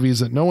horror movies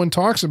that no one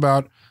talks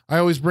about, I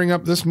always bring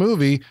up this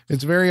movie.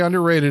 It's very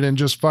underrated and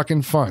just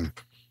fucking fun.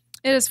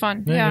 It is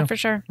fun. There you Yeah, go. for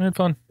sure. We had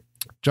fun.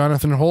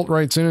 Jonathan Holt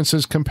writes in and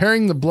says,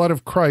 comparing the blood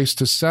of Christ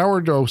to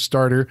sourdough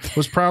starter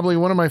was probably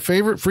one of my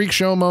favorite freak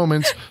show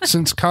moments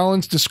since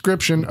Colin's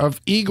description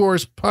of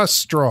Igor's pus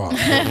straw.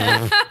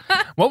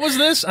 What was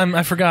this?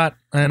 I forgot,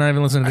 and I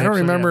haven't listened to the I don't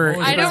episode yet. remember. What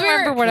was I it don't about?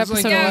 remember what It was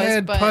episode like it he was,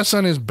 had but pus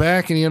on his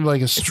back and he had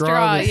like a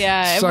straw that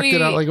yeah, sucked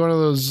it out like one of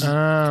those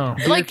Oh.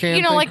 beer like can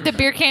you know, thing. like the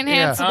beer can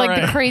hands Yeah. with like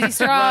Alright. the crazy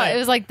straw. Right. It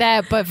was like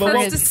that, but for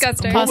what- his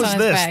disgusting. pus What was on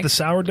his this? back. The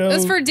sourdough? It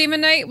was for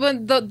Demon Night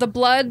when the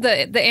blood,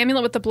 the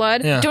amulet with the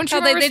blood. Yeah. Don't you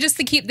How they remember?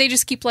 they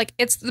just keep like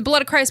it's the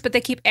blood of Christ, but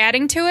they keep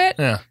adding to it.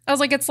 Yeah. I was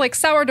like, it's like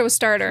sourdough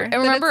starter. And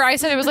remember, I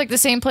said it was like the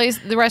same place.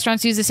 The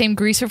restaurants use the same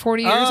grease for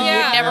 40 years. and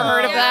yeah. you'd never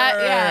heard of that.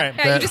 Right, Yeah. right.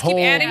 Yeah, That you just keep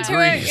whole adding to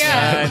grease. it.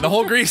 Yeah. The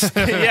whole grease.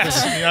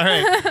 Yes. All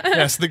right.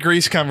 Yes, the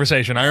grease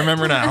conversation. I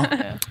remember now.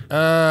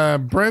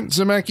 Brent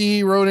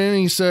Zemecki wrote in.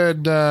 He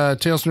said,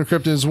 Tales from the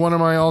Crypt is one of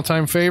my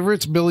all-time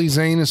favorites. Billy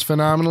Zane is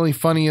phenomenally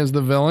funny as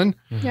the villain.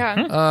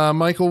 Yeah.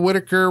 Michael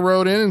Whitaker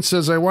wrote in and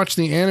says, I watched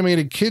the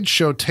animated kids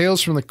show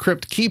Tales from the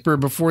Crypt Keeper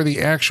before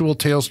the actual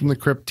Tales from the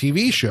Crypt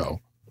TV show.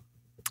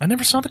 I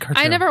never saw the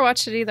cartoon. I never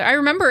watched it either. I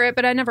remember it,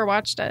 but I never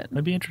watched it.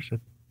 I'd be interested.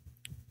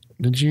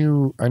 Did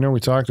you? I know we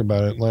talked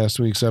about it last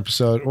week's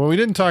episode. Well, we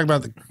didn't talk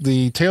about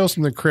the Tales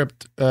from the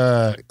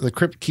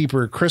Crypt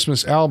Keeper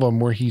Christmas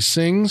album where he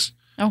sings.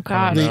 Oh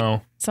God,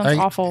 No. sounds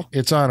awful.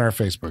 It's on our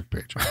Facebook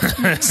page.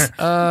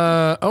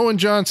 Owen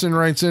Johnson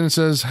writes in and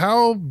says,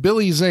 how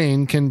Billy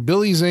Zane can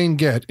Billy Zane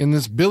get in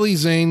this Billy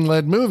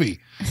Zane-led movie?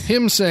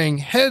 Him saying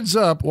heads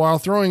up while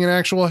throwing an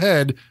actual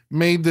head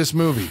made this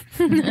movie.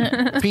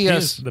 Yes,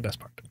 P.S. the best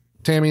part.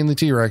 Tammy and the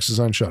T-Rex is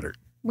on Shudder.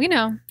 We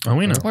know. Oh,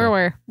 we know.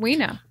 Where? We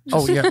know.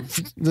 Oh, yeah.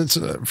 That's,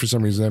 for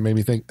some reason, that made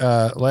me think.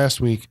 Last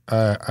week,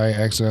 I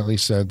accidentally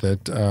said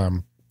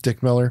that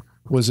Dick Miller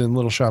was in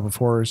Little Shop of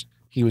Horrors.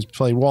 He was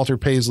playing Walter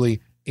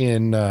Paisley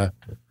in... Wow,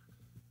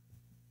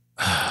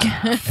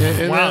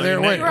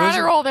 You're on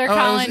a roll there,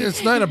 Colin.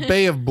 It's not a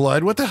Bay of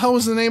Blood. What the hell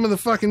was the name of the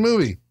fucking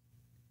movie?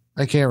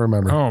 I can't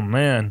remember. Oh,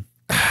 man.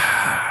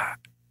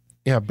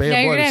 Yeah, Bay Now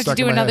of you're Blood gonna is have to stuck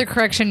do in my another head.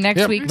 correction next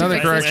Yep, week. another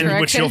to fix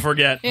this Which you'll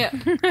forget. Yeah.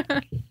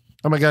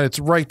 Oh my God, it's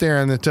right there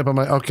on the tip of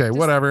my... Okay,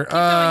 whatever.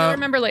 You'll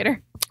remember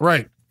later.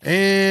 Right.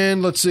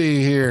 And let's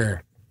see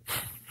here.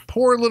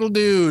 Poor little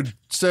dude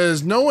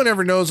says, no one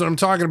ever knows what I'm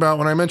talking about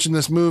when I mention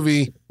this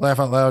movie. Laugh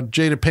out loud.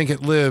 Jada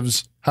Pinkett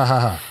Lives. Ha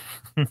ha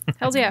ha.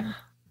 Hells yeah.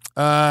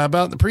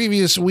 About the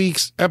previous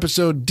week's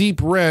episode, Deep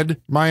Red,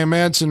 Maya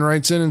Madsen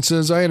writes in and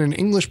says, I had an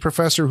English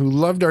professor who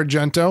loved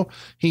Argento.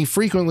 He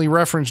frequently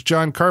referenced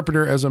John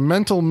Carpenter as a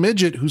mental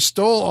midget who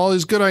stole all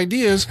his good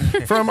ideas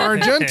from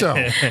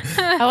Argento.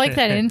 I like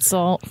that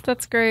insult.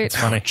 That's great.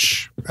 Funny.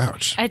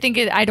 Ouch. I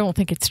don't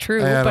think it's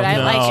true, I but I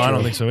don't No, like it. I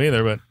don't think so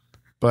either,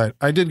 But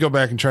I did go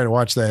back and try to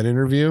watch that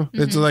interview.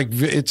 It's like,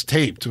 it's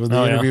taped with the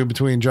Oh, yeah. interview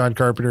between John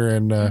Carpenter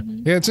and,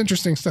 yeah, it's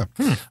interesting stuff.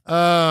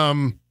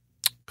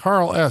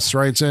 Carl S.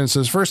 writes in and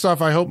says, first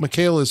off, I hope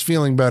Michaela is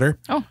feeling better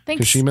Oh, thanks.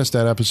 because she missed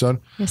that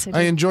episode. Yes, I I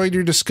did. enjoyed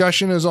your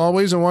discussion as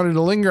always. I wanted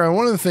to linger on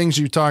one of the things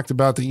you talked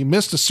about, that you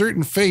missed a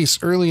certain face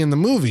early in the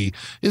movie.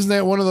 Isn't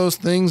that one of those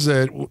things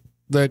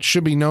that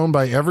should be known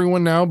by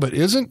everyone now, but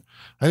isn't?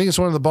 I think it's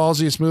one of the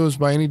ballsiest moves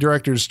by any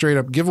director to straight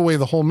up give away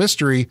the whole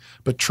mystery,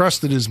 but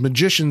trust that his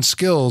magician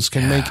skills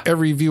can make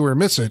every viewer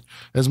miss it.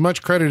 As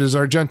much credit as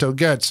Argento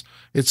gets,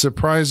 it's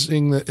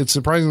surprising that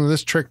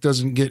this trick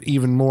doesn't get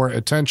even more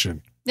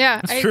attention.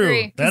 Yeah, That's I true.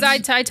 agree. Because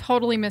That's- I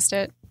totally missed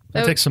it.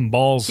 That takes some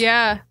balls.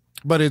 Yeah.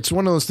 But it's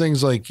one of those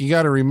things, like, you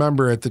got to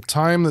remember at the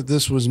time that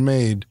this was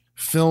made,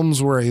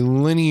 films were a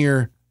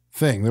linear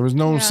thing. There was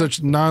no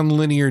such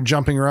non-linear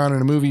jumping around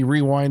in a movie,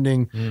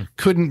 rewinding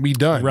couldn't be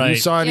done. You Right.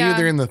 saw it Yeah.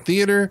 either in the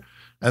theater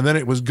and then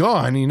it was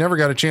gone. You never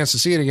got a chance to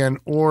see it again,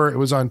 or it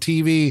was on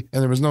TV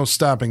and there was no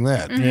stopping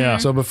that. Yeah.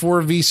 So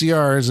before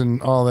VCRs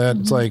and all that,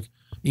 it's like,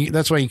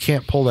 that's why you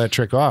can't pull that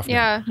trick off. now.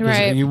 Yeah. 'Cause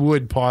Right. You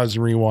would pause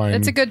and rewind.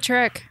 It's a good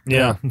trick.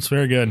 Yeah, it's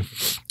very good.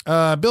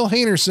 Bill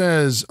Hayner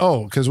says,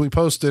 because we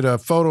posted a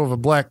photo of a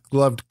black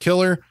gloved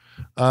killer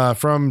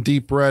from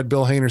Deep Red.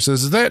 Bill Hayner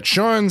says, is that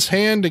Sean's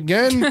hand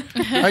again?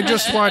 I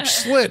just watched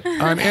Slit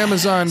on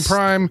Amazon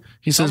Prime.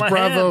 He says, my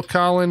bravo, hand."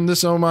 Colin.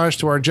 This homage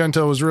to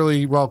Argento was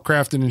really well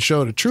crafted and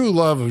showed a true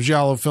love of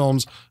giallo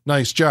films.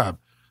 Nice job.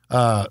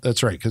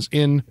 That's right, because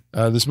in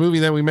this movie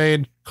that we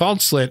made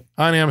called Slit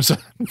on Amazon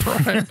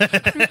Prime,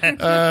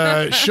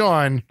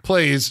 Sean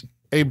plays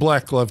a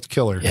black gloved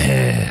killer.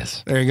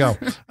 Yes. There you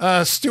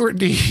go. Stuart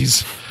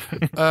Dees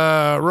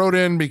wrote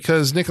in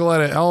because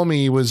Nicoletta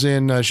Elmy was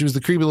in, she was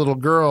the creepy little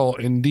girl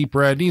in Deep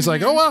Red. And he's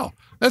like, oh, wow,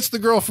 that's the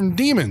girl from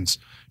Demons.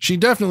 She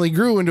definitely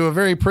grew into a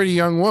very pretty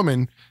young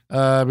woman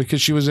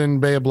because she was in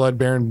Bay of Blood,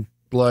 Baron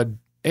Blood,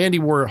 Andy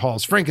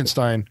Warhol's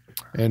Frankenstein,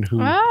 and who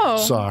Oh.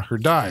 saw her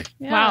die.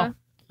 Yeah. Wow.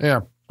 Yeah.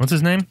 What's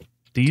his name?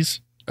 Dees?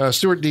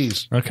 Stuart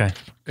Dees. Okay.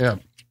 Yeah.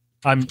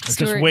 I'm just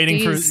Stuart waiting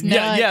D's for I'm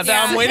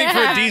Yeah. waiting for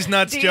a D's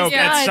nuts D's joke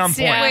at some nuts,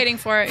 point. yeah. Waiting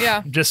for it.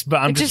 Yeah. But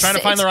I'm It just trying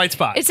to find the right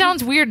spot. It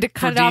sounds weird to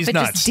cut it For off D's at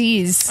nuts. just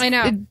D's. I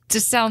know. It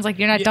just sounds like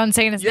you're not done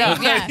saying his name.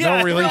 Yeah. No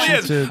it really relation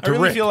is. to I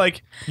really Rick. feel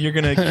like you're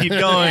gonna keep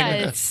going.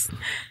 Yeah, it's,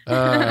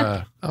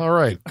 All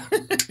right.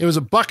 It was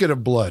a bucket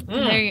of blood.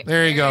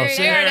 There you go.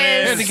 See, There it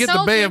is. had to get the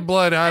Told bay you. of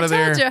blood out of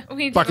there. Told ya.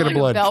 we need Bucket to of go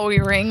blood. to bell we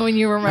ring when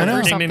you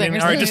remember Ding, something. ding,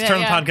 ding. or All right, something. just turn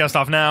the Yeah. podcast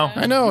off now.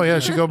 I know. Yeah, I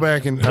should go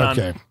back and Done.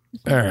 okay.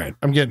 All right.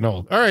 I'm getting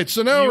old. All right.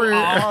 So now You we're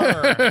are.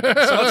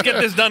 So let's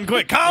get this done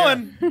quick.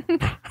 Colin,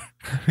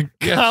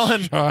 Yes,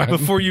 Colin, Sean.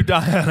 before you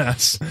die on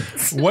us,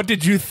 what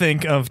did you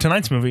think of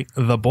tonight's movie,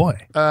 The Boy?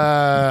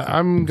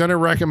 I'm gonna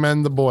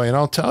recommend The Boy, and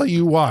I'll tell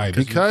you why. you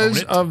Because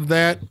own it? of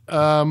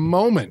that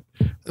moment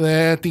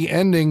at the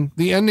ending.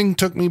 The ending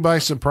took me by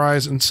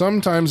surprise, and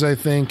sometimes I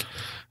think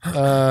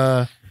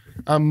a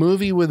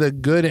movie with a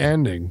good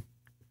ending,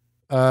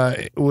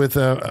 with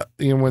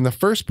when the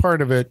first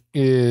part of it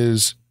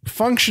is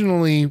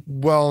functionally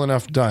well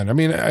enough done. I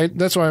mean,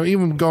 that's why I'm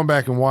even going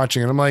back and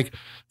watching it. I'm like,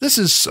 this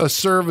is a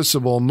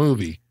serviceable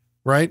movie.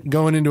 Right?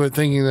 Going into it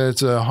thinking that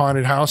it's a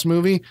haunted house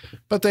movie,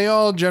 but they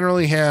all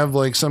generally have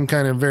like some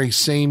kind of very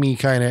samey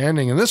kind of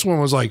ending. And this one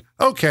was like,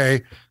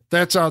 okay,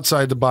 that's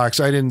outside the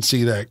box. I didn't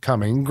see that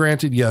coming.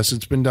 Granted, yes,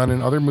 it's been done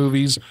in other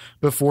movies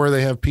before.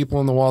 They have people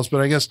in the walls, but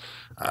I guess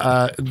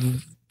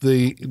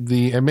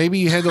and maybe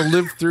you had to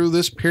live through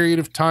this period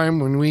of time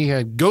when we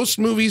had ghost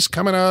movies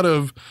coming out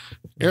of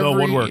The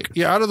woodwork.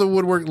 Yeah, out of the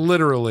woodwork,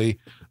 literally.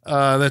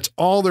 That's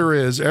all there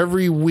is.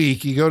 Every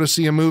week you go to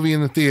see a movie in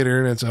the theater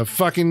and it's a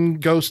fucking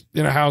ghost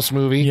in a house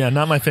movie. Yeah,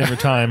 not my favorite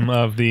time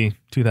of the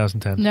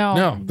 2010.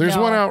 No, there's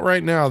one out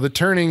right now. The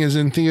Turning is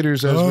in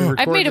theaters as we record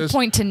I've made a this.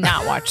 point to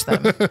not watch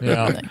them.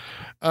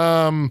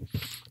 Yeah.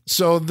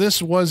 So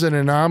this was an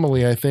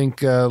anomaly, I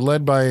think,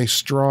 led by a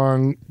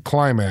strong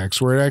climax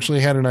where it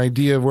actually had an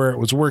idea of where it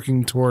was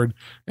working toward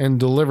and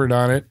delivered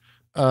on it.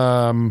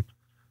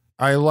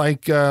 I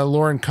like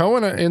Lauren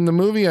Cohan in the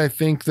movie. I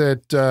think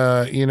that,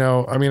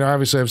 I mean,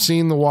 obviously I've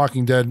seen The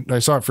Walking Dead. I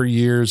saw it for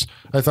years.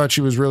 I thought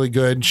she was really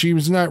good. She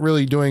was not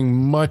really doing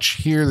much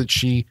here that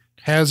she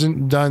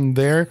hasn't done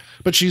there,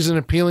 but she's an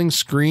appealing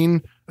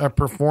screen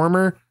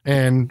performer.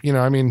 And,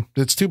 I mean,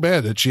 it's too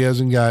bad that she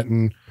hasn't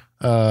gotten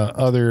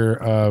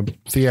other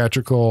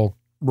theatrical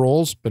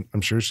roles, but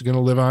I'm sure she's going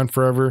to live on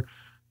forever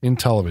in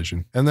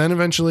television and then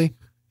eventually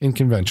in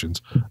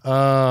conventions.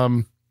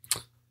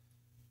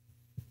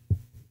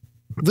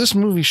 This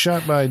movie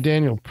shot by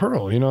Daniel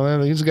Pearl,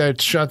 he's the guy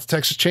that shot the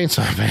Texas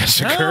Chainsaw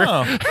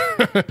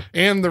Massacre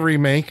and the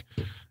remake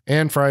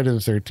and Friday the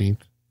 13th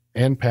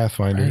and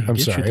Pathfinder. Right, I'm get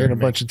you sorry. the And a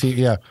remake. bunch of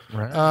yeah.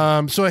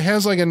 Right. So it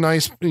has like a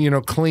nice,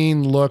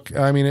 clean look.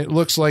 I mean, it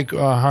looks like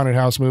a haunted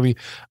house movie.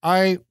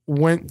 I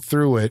went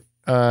through it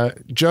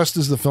just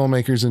as the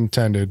filmmakers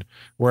intended,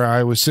 where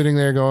I was sitting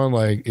there going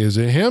like, is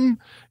it him?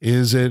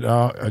 Is it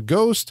a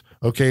ghost?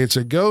 Okay, it's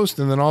a ghost.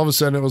 And then all of a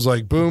sudden it was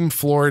like, boom,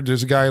 floored.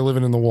 There's a guy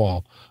living in the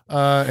wall.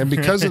 And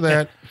because of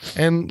that,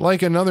 and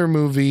like another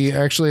movie,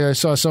 actually, I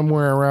saw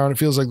somewhere around, it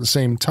feels like the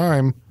same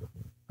time.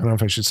 I don't know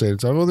if I should say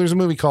it. Well, there's a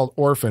movie called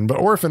Orphan, but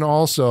Orphan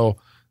also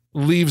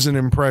leaves an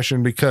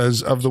impression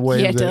because of the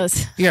way Yeah, it that,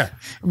 does. Yeah.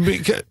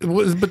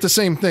 But the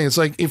same thing. It's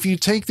like if you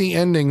take the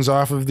endings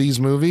off of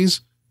these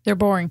movies, They're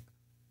boring.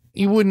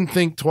 you wouldn't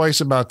think twice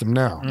about them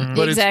now.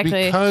 But Exactly.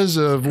 it's because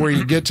of where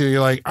you get to.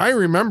 You're like, I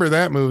remember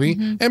that movie.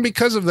 And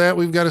because of that,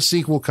 we've got a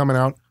sequel coming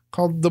out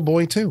called The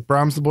Boy 2,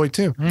 Brahms The Boy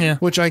 2. Yeah.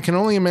 Which I can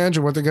only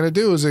imagine what they're going to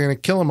do is they're going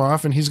to kill him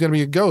off and he's going to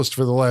be a ghost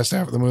for the last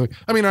half of the movie.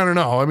 I mean, I don't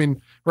know. I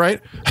mean, right?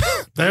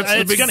 That's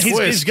the big twist.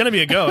 He's going to be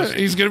a ghost.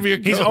 He's going to be a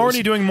ghost. He's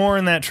already doing more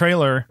in that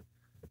trailer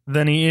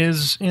than he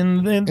is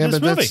in Yeah, this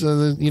but movie.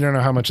 that's you don't know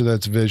how much of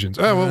that's visions.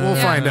 Oh, we'll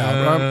find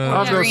out.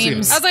 I'll go see it.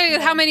 Dreams. I was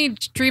like, how many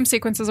dream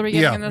sequences are we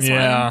getting Yeah. in this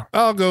Yeah. one?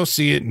 I'll go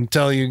see it and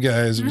tell you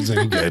guys if it's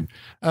any good.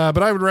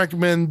 But I would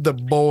recommend The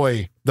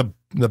Boy. The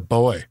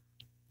Boy.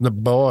 The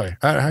Boy.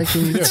 How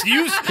can you do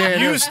it?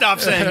 You stop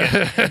saying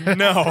it.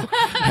 No.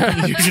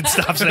 You should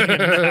stop saying it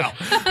now.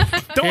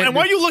 And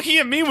why are you looking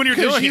at me when you're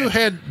Because doing you it?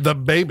 had the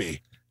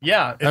baby.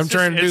 Yeah. I'm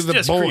trying to do it's the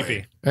just boy.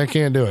 creepy. I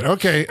can't do it.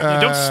 Okay.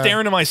 Don't stare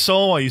into my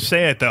soul while you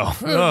say it, though.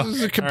 This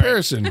is a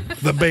comparison.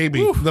 The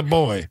baby, the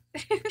boy.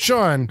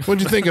 Sean,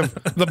 what'd you think of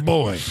The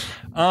Boy?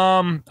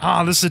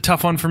 This is a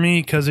tough one for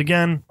me because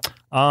again,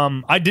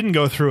 I didn't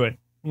go through it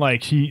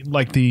like the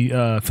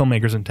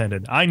filmmakers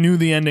intended. I knew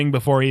the ending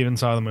before I even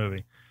saw the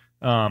movie.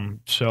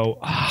 So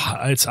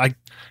I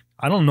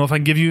don't know if I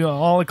can give you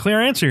all a clear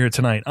answer here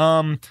tonight.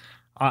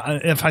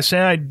 If I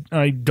say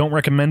I don't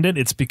recommend it,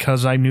 it's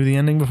because I knew the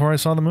ending before I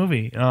saw the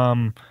movie.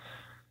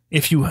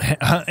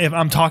 If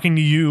I'm talking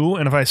to you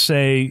and if I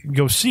say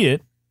go see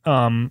it,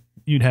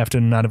 you'd have to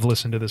not have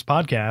listened to this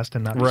podcast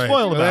and not be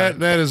spoiled about it.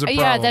 That is a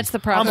problem. Yeah, that's the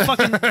problem. I'm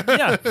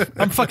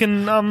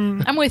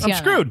with you I'm on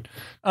screwed.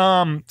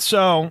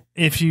 So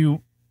if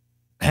you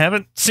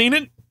haven't seen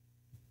it,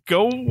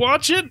 go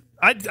watch it.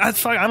 I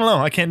don't know.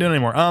 I can't do it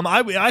anymore.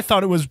 I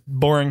thought it was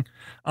boring.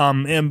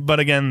 But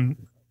again,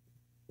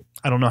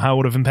 I don't know how it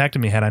would have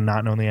impacted me had I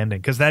not known the ending,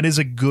 because that is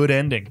a good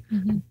ending.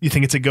 You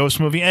think it's a ghost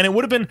movie, and it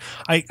would have been.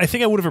 I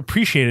think I would have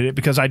appreciated it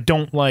because I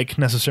don't like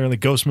necessarily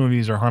ghost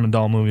movies or haunted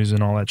doll movies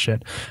and all that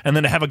shit. And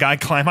then to have a guy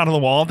climb out of the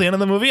wall at the end of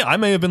the movie, I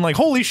may have been like,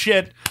 "Holy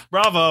shit,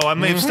 bravo!" I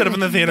may have stood up in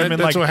the theater and been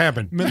That's like, what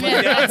happened. been like,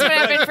 Yeah, that's what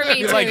happened for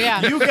me too. like,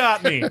 Yeah. you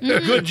got me.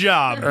 Good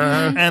job.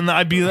 And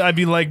I'd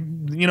be like,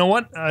 you know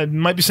what? I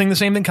might be saying the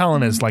same thing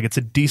Colin is. Like, it's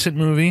a decent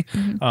movie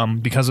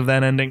because of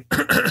that ending.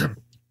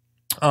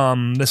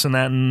 This and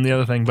that and the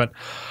other thing, but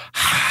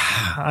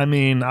I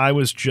mean, I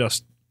was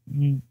just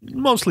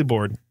mostly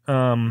bored. So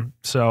I'm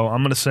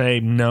gonna say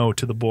no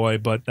to The Boy,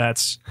 but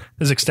there's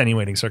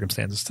extenuating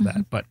circumstances to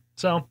that. But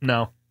so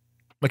no,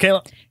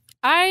 Michaela.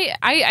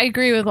 I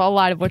agree with a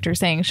lot of what you're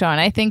saying, Sean.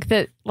 I think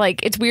that,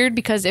 like, it's weird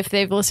because if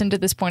they've listened to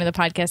this point of the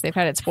podcast, they've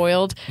had it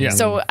spoiled. Yeah.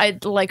 So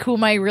who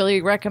am I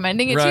really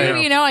recommending it Right.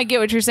 to? You know, I get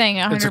what you're saying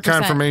 100%. It's a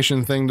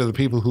confirmation thing to the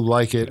people who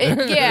like it,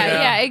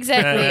 Yeah,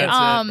 exactly. Yeah,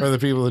 that's or the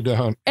people who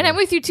don't. And I'm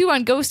with you too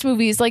on ghost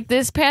movies. Like,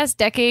 this past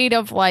decade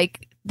of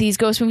like these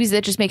ghost movies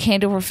that just make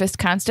hand over fist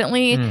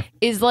constantly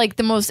is like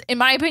the most, in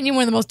my opinion,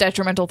 one of the most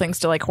detrimental things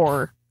to like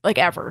horror. Like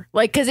ever,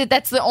 like, because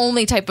that's the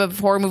only type of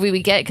horror movie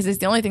we get, because it's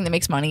the only thing that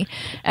makes money.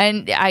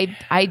 And I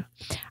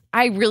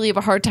really have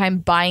a hard time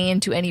buying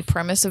into any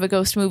premise of a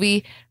ghost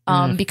movie,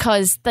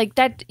 because like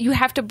that, you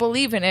have to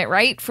believe in it,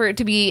 right, for it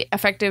to be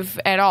effective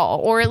at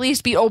all, or at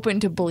least be open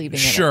to believing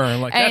in it. Sure,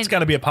 like that's got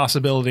to be a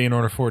possibility in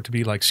order for it to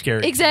be like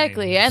scary.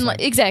 Exactly,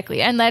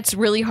 and that's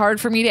really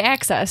hard for me to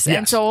access. Yes.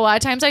 And so a lot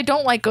of times I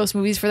don't like ghost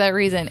movies for that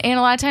reason. And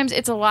a lot of times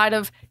it's a lot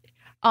of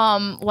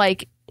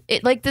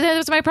that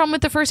was my problem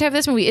with the first half of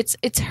this movie.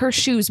 It's her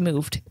shoes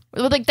moved.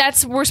 Like,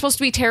 we're supposed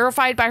to be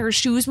terrified by her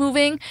shoes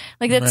moving.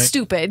 Like, that's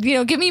stupid. You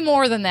know, give me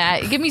more than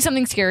that. Give me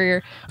something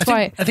scarier.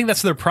 I think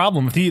that's their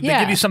problem. If they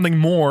give you something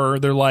more,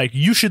 they're like,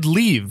 you should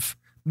leave.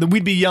 Then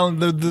we'd be yelling.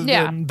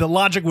 The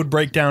logic would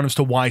break down as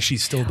to why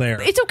she's still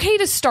there. It's okay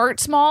to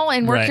start small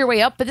and work your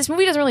way up, but this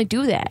movie doesn't really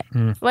do that.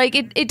 Like,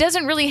 it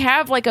doesn't really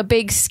have like a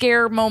big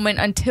scare moment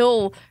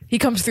until he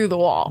comes through the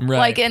wall. Right.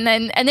 Like, and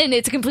then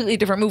it's a completely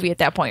different movie at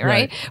that point,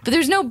 right? But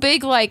there's no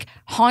big like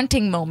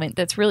haunting moment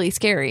that's really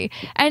scary.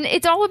 And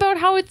it's all about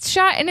how it's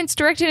shot and it's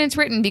directed and it's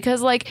written,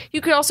 because like you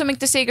could also make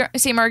the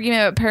same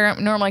argument about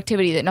Paranormal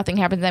Activity, that nothing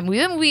happens in that movie.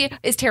 That movie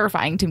is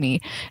terrifying to me.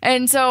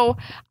 And so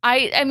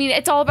I mean,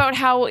 it's all about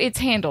how it's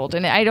handled,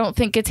 and I don't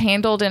think it's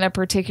handled in a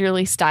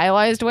particularly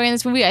stylized way in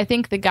this movie. I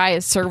think the guy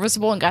is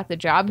serviceable and got the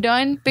job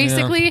done,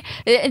 basically.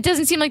 It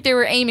doesn't seem like they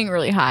were aiming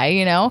really high,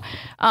 you know?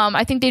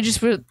 I think they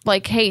just were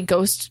like, hey,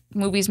 ghost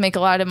movies make a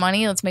lot of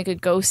money. Let's make a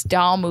ghost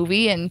doll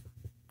movie and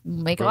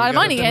make a lot of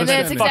money. And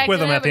that's exactly fuck with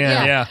them at the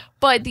end, yeah.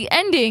 But the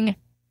ending,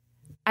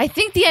 I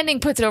think the ending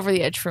puts it over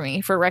the edge for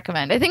me for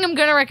recommend. I think I'm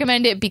going to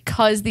recommend it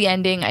because the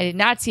ending, I did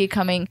not see it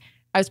coming.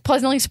 I was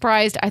pleasantly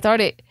surprised. I thought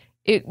it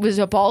was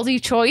a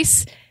ballsy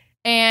choice.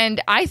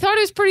 And I thought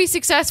it was pretty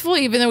successful,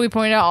 even though we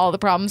pointed out all the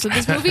problems with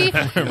this movie.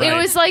 It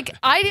was like,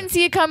 I didn't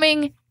see it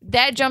coming.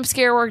 That jump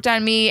scare worked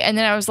on me. And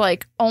then I was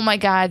like, oh my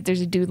God,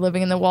 there's a dude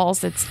living in the walls.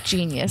 That's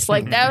genius.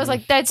 Like, that was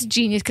like, that's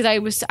genius. Because I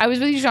was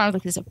with you, Sean. I was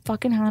like, this is a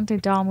fucking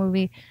haunted doll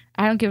movie.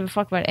 I don't give a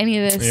fuck about any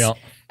of this. Yeah.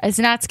 It's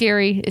not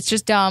scary. It's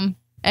just dumb.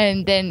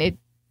 And then it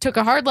took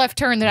a hard left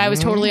turn that I was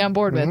totally on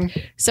board with.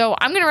 So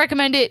I'm going to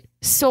recommend it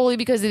solely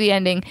because of the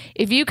ending.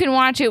 If you can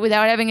watch it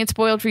without having it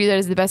spoiled for you, that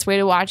is the best way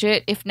to watch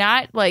it. If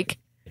not, like,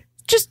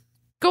 just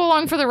go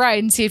along for the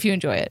ride and see if you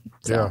enjoy it.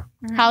 So,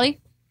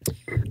 Holly?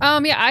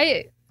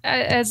 I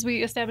as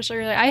we established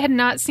earlier, I had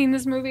not seen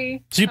this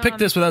movie. So you picked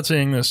this without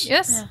seeing this?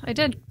 Yes, I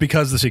did.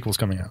 Because the sequel's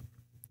coming out,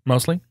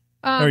 mostly?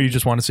 Or you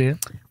just want to see it?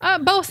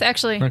 Both,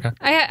 actually. Okay.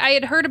 I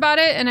had heard about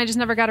it, and I just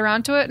never got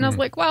around to it. And I was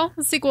like, well,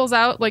 the sequel's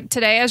out. Like,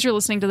 today, as you're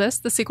listening to this,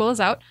 the sequel is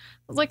out. I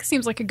was like,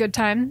 seems like a good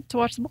time to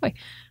watch The Boy.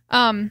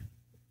 I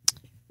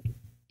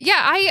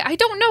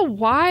don't know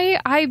why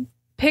I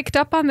picked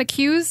up on the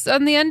cues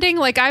on the ending.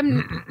 Like,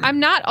 I'm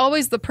not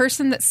always the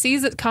person that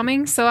sees it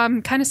coming, so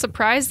I'm kind of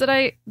surprised that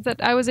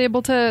I was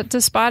able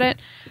to spot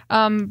it.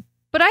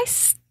 But I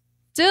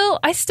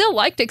still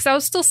liked it because I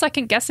was still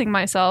second guessing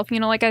myself. You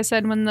know, like I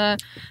said, when the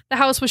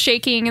house was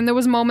shaking and there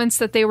was moments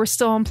that they were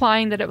still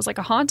implying that it was like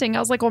a haunting, I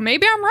was like, well,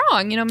 maybe I'm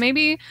wrong. You know,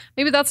 maybe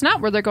that's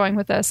not where they're going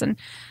with this. And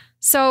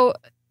so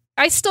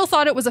I still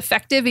thought it was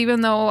effective,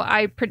 even though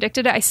I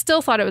predicted it. I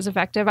still thought it was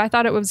effective. I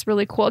thought it was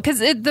really cool because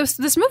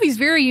this movie's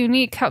very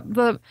unique.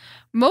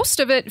 Most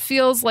of it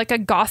feels like a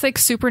gothic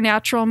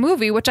supernatural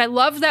movie, which I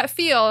love that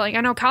feel. Like,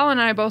 I know Colin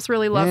and I both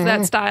really love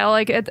that style.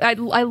 Like,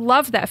 I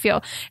love that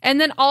feel.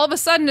 And then all of a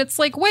sudden it's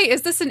like, wait,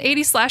 is this an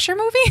 80s slasher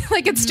movie?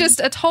 Like, it's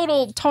just a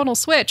total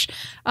switch.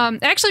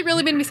 It actually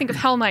really made me think of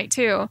Hell Night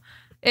too.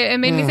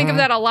 It made me think of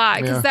that a lot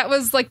because that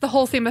was like the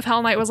whole theme of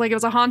Hell Night was like it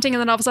was a haunting, and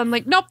then all of a sudden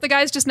like, nope, the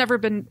guy's just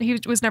he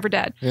was never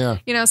dead. Yeah,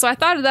 you know. So I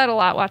thought of that a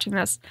lot watching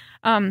this.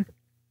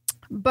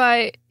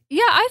 But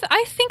Yeah,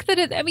 I think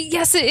that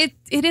yes, it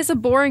is a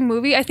boring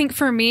movie. I think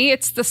for me,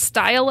 it's the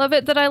style of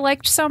it that I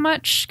liked so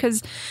much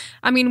because,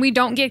 I mean, we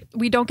don't get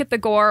the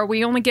gore.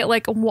 We only get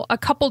like a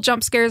couple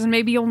jump scares, and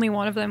maybe only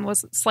one of them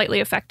was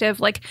slightly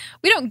effective. Like,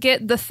 we don't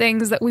get the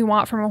things that we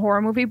want from a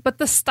horror movie, but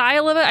the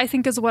style of it, I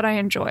think, is what I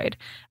enjoyed.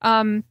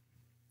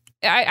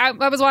 I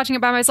was watching it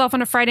by myself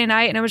on a Friday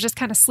night, and it was just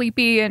kind of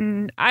sleepy,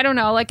 and I don't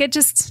know, like it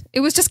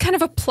was just kind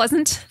of a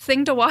pleasant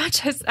thing to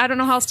watch. I don't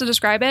know how else to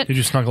describe it. Did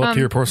you snuggle up to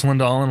your porcelain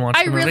doll and watch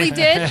the movie? I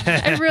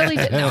really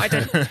did. No, I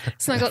didn't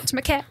snuggle up to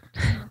my cat.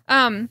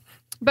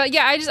 But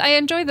yeah, I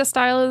enjoy the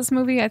style of this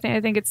movie. I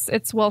think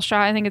it's well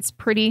shot. I think it's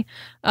pretty.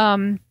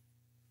 And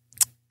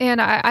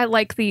I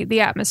like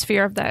the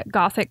atmosphere of that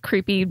gothic,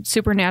 creepy,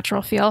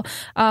 supernatural feel.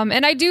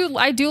 And I do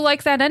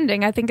like that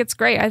ending. I think it's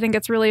great. I think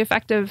it's really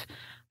effective.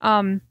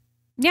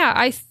 Yeah,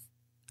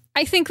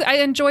 I think I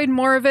enjoyed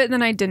more of it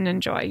than I didn't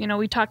enjoy. You know,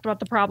 we talked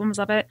about the problems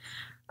of it.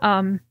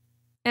 And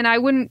I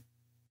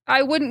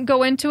wouldn't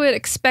go into it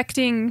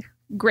expecting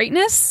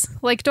greatness.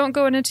 Like, don't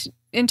go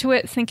into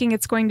it thinking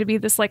it's going to be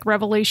this like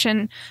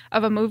revelation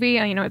of a movie.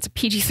 You know, it's a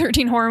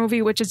PG-13 horror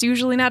movie, which is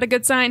usually not a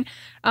good sign.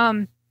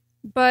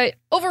 But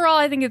overall,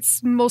 I think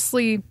it's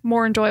mostly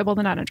more enjoyable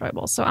than not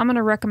enjoyable. So I'm going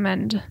to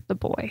recommend The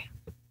Boy.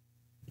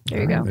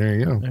 There you go. There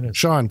you go.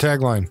 Sean,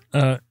 tagline.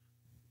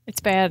 It's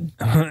bad.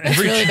 It's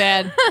really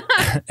bad.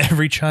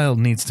 Every child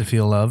needs to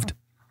feel loved.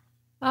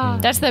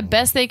 That's the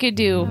best they could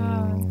do.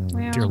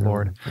 Well. Dear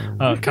Lord.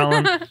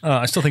 Colin,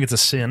 I still think it's a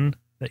sin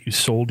that you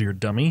sold your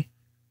dummy.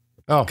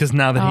 Oh. Because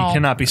now that he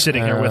cannot be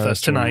sitting here with us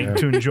that's true, tonight yeah.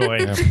 to enjoy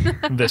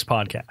this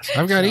podcast.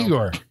 I've got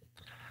Igor.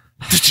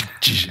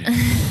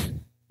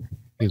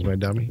 He's my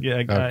dummy. Yeah,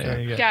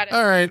 Okay. Got it.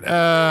 All right.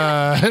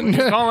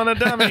 Calling a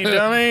dummy.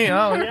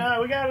 Oh, yeah,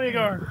 we got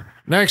Igor.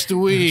 Next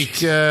week,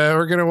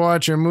 we're going to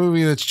watch a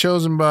movie that's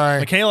chosen by...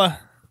 Michaela,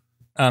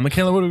 what are we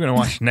going to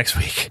watch next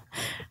week?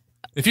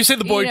 If you say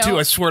The Boy too,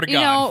 I swear to God. You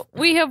know,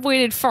 we have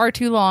waited far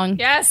too long.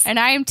 Yes. And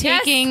I am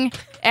taking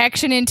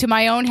action into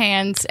my own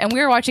hands, and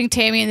we're watching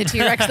Tammy and the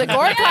T-Rex, the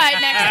gore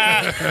cut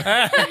next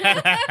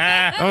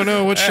week. Oh,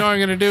 no. What's Sean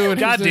going to do?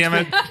 God damn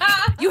it.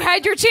 You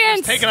had your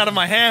chance. Taken out of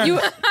my hand.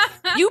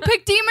 You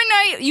picked Demon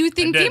Knight. You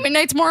think Demon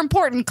Knight's more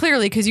important,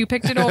 clearly, because you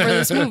picked it over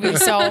this movie.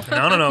 So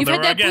No. You've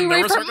had that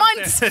Blu-ray for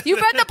months. You've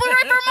had the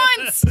Blu-ray for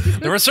months.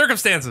 There were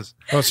circumstances.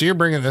 Oh, so you're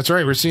bringing... That's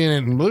right. We're seeing it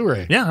in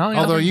Blu-ray. Yeah.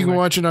 Although you can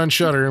watch it on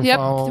Shudder and Yep.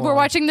 follow... We're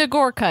watching the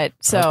gore cut.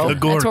 So The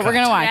gore that's what we're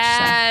going to watch.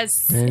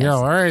 Yes. There you go.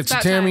 All right. So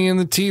about Tammy time. and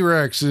the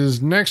T-Rex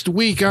is next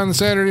week on the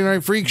Saturday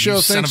Night Freak Show.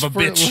 You son Thanks of a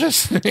for bitch.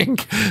 listening.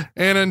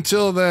 And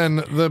until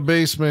then, the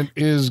basement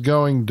is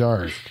going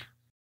dark.